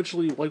be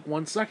literally like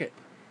 1 second.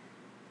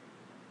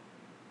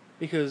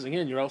 Because,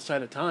 again, you're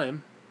outside of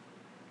time.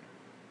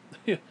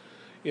 I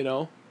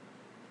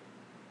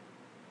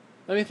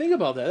mean, think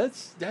about that.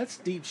 That's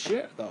deep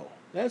shit, though.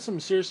 That's some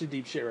seriously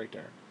deep shit right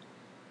there.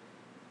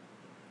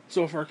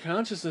 So if our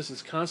consciousness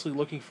is constantly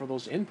looking for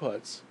those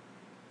inputs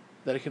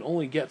that it can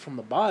only get from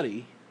the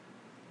body,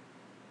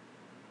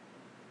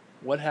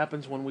 what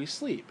happens when we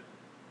sleep?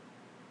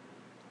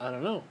 I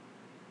don't know.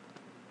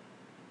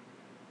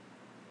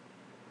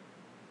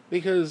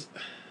 Because,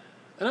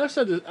 and I've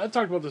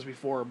talked about this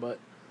before, but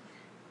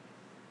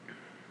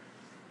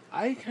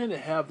I kind of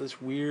have this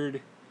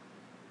weird,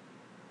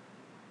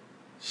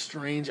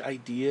 strange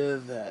idea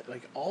that,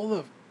 like, all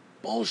the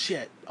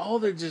bullshit, all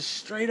the just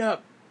straight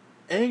up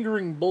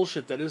angering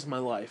bullshit that is my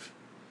life,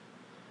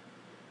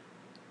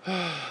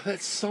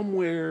 that's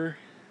somewhere,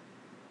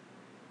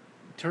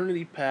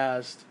 eternity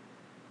past,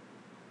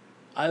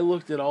 I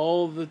looked at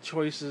all the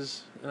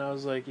choices and I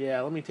was like,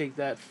 yeah, let me take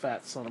that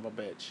fat son of a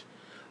bitch.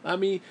 Let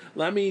me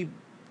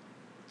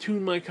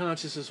tune my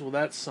consciousness with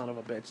that son of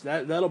a bitch.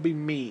 That'll be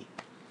me.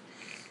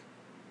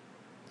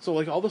 So,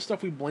 like, all the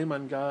stuff we blame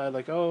on God,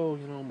 like, oh,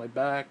 my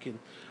back, and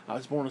I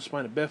was born with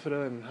spina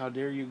bifida, and how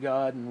dare you,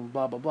 God, and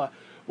blah, blah, blah.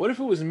 What if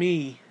it was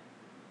me,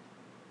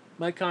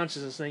 my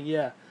consciousness, saying,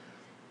 yeah,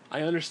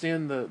 I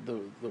understand the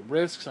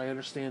risks, I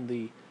understand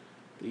the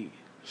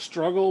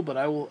struggle, but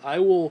I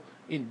will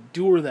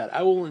endure that.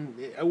 I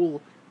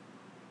will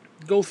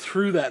go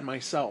through that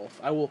myself.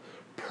 I will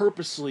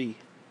purposely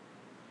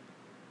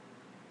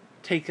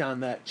take on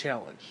that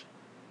challenge.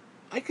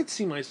 I could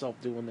see myself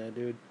doing that,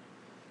 dude.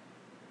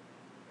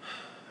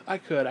 I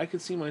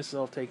could see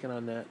myself taking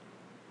on that.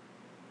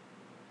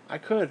 I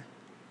could.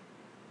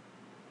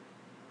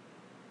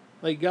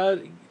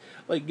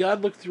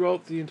 God looked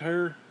throughout the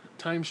entire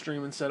time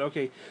stream and said,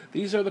 okay,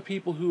 these are the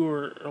people who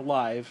are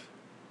alive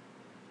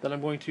that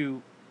I'm going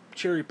to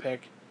cherry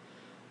pick,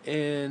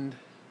 and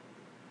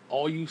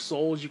all you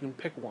souls, you can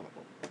pick one of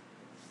them.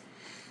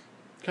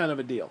 Kind of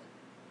a deal.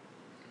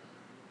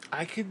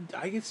 I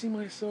could see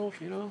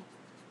myself,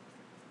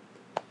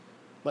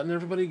 letting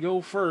everybody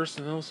go first,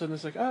 and all of a sudden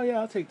it's like, oh yeah,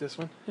 I'll take this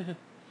one. I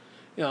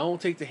won't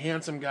take the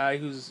handsome guy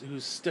who's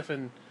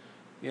stiffing,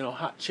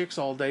 hot chicks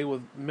all day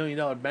with $1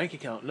 million bank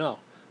account. No,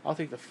 I'll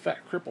take the fat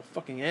cripple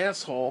fucking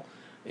asshole,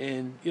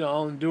 and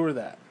I'll endure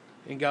that,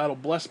 and God will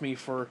bless me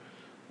for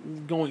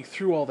going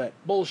through all that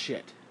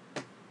bullshit.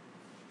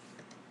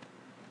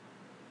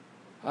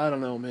 I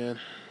don't know, man.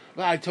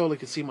 I totally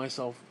could see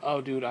myself.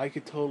 Oh, dude, I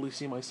could totally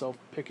see myself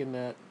picking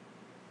that.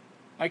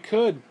 I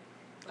could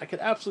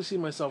absolutely see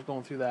myself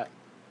going through that.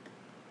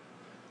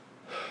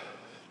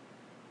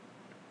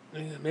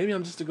 Maybe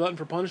I'm just a glutton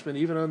for punishment,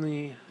 even on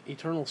the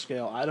eternal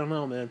scale. I don't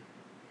know, man.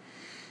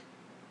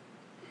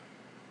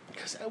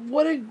 Because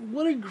what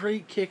a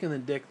great kick in the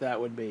dick that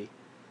would be.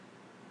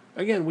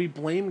 Again, we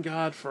blame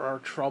God for our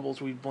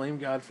troubles, we blame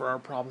God for our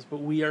problems,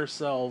 but we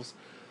ourselves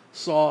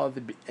saw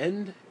the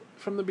end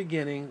from the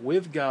beginning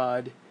with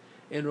God,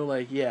 and we're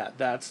like, yeah,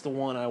 that's the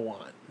one I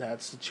want.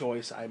 That's the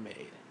choice I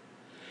made.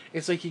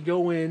 It's like you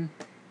go in,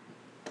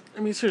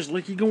 I mean, seriously,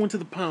 like you go into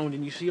the pound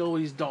and you see all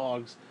these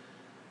dogs,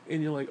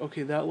 and you're like,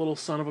 okay, that little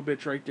son of a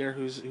bitch right there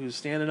who's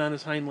standing on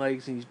his hind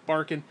legs and he's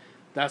barking,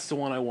 that's the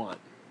one I want.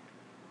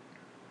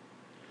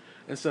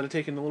 Instead of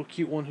taking the little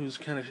cute one who's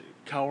kind of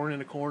cowering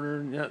in a corner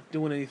and not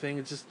doing anything,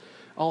 it's just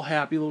all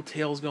happy, little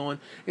tails going.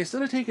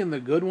 Instead of taking the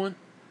good one,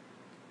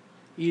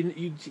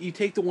 you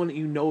take the one that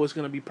you know is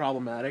going to be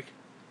problematic.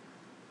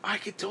 I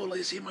could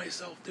totally see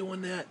myself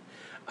doing that.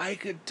 I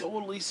could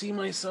totally see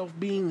myself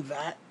being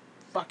that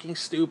fucking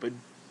stupid.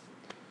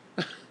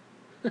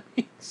 I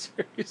mean,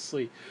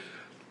 seriously.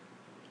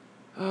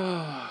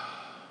 Oh,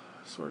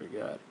 I swear to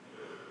God.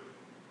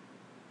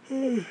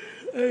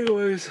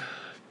 Anyways,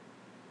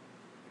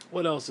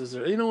 what else is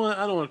there? You know what?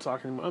 I don't want to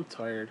talk anymore. I'm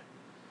tired.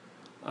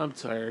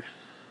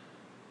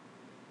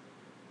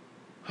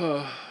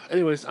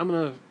 Anyways, I'm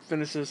going to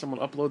finish this. I'm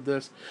going to upload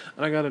this.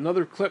 And I got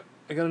another clip.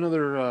 I got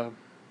another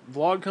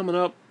vlog coming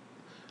up.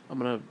 I'm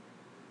going to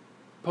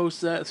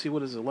post that. See,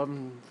 what is it,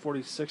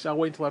 11:46? I'll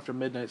wait until after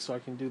midnight so I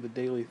can do the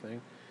daily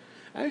thing.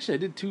 Actually, I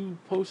did 2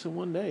 posts in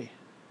one day.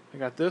 I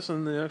got this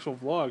and the actual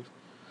vlog.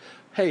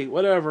 Hey,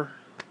 whatever.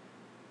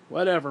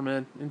 Whatever,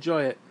 man.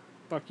 Enjoy it.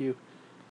 Fuck you.